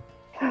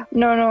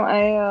 No,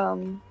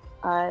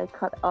 I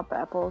cut up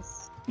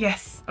apples.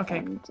 Yes. Okay.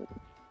 And,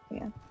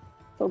 yeah,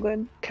 so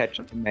good.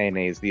 Ketchup and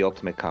mayonnaise, the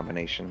ultimate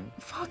combination.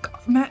 Fuck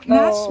off, match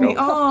me.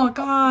 Oh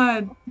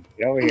God,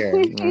 Get over here.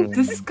 Mm.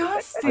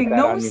 disgusting. Put that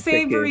No on your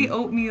savory chicken.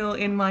 oatmeal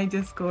in my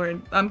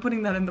Discord. I'm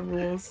putting that in the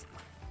rules.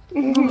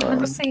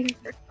 Uh,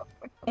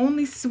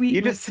 Only sweet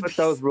You just put recipes.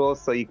 those rules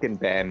so you can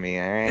ban me,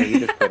 alright? You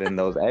just put in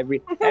those every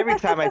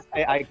time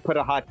I put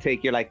a hot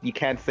take, you're like, you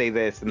can't say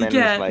this, and then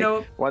Yeah, it's like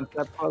no. one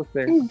step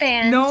closer.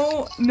 Banned.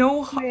 No.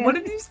 Yeah. What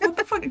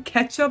the fuck?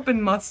 Ketchup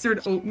and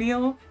mustard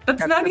oatmeal?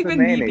 That's not Ketchup and even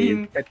me mayonnaise,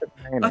 being ketchup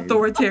and mayonnaise.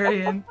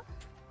 authoritarian.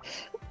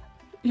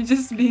 You're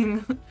just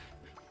being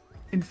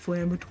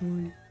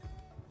inflammatory.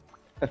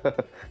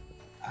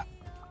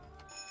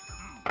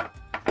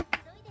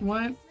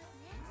 What?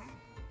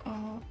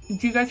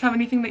 Do you guys have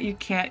anything that you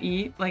can't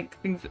eat? Like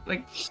things that,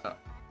 like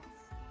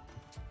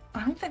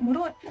I don't think. What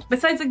do I?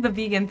 Besides like the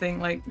vegan thing,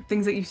 like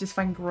things that you just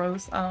find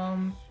gross,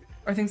 or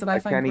things that I I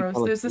find can't eat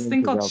gross. There's this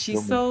thing called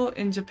Palestinians shiso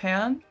in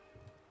Japan,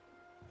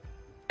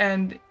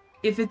 and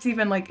if it's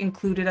even like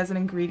included as an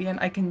ingredient,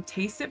 I can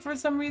taste it for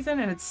some reason,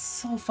 and it's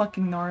so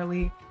fucking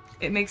gnarly.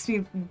 It makes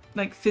me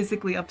like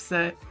physically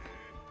upset.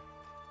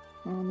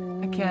 Oh,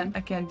 no.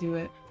 I can't do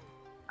it.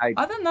 I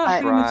Other than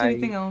that, pretty much tried-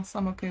 anything else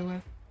I'm okay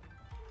with.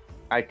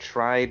 I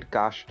tried,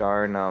 gosh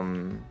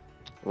darn,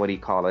 what do you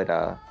call it?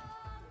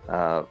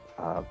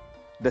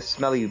 The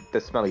smelly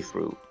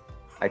fruit.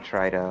 I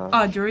tried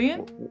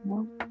durian?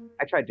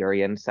 I tried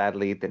durian.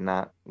 Sadly, did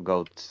not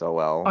go so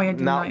well. Oh, yeah,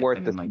 not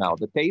worth the like smell.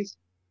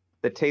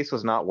 The taste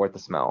was not worth the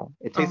smell.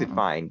 It tasted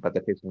fine, but the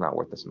taste was not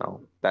worth the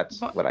smell. That's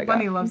what I got.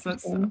 Bunny loves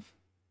that stuff.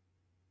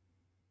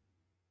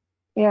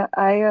 Yeah,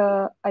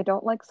 I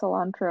don't like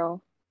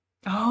cilantro.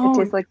 Oh, It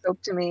tastes like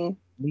soap to me.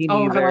 Me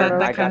Oh, but neither.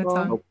 that I kind got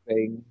of soap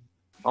thing.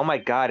 Oh my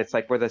god, it's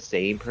like we're the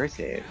same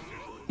person.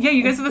 yeah,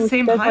 you guys are the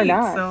same Because we're height,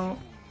 not. so...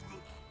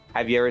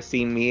 Have you ever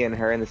seen me and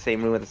her in the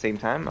same room at the same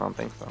time? I don't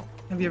think so.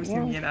 Have you ever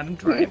seen me and Adam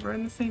Driver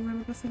in the same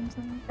room at the same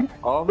time?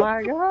 Oh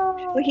my god.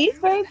 Well, he's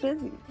very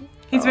busy.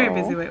 He's very Oh.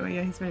 busy lately,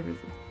 yeah, he's very busy.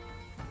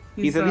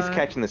 He's at least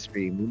catching the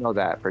stream. We know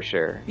that for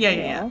sure.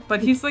 Yeah.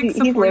 But he's like He's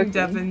supporting lurking.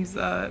 Devin's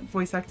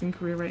voice acting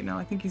career right now.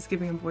 I think he's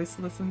giving him voice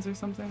lessons or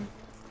something.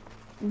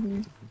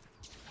 Mm-hmm.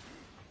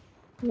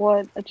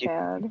 What a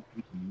Chad.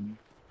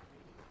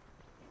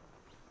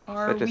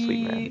 Are Such a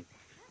sweet man. we...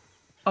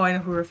 Oh, I know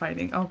who we're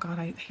fighting. Oh god,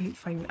 I hate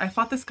fighting. I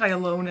fought this guy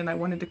alone and I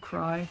wanted to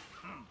cry.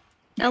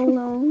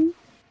 Alone?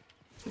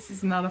 This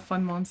is not a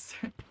fun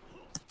monster.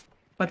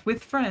 But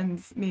with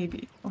friends,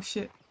 maybe. Oh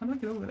shit, how do I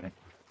get over there?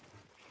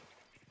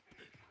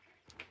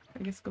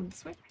 I guess go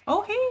this way.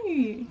 Oh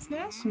hey, it's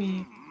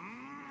Nashmi.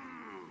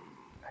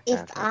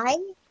 If I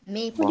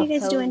may What are you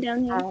guys doing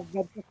down here? a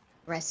veg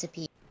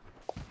recipe.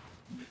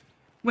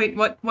 Wait,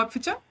 what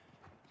Fucha?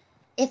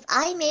 If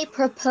I may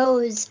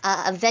propose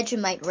a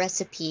Vegemite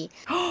recipe,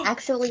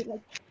 actually,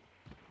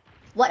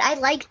 what I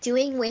like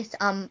doing with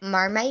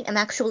Marmite, I'm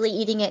actually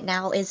eating it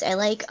now, is I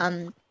like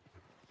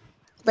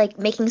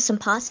making some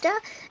pasta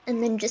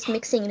and then just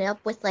mixing it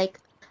up with like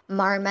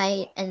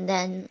Marmite and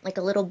then like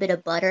a little bit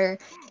of butter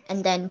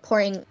and then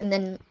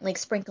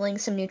sprinkling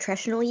some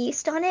nutritional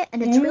yeast on it,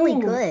 and it's really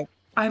Ooh. good.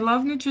 I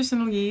love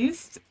nutritional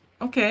yeast.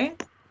 Okay.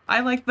 I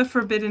like the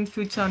forbidden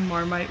Fuchan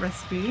Marmite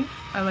recipe.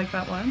 I like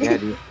that one. Yeah,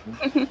 dude.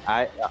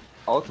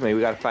 Ultimately,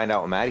 we gotta find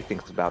out what Maddie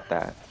thinks about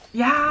that.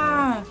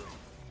 Yeah.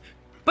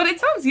 But it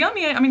sounds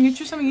yummy. I mean,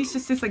 nutritional yeast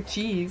just tastes like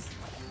cheese.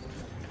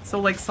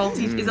 So like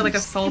salty, is it like a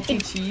salty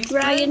cheese?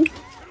 Ryan.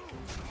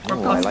 Or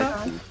Ooh, I pasta?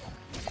 like cheese.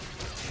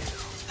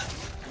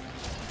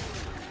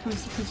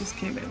 Who just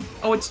came in?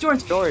 Oh, it's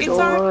George. George.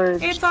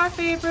 It's our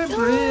favorite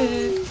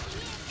Brit.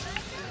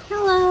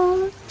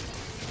 Hello.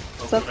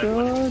 What's up,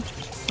 George?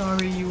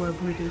 Sorry, you are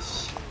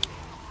British.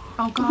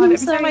 Oh god, I'm every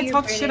time sorry I you're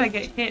talk shit, I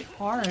British. get hit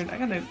hard. I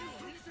gotta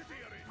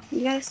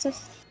You guys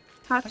just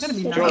talk I gotta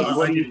be shit. nice. George,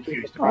 what do you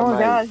think? Oh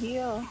god,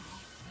 heal.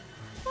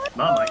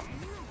 Marmite.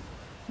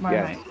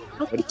 Marmite.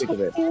 What do you think of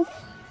it?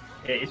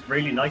 It's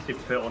really nice if you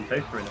put it on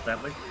toaster in a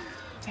sandwich.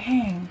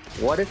 Dang.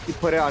 What if you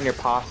put it on your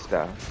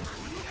pasta?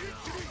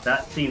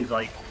 That seems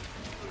like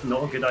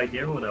not a good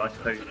idea, although I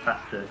suppose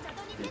pasta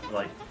is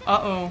like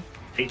Uh-oh.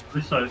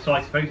 tasteless. So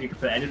I suppose you could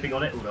put anything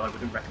on it, although I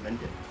wouldn't recommend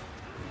it.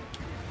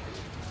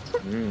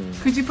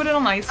 Could you put it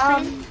on ice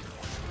cream?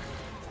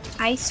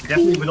 Ice You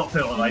definitely cream. would not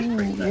put it on ice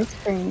cream then. Ice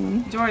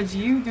cream. George,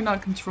 you do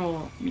not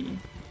control me.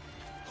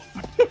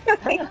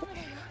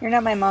 You're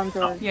not my mom,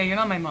 George. Yeah, you're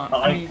not my mom.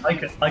 But I mean,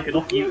 I could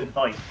offer you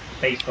advice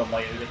based on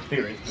my own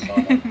experience with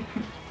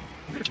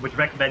Marmite. Would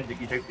recommend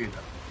that you don't do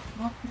that.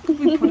 what could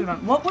we put it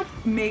on? What would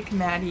make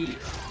Maddie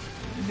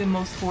the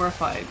most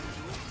horrified?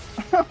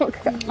 Oh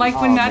god. Like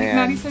when Oh, Maddie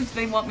man. says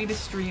they want me to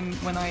stream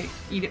when I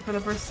eat it for the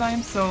first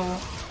time, so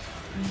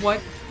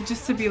what,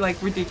 just to be like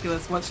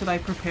ridiculous, what should I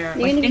prepare?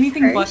 You're Like gonna be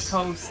anything but first?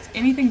 toast.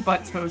 Anything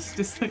but toast,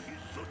 just like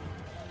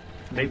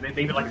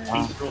Maybe like a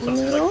pizza or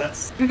something like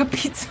that. a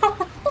pizza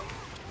roll.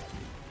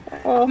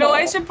 Oh. No,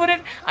 I should put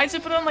it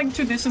on like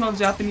traditional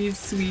Japanese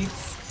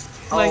sweets.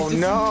 Like Oh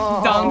just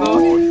no!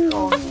 dango.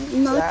 Don't do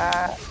No.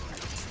 that.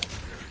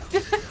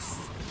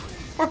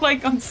 Or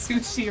like on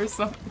sushi or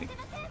something.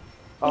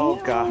 Oh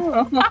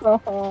god!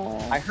 Oh.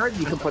 I heard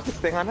you can put this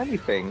thing on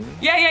anything.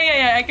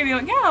 Yeah. I can be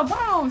like, yeah,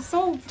 wow,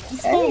 so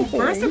Anything.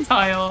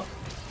 versatile.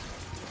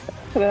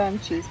 Put it on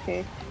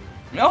cheesecake.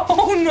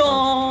 Oh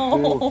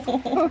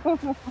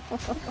no!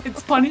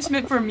 It's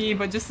punishment for me,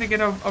 but just to get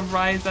a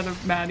rise out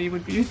of Maddie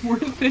would be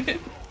worth it.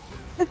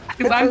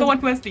 Because I'm the one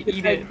who has to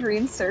eat That it.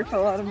 green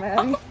circle out of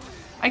Maddie.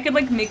 I could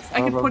like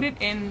I could put it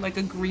in like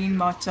a green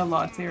matcha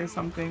latte or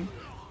something.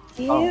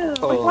 Ew.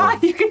 Oh. Wow,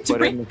 you can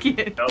Put it in- drink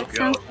it. Oh That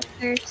god. sounds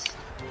thirst.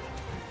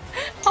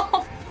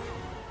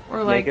 Or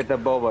Make like it the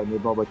boba in your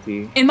boba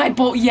tea. in my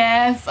bowl.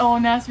 Yes. Oh,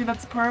 Nashmi,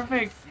 that's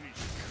perfect.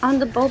 On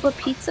the boba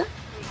pizza?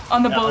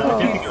 On the No, bowl I of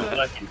think it pizza. was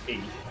like in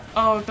tea.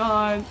 Oh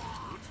god.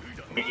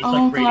 It's Oh,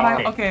 like really God,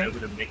 thick, okay. I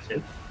wouldn't mix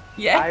it.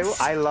 Yes.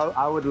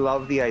 I would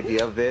love the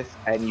idea of this,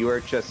 and you are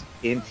just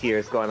in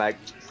tears, going like,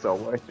 "So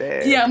worth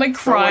it." Yeah, I'm like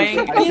So worth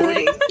crying.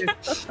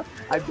 it.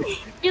 I've been-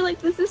 You're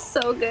like, this is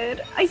so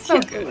good. I So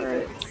can't good. do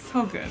it.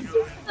 So good.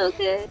 So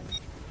good.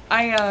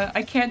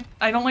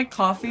 I don't like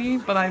coffee,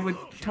 but I would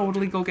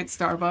totally go get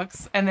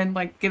Starbucks and then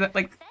like get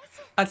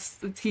a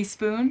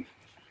teaspoon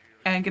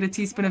and get a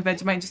teaspoon of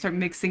Vegemite and just start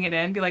mixing it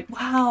in. Be like,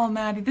 wow,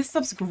 Maddie, this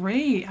stuff's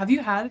great. Have you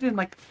had it in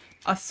like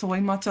a soy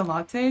matcha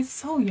latte? It's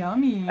so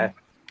yummy.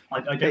 I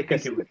don't Take a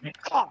think it would mix.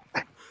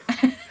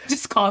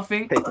 Just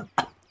coughing.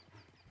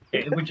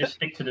 It would just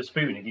stick to the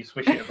spoon. If you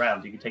swish it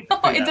around, you can take the Oh,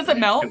 spoon it out doesn't and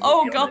melt? still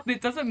Oh be on god, it.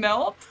 it doesn't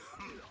melt?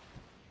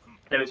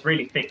 No, it's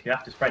really thick. You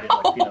have to spread it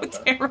like Oh, peanut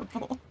butter.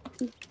 terrible.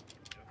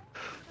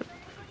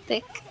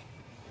 Thick.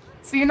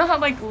 So you know how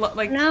like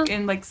No.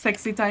 in like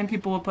sexy time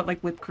people will put like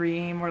whipped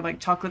cream or like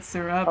chocolate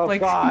syrup? Oh,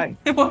 like God.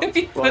 what if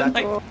you Well, put that's,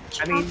 like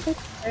I mean, Chocolate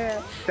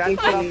syrup. that's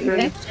what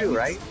Australians do,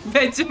 right?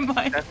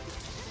 Vegemite?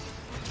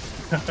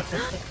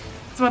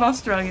 That's what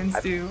Australians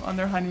do on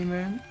their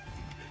honeymoon.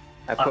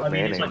 I put I mean,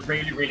 mayonnaise. it's like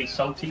really, really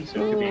salty,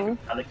 so it could be a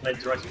good palate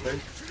cleanser, I suppose.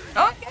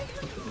 Oh, yeah.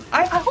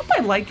 I hope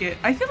I like it.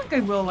 I feel like I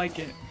will like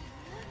it.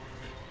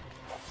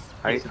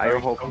 It's a I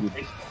very hope strong you.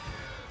 taste.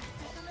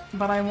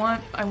 But I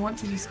want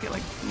to just get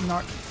like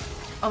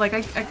oh, like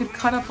I could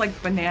cut up like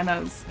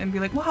bananas and be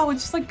like, wow,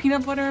 it's just like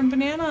peanut butter and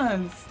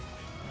bananas.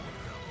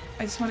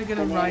 I just want to get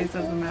a rise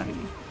as a Maddie.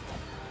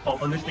 Oh,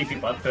 honestly,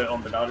 people I've put it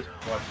on bananas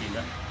before I've seen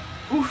that.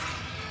 Oof.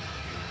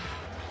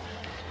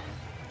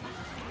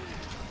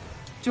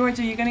 George,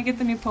 are you gonna get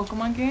the new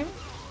Pokemon game?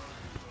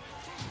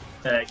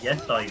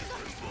 Yes, I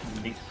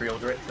need to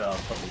pre-order it, so I'll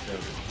probably do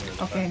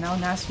it. Okay, now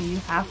Nashmi, you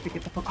have to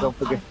get the Pokemon. Don't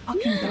forget. I'm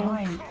fucking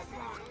dying.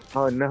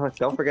 Oh no!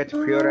 Don't forget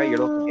to pre-order at your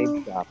local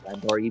GameStop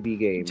and or EB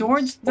Games.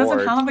 George doesn't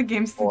or- have a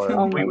GameStop.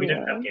 or- We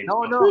don't have games.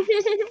 No, no.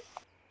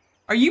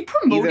 Are you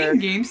promoting Either-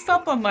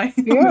 GameStop on my?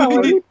 Yeah,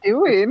 what are you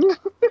doing?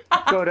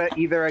 Go to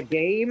either a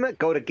game,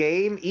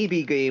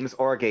 EB Games,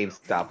 or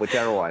GameStop,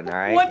 whichever one. All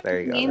right, What-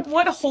 there you go.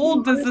 What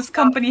hold does this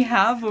company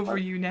have over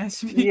you,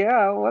 Nashmi?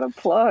 Yeah, what a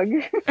plug.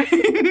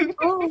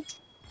 Oh,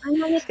 I'm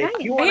on the If side.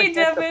 you want to Hey,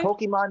 get the Devin.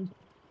 Pokemon,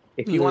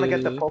 if you want to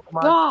get the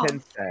Pokemon Oh. pin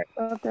set,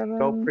 Oh,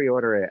 go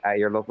pre-order it at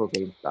your local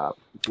GameStop.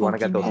 If you want to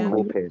get those Pokemon.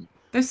 cool pins.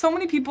 There's so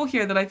many people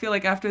here that I feel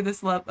like after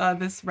this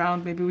this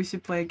round, maybe we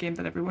should play a game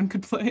that everyone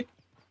could play.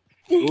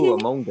 Ooh,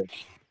 Among Us.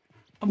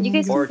 You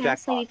guys Or can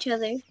gaslight Jackpot. each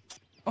other.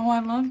 Oh, I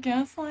love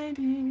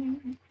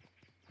gaslighting.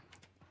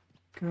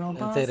 Girl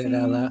I said it out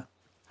bossy. loud.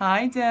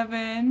 Hi,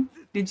 Devin.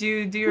 Did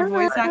you do your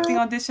voice acting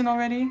audition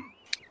already?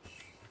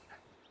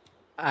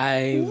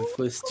 I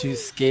was too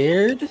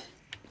scared.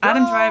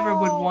 Adam Driver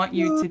would want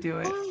you to do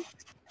it.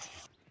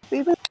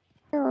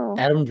 Oh.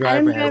 Adam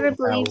Driver, Adam has Driver no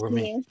power believes over in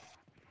me. you.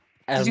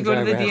 Adam you go to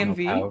the Driver has no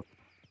DMV? power.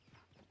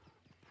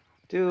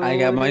 Dude, I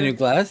got my new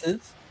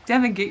glasses.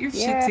 Devin, get your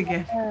shit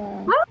together.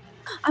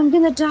 I'm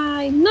gonna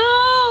die. No!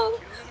 Oh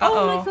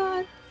Uh-oh. my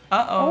god.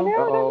 Uh-oh.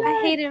 Uh-oh.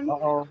 I hate him.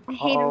 Uh-oh. I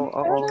hate him.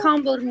 Uh-oh. He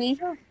comboed me.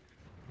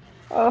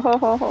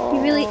 Oh.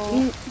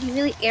 He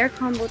really air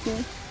comboed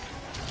me.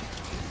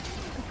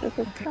 This is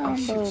Okay, oh,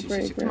 combo shoot.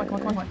 breaker. Come on, come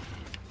on, come on.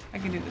 I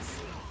can do this.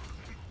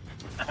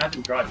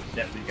 Adam Driver should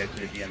definitely go to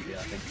the DMV,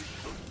 I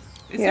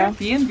think. Is Yeah. there a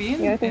B&B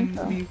Yeah, I in think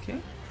so. the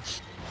UK?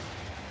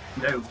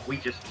 No, we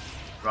just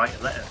write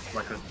a letter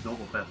like a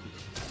normal person.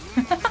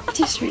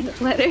 Just read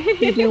the letter.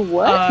 You do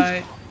what?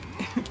 I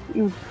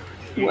You-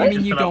 mean, you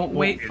Just don't about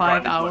wait walking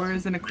 5 around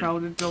hours in a with-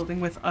 crowded building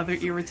with other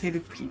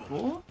irritated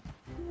people?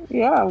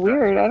 Yeah,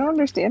 weird. I don't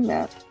understand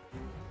that.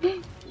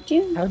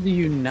 June. How do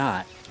you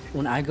not?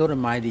 When I go to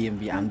my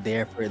DMV, I'm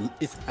there for.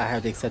 I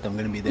have to accept I'm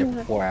going to be there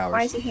for 4 Why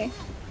hours. is he here?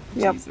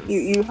 Yep. Jesus.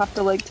 You have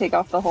to like take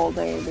off the whole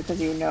day because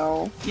you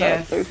know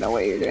Yes. that there's no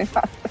way you're doing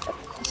that.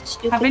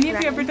 Stupid Have any of you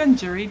rabbit. ever done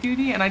jury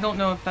duty? And I don't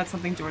know if that's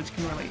something George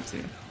can relate to.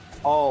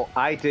 Oh,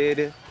 I did.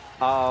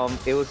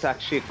 It was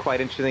actually a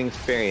quite interesting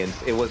experience.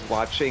 It was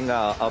watching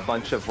a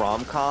bunch of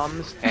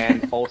rom-coms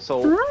and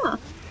also Ah.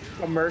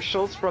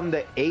 commercials from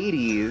the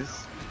 80s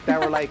that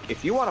were like,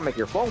 if you want to make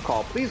your phone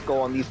call, please go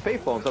on these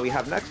payphones that we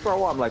have next to our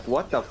wall. I'm like,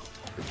 what the?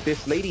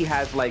 This lady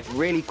has like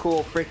really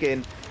cool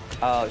freaking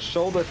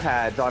shoulder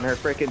pads on her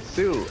freaking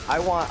suit. I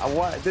want.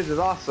 This is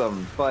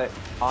awesome. But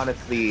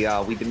honestly,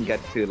 we didn't get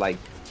to like,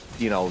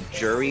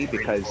 jury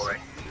because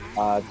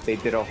they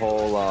did a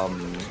whole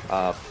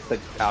I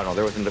don't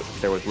know.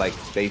 There was like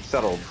they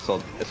settled.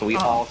 So we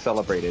all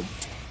celebrated.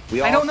 We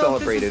all I don't know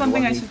if this celebrated is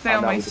something when I we should say found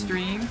on out my we didn't-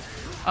 stream.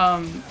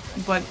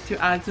 But to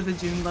add to the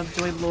June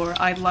Lovejoy lore,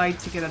 I lied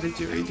to get out of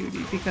jury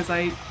duty because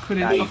I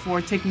couldn't Nice.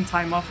 afford taking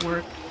time off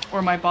work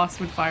or my boss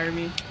would fire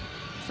me.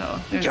 So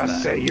there's Just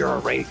that. say you're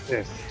a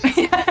racist.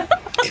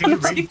 Can you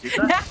really do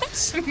that?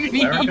 That's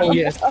me. Oh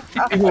yes,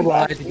 people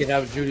lie to get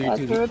out of jury That's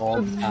duty what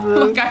all the the- time.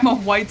 Look, I'm a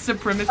white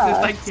supremacist.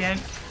 I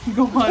can't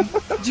go on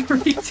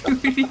jury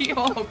duty.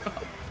 Oh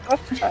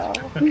god.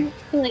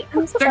 Like,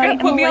 I'm They're sorry, gonna I'm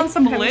put a me on white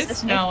some supremacist.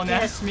 lists now and I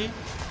can't. ask me.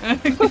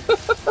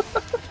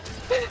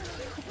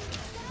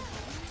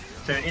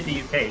 So in the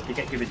UK, if you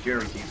get given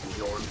jury duty,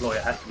 your employer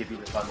has to give you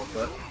the time off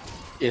work.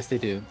 Yes, they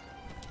do.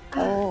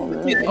 Oh,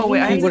 really? Oh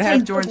wait, I have to What turn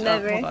happened- George up.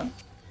 Never. Hold on.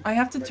 I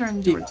have to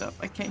turn George up.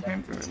 I can't hear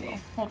him very well.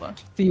 Hold on.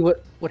 See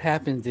what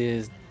happens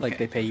is like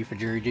Okay. they pay you for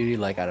jury duty.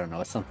 Like I don't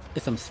know, it's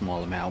some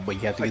small amount, but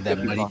you have to Like give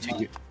that $50 money to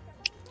you.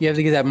 You have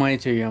to give that money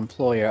to your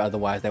employer,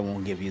 otherwise they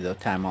won't give you the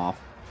time off.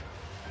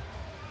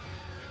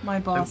 My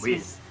boss weird.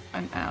 was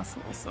an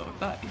asshole, so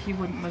that he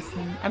wouldn't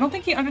listen. I don't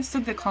think he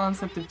understood the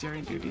concept of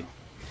jury duty.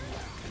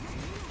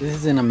 This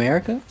is in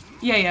America.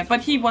 Yeah, but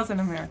he was an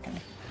American.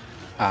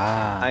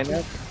 Ah, I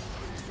know.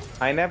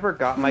 I never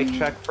got my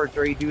check for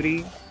jury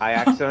duty. I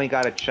accidentally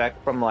got a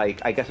check from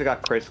like I guess I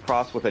got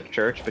crisscrossed with a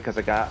church because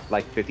I got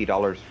like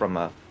 $50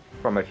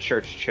 from a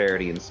church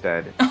charity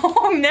instead.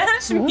 Oh,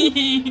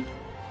 Nashmi!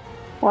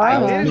 Wow.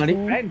 I money-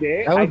 didn't spend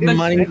it. That I was didn't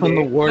money spend from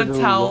the it. word The of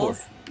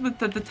towels. The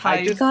I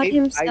ties. just- God I-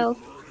 himself.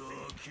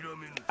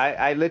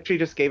 I literally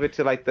just gave it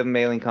to like the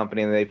mailing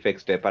company and they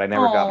fixed it, but I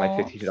never got my Aw.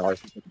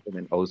 $50 and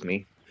it owes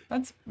me.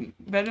 That's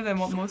better than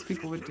what most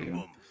people would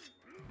do.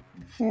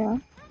 Yeah.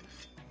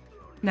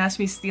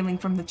 Nashmi stealing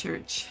from the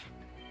church.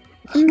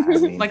 I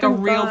mean, Like a Oh,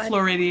 real God.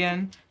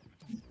 Floridian.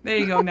 There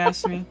you go,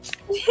 Nashmi.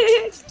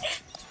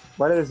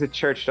 what has the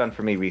church done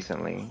for me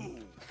recently?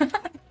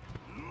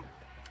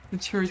 The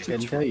church I of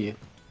can tell you.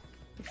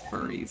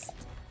 furries.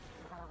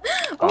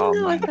 Oh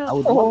no, my I God. I fell.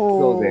 would love to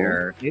go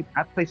there.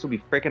 That place would be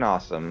freaking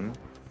awesome.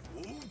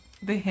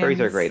 The hymns. Furries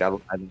are great. I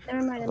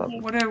Never mind, love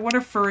I'm here. What are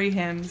furry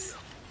hymns?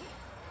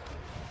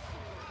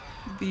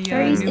 The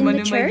Furries in Numa the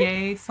Numa church?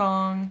 Yay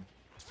song.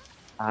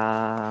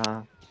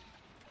 Uh,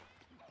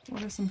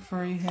 What are some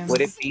furry hymns?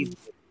 would it be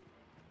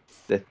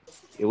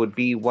it would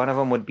be one of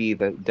them would be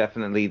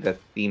definitely the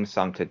theme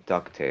song to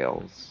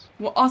DuckTales.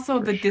 Well, also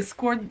For the sure.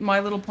 Discord, My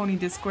Little Pony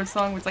Discord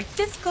song, where it's like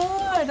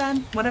Discord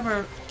and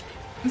whatever.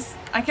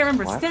 I can't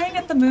remember. What? Staring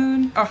at the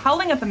moon or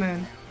howling at the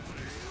moon.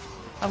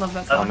 I love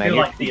that I song. man, feel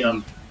you- like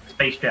the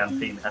Space Jam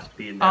theme has to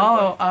be in there.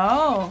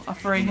 Oh, a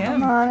furry Come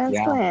hymn. on and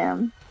Yeah.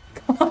 slam.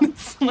 Come on,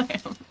 slam.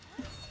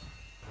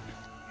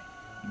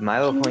 My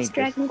Little Can Pony this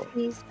dragon Discord.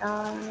 please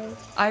die?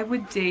 I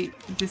would date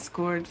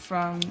Discord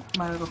from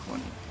My Little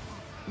Pony.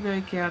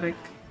 Very chaotic,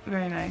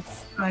 very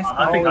nice. Nice.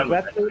 I think Oh, I is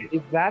would that,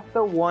 is that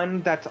the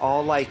one that's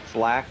all like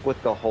black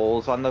with the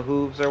holes on the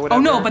hooves or Oh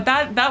whatever? no, but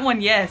that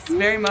one, yes,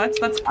 very much.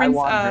 That's I Prince.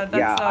 want her. That's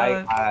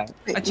Yeah,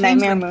 a Nightmare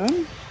changeling.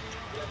 Moon?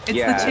 It's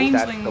yeah, the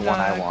changeling that's the one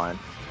I want.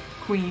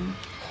 queen.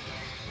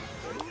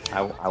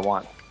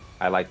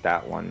 I like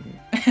that one.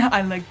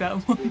 I like that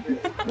one.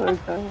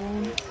 Like that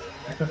one.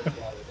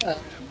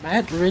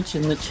 Matt Rich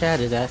in the chat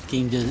is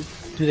asking, do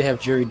they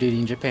have jury duty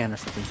in Japan or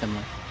something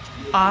similar?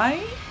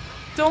 I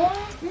don't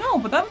know,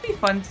 but that would be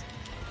fun.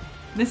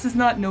 This is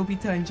not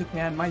Nobita in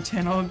Japan. My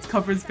channel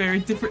covers very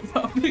different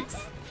topics.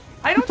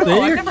 I don't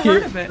know. I've never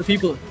heard of it. The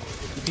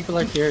people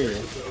are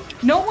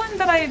curious. No one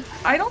that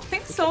I don't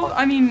think so.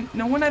 I mean,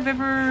 no one I've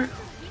ever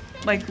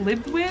like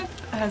lived with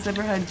has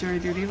ever had jury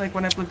duty. Like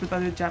when I've lived with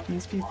other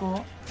Japanese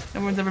people,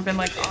 no one's ever been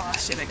like, oh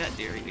shit, I got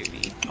jury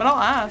duty. But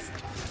I'll ask.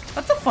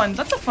 That's a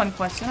fun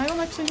question. I don't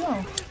actually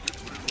know.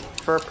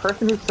 For a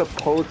person who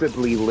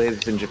supposedly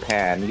lives in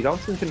Japan, you don't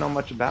seem to know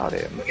much about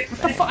him.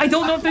 I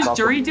don't know if there's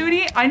jury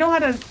duty. I know how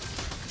to.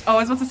 Oh, I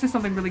was about to say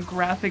something really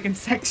graphic and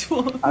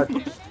sexual.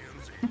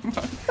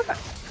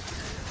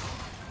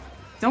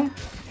 Don't.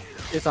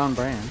 It's on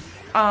brand.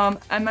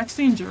 I'm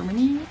actually in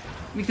Germany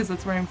because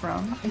that's where I'm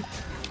from.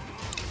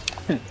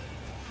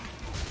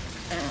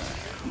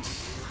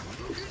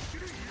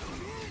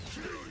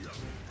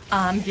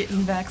 I'm getting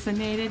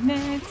vaccinated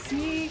next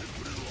week.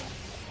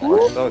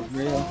 So,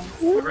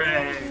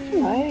 Hooray!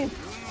 Right.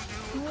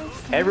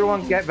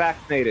 everyone get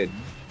vaccinated.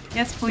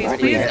 Yes, please,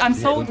 Already please. I'm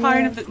so vaccinated.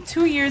 tired of the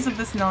 2 years of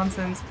this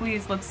nonsense.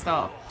 Please, let's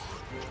stop.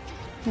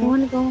 I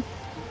want to go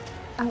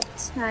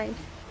outside.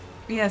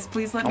 Yes,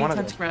 please let I me wanna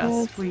touch go.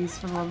 grass. Please,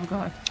 for the love of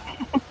God.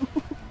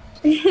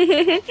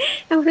 I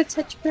want to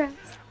touch grass.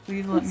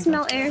 Please let me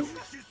Smell touch air.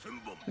 grass.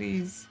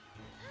 Please.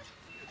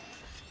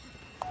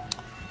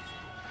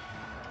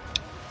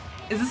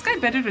 Is this guy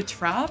better to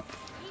trap?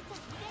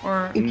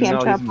 Or You can't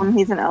No, trap he's- him,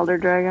 he's an elder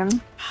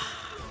dragon.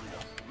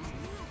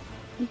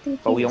 I think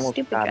Oh, we he's a almost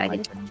stupid got him.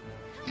 dragon.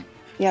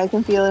 Yeah, I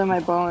can feel it in my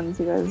bones.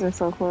 You guys are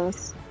so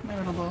close. my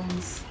little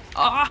bones?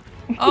 Ah!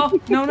 Oh,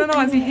 no, no, no,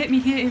 as he hit me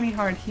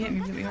hard. He hit me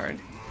really hard.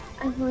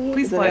 I believe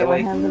Please Does fly away.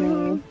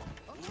 anyone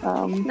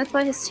have any, that's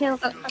why his tail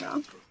got cut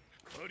off.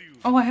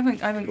 Oh, I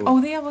haven't,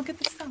 oh, yeah, look at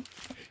this stuff.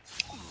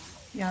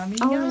 Yummy,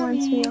 All in one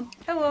yummy. tail.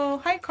 Hello,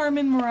 hi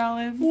Carmen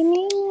Morales.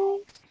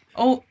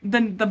 Oh,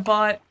 then the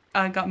bot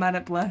got mad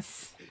at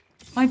Bless.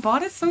 My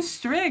bot is so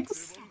strict.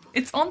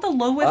 It's on the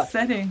lowest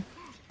setting.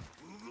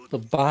 The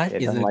bot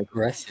It is doesn't like-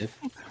 aggressive.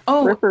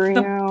 Oh, the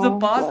Ripperino,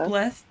 bot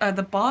Bless.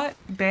 the bot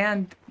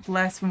banned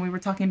Bless when we were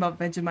talking about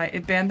Vegemite.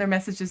 It banned their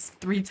messages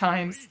 3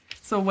 times.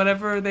 So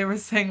whatever they were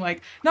saying,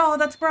 like, no,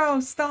 that's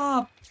gross,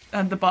 stop.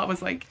 And the bot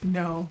was like,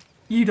 no,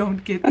 you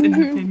don't get an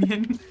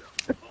opinion.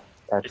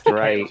 That's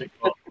right.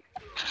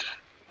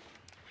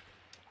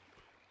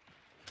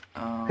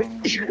 Oh,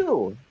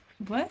 Achoo.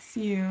 bless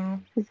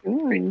you.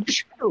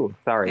 Achoo.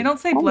 Sorry. They don't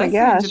say Oh my bless you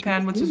gosh, in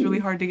Japan, which is really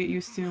ooh. hard to get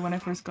used to when I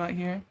first got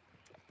here.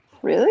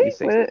 Really? You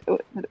say-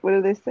 What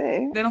do they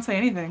say? They don't say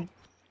anything.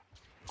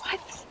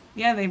 What?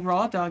 Yeah, they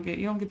raw dog it.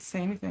 You don't get to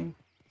say anything.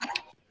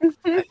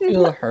 I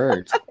feel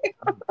hurt.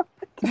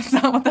 That's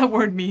not what that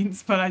word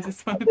means, but I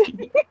just wanted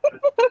to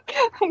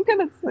I'm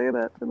gonna say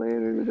that for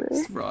later today.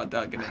 just raw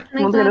dogging it. My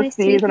Someone's God, I gonna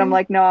see sneeze and I'm him.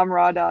 like, no, I'm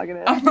raw dogging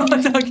it. I'm raw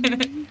dogging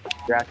it.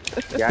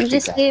 You're You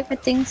just say it for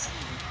things.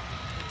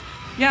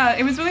 Yeah,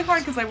 it was really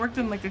hard because I worked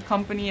in like a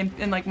company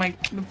and like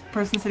the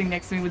person sitting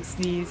next to me would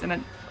sneeze and I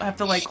have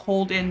to like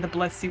hold in the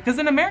bless you. Because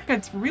in America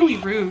it's really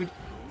rude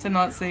to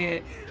not say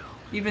it,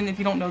 even if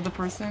you don't know the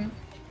person.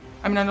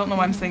 I mean, I don't know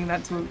why I'm saying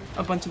that to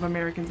a bunch of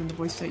Americans in the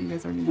voice chat. You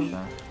guys already know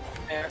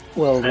that.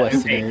 Well, Okay.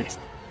 Westerners.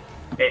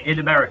 In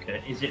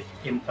America, is it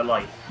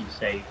impolite if you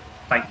say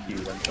thank you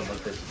when someone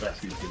says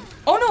bless you to you?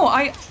 Oh no,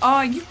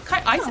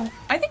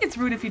 I think it's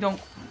rude if you don't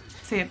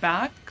say it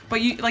back. But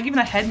you like even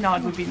a head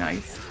nod would be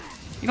nice.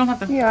 You don't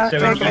have to. Yeah, So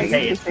I in the get UK, you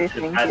it's say just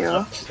thank hands you.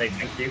 up to say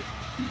thank you.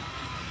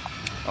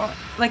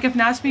 Like if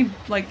Nashmi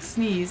like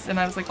sneezed and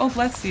I was like, "Oh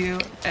bless you,"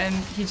 and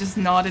he just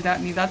nodded at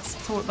me. That's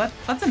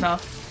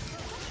enough.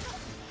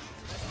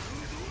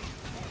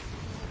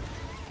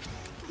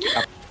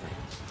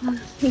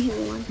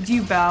 Do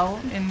you bow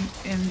in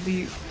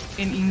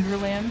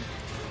England?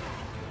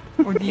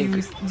 Or do you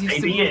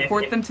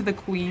report them to the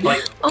queen?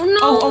 Like, Oh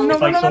no! Oh no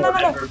if no I no saw no no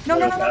no whatever no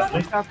no no goes no no!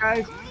 badly, Stop,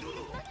 guys.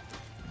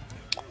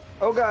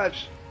 Oh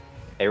gosh.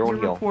 Everyone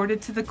You're heal.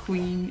 reported to the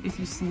queen if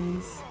you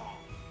sneeze.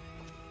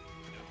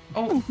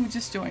 Oh, who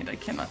just joined? I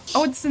cannot.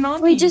 Oh, it's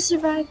Tsunami. We just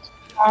survived.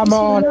 Come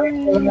on,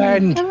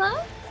 England.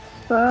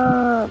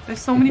 Hello? There's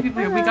so many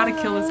people here. We gotta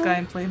kill this guy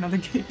and play another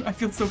game. I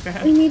feel so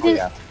bad. We need to,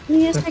 yeah. we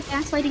need to start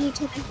gaslighting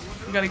each other.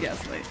 We gotta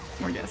gaslight.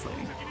 More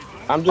gaslighting.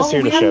 I'm just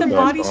here we to have ship to it,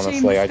 body shame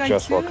honestly. this I guy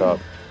just woke too. up.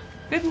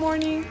 Good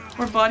morning.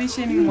 We're body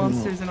shaming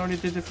monsters in order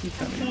to defeat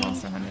them in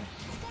Monster Hunter.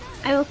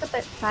 I woke up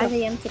at 5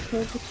 a.m. to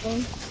kill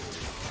people.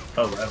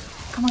 oh well.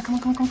 Come on, come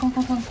on, come on, come on, come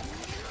on, come on.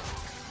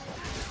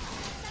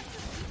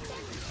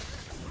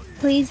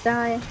 Please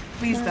die.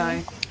 Please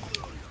die.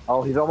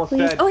 Oh, he's almost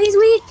Please. dead. Oh, he's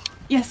weak!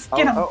 Yes,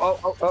 get him.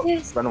 Oh.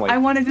 Yes. Run away. I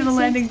want to do the Yes,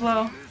 landing yes.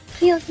 blow.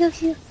 Heal, heal,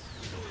 heal.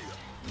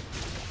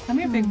 Come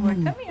here, big boy.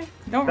 Come here.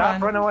 Don't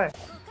Stop, run away.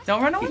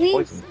 Don't run away.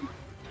 Please.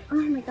 Oh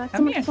my god, Come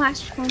someone here.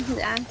 flashed on his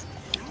ass.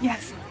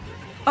 Yes.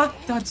 Oh,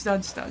 dodge,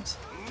 dodge, dodge.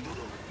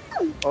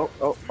 Oh.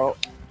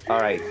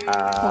 Alright,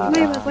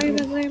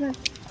 Worry about.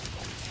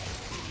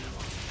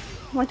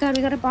 Oh my god,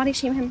 we gotta body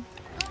shame him.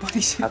 Body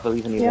I shame.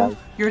 believe in you Yeah. guys.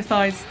 Your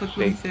thighs look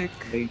really thick.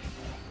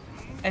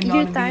 And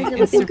Your not thighs in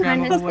are the looking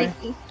kind of Instagrammable way.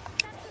 sticky.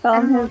 I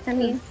don't know what that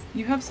means.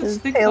 You have such His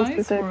thick tail's thighs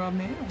too thick. for a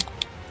male.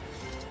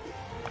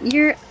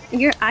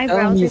 Your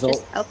eyebrows are he's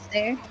just old. up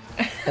there.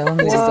 Tell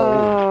me it's old.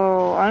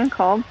 Whoa,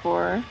 uncalled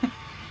for.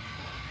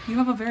 You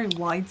have a very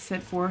wide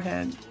set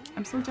forehead.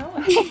 I'm so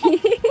jealous.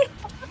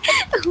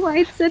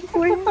 Wide set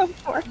forehead.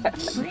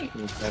 Great.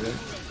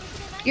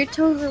 Your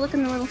toes are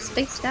looking a little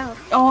spaced out.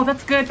 Oh,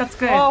 that's good. That's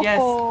good. Oh.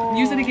 Yes.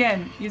 Use it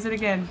again. Use it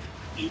again.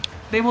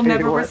 They will Did it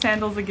never wear work?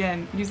 sandals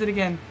again. Use it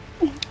again.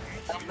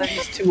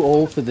 He's too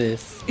old for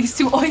this. He's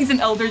too. Oh, he's an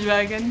elder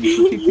dragon.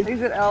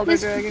 He's an elder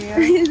dragon,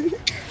 yeah.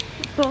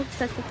 Both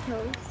sets of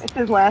toes. It's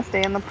his last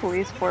day in the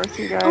police force,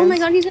 you guys. Oh my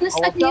god, he's gonna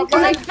suck me into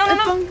like No, no,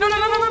 no, no, no, no,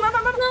 no,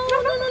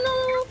 no, no,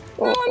 no,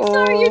 No, I'm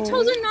sorry, your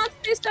toes are not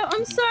spaced out.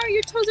 I'm sorry,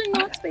 your toes are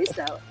not spaced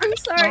out. I'm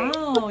sorry.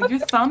 Wow, your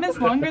thumb is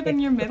longer than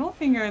your middle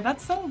finger.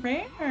 That's so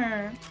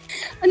rare.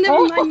 And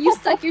never mind, you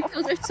suck. Your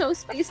toes are so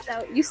spaced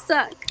out. You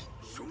suck.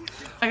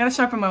 I gotta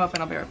sharpen my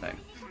weapon. I'll be right back.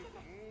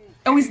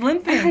 Oh, he's I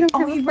limping. don't Oh,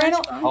 have he a ran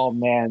out. flashbang. Oh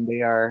man, they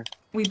are.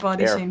 We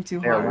body shamed too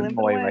They're hard. running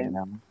away right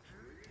now.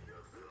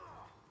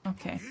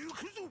 Okay.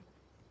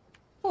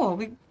 Cool.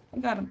 We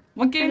got him.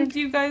 What game do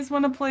you guys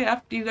want to play?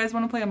 Do you guys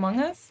want to play Among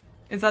Us?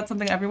 Is that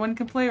something everyone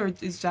can play, or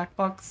is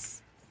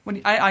Jackbox? What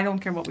I don't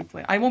care what we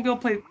play. I won't be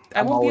able to play.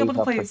 I won't be able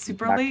to play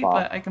super late,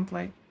 but I can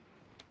play.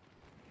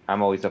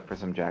 I'm always up for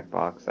some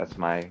Jackbox. That's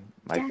my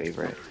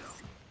favorite.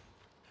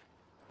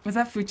 Was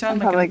that I'm Fuchan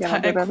probably like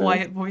gonna do a that.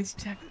 quiet voice?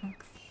 Jackbox.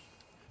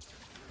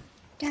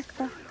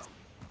 Jackbox.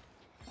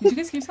 Did you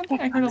guys hear something?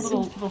 I heard a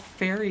little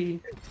fairy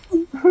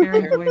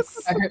voice.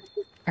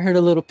 I heard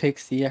a little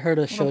pixie. I heard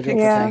a shoujo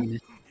Yeah.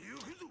 protagonist.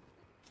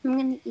 I'm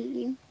gonna eat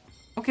you.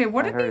 Okay,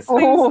 what are I these heard-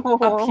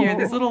 things up here?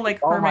 These little like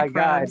Oh my hermit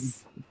God.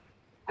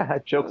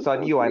 crabs. Joke's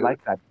on you. I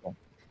like that one.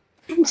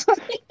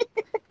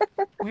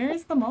 Where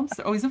is the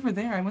monster? Oh, he's over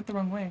there. I went the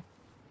wrong way.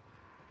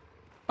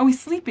 Oh, he's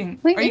sleeping.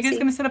 Where Are you is guys he?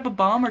 gonna set up a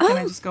bomb, or can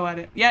I just go at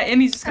it? Yeah,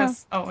 Emmy's just gonna.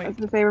 Oh I wait. was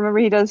gonna say, remember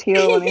he does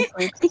heal when he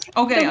sleeps. Okay, The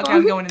okay, I'm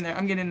bomb. going in there.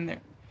 I'm getting in there.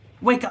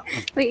 Wake up!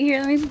 Wait here,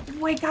 let me.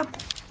 Wake up!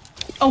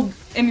 Oh,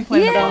 Emmy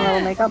playing Yeah. the Put a bomb.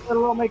 little makeup, put a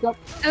little makeup.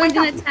 I was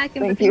gonna attack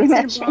him, Thank but then you, he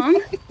said Nash. a bomb.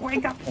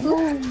 Wake up!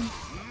 Boom.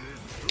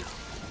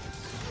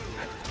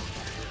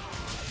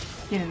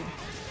 Get in there.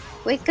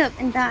 Wake up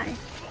and die.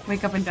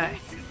 Wake up and die.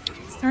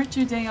 Start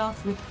your day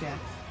off with death.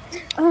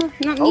 Oh,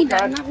 not me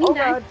die, not me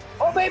die.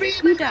 Oh baby!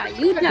 You die,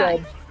 you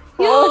die.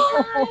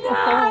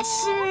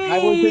 I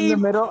was in the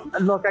middle.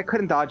 Look, I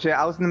couldn't dodge it.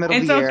 I was in the middle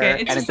It's of the air.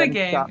 okay. It's and just it a didn't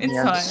game. stop me.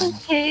 It's fine.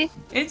 Okay,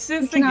 It's we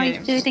just a can always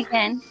game. do it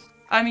again.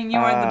 I mean, you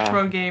are the Ah.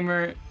 pro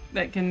gamer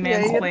that can Yeah,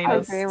 you're mansplain the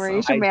us. gamer. so-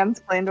 You should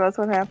mansplain to us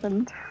what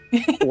happened.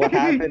 What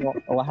happened?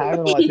 What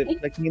happened was it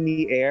flicked me in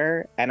the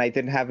air, and I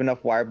didn't have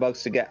enough wire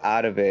bugs to get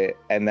out of it,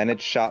 and then it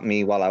shot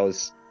me while I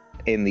was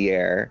in the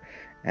air,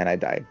 and I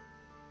died.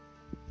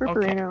 For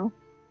Okay. Bruno.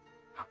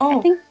 I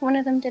Oh, think one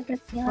of them did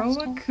with me last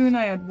Roa time.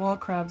 kunai had wall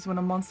crabs when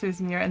a monster is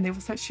near and they will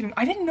start shooting.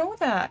 I didn't know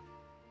that.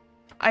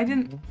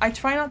 I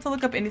try not to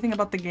look up anything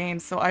about the game,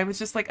 so I was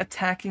just like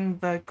attacking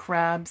the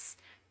crabs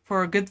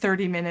for a good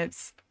 30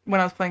 minutes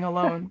when I was playing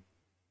alone.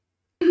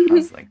 I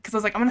was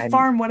like, I'm gonna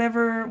farm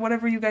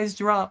whatever you guys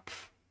drop.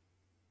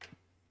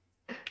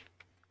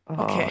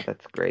 Oh, Okay.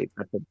 that's great.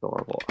 That's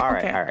adorable. All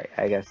right, Okay. all right.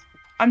 I guess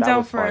I'm that down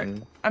was for it.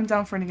 fun. I'm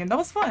down for it again. That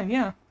was fun,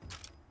 yeah.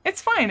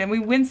 It's fine, and we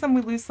win some,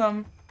 we lose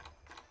some.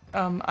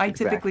 I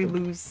typically Exactly.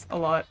 lose a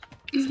lot.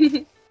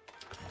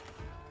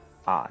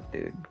 Ah,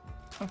 dude.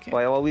 Okay.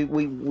 Well, we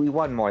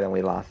won more than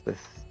we lost this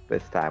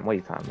time. What are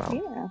you talking about?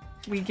 Yeah.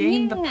 We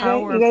gained the Yeah.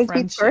 power You guys of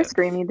beat friendship.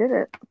 Starscream, you did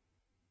it.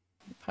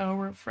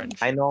 Power of friendship.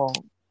 I know.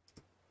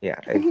 Yeah,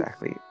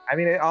 exactly. I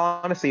mean,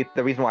 honestly,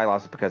 the reason why I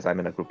lost is because I'm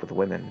in a group with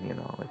women. You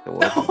know, like the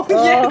Oh,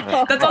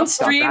 yeah, that's on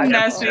stream, I-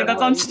 Nashvi.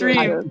 That's on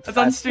stream. That's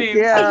on stream.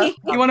 Yeah.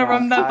 You want to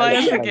run that by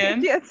us I-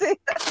 again? Yeah, say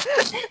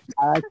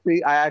that.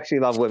 I actually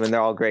love women. They're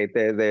all great.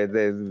 They're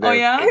Oh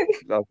yeah.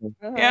 okay.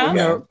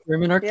 Yeah?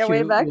 Women are Yeah, cute.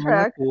 way women are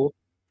backtrack. cool.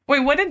 Wait,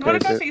 what did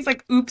There's Nashvi? He's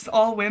like, oops,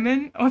 all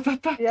women. Oh, is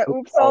that the Yeah,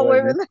 oops, all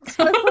women.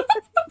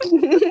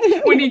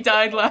 when he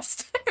died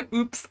last time?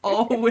 Oops,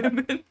 all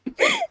women.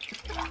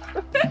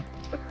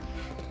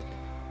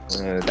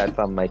 That's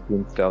on my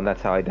tombstone.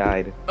 That's how I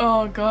died.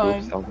 Oh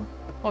god. Oops,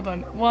 Hold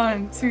on.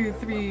 1, 2,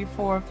 3,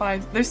 4,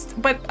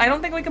 5. But I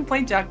don't think we can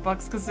play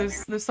Jackbox because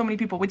there's so many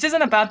people, which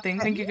isn't a bad thing.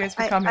 Thank you guys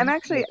for coming.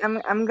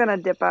 I'm gonna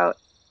dip out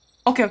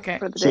Okay.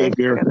 for the Same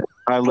day. here.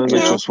 I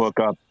literally Okay. just woke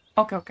up.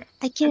 Okay.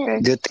 I can't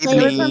Okay. Good play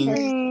with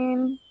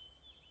evening. them.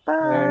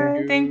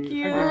 Bye. Thank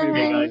you.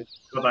 Bye.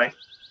 Bye-bye.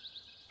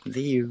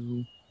 See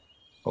you.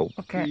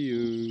 Okay. See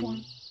you.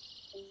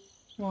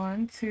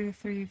 1, 2,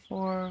 3,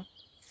 4,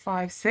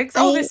 5, 6.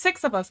 Oh, there's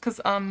 6 of us. Cause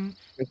I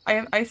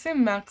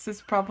assume Max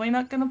is probably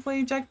not gonna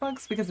play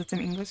Jackbox because it's an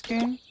English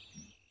game.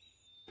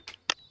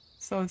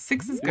 So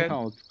 6 is good.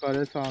 I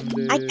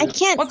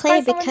can't What's play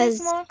guys on because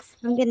this, Max?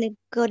 I'm gonna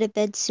go to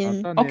bed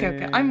soon.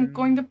 Okay. I'm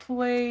going to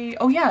play.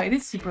 Oh yeah, it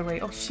is super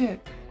late. Oh shit.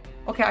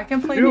 Okay, I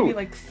can play maybe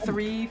like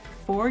 3,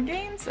 4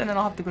 games, and then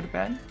I'll have to go to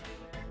bed.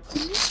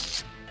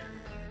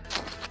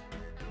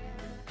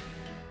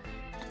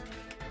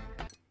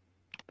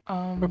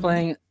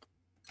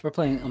 We're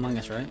playing Among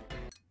Us, right?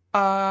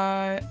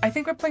 I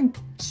think we're playing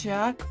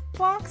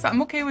Jackbox.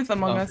 I'm okay with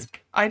Among Us.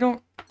 I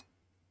don't.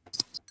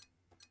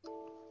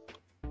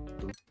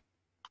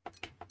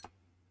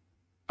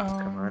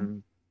 Come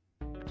on.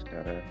 Just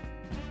gotta...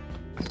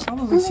 I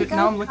probably should.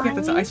 Now I'm looking at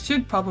this. I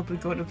should probably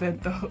go to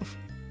bed though.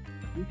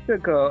 You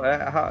should go.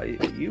 You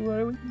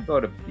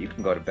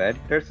can go to bed.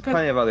 There's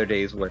plenty of other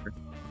days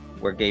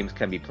where games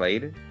can be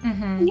played.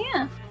 Mm-hmm.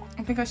 Yeah.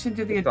 I think I should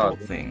do the It's adult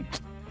all- thing.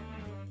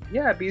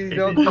 Yeah, you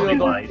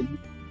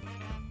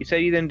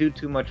said you didn't do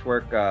too much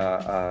work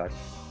Last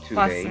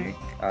today. week.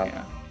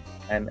 Yeah.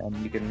 And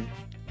you can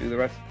do the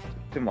rest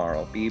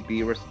tomorrow. Be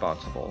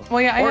responsible. Well,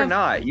 yeah, or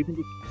not. You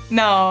can.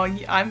 No,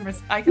 I want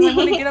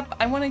to get up.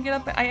 I want to get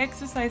up. I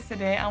exercised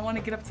today. I want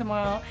to get up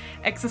tomorrow,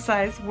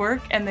 exercise,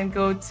 work, and then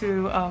go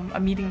to a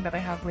meeting that I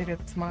have later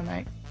tomorrow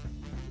night.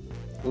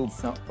 Ooh,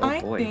 So oh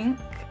I boy. think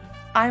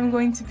I'm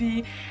going to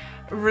be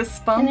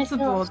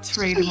responsible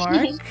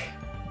trademark.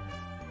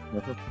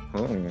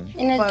 Oh. An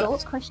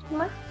adult question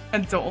mark?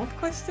 Adult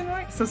question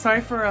mark? So sorry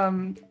for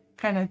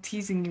kind of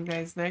teasing you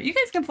guys there. You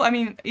guys can play. I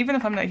mean, even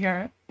if I'm not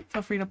here,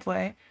 feel free to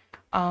play.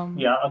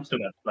 Yeah, I'm still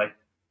gonna play.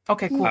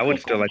 Okay, cool. I would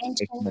still like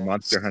to play some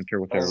Monster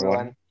Hunter with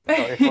everyone.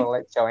 Sorry for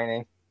late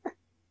joining.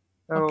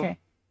 Okay.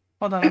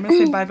 Hold on, I'm gonna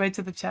say bye-bye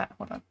to the chat.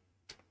 Hold on.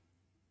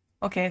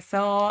 Okay,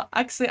 so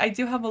actually I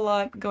do have a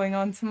lot going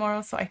on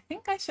tomorrow, so I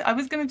think I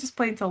was gonna just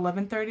play until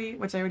 11:30,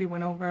 which I already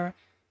went over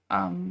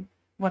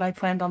what I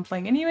planned on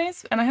playing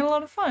anyways, and I had a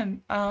lot of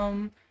fun.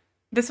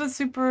 This was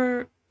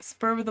super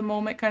spur of the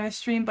moment kind of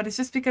stream, but it's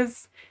just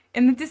because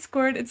in the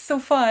Discord it's so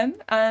fun,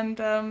 and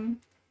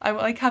I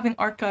like having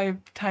archived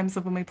times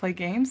of when we play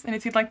games. And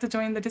if you'd like to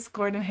join the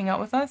Discord and hang out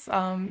with us,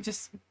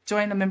 just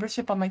join a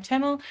membership on my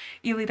channel,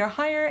 Elite or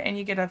Higher, and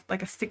you get a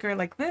sticker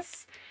like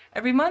this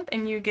every month,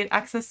 and you get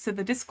access to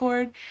the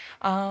Discord.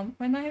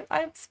 When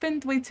I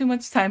spend way too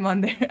much time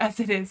on there as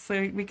it is,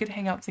 so we could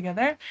hang out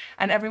together.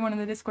 And everyone in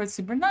the Discord is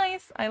super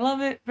nice. I love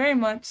it very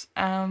much.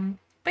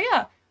 But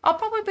yeah, I'll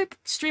probably be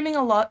streaming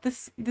a lot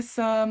this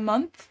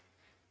month.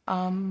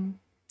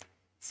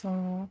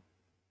 So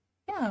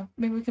yeah,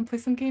 maybe we can play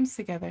some games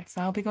together.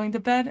 So I'll be going to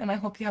bed, and I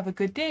hope you have a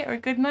good day or a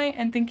good night.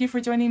 And thank you for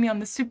joining me on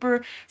the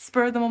super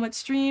spur of the moment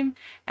stream.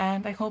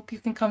 And I hope you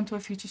can come to a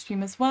future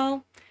stream as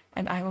well.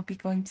 And I will be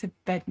going to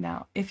bed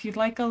now. If you'd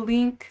like a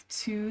link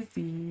to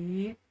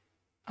the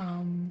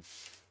hold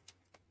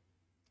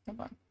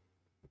on.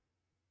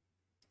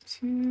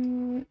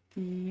 To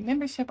the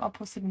membership, I'll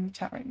post it in the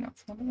chat right now.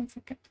 So hold on 1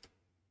 second.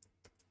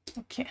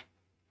 Okay.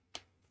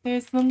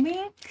 There's the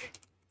link.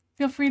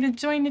 Feel free to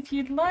join if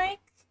you'd like.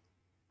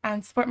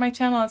 And support my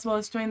channel as well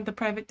as join the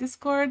private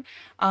Discord.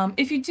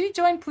 If you do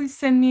join, please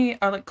send me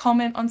or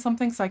comment on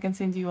something so I can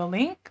send you a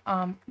link.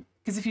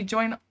 Because if you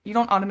join, you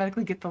don't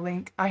automatically get the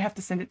link. I have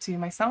to send it to you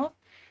myself.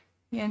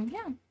 And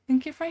yeah,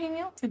 thank you for hanging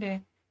out today.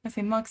 I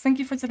say, Max, thank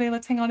you for today.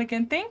 Let's hang out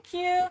again. Thank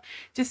you.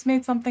 Just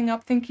made something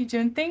up. Thank you,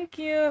 Jun. Thank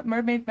you.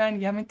 Mermaid Man,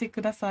 yamete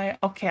kudasai.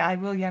 Okay, I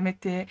will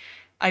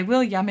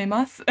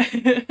yamemasu.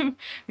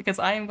 Because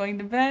I am going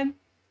to bed.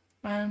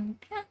 Yeah.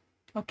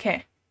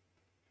 Okay.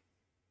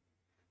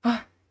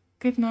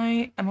 Good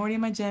night. I'm already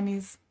in my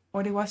jammies.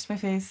 Already washed my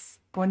face.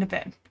 Going to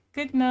bed.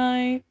 Good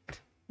night.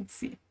 Let's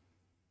see.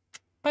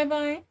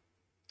 Bye-bye.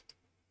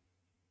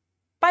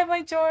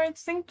 Bye-bye, George.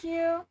 Thank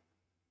you.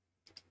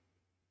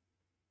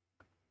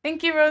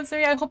 Thank you,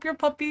 Rosary. I hope your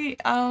puppy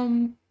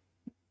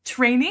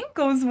training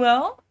goes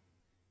well.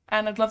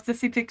 And I'd love to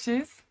see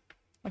pictures.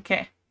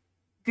 Okay.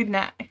 Good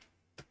night.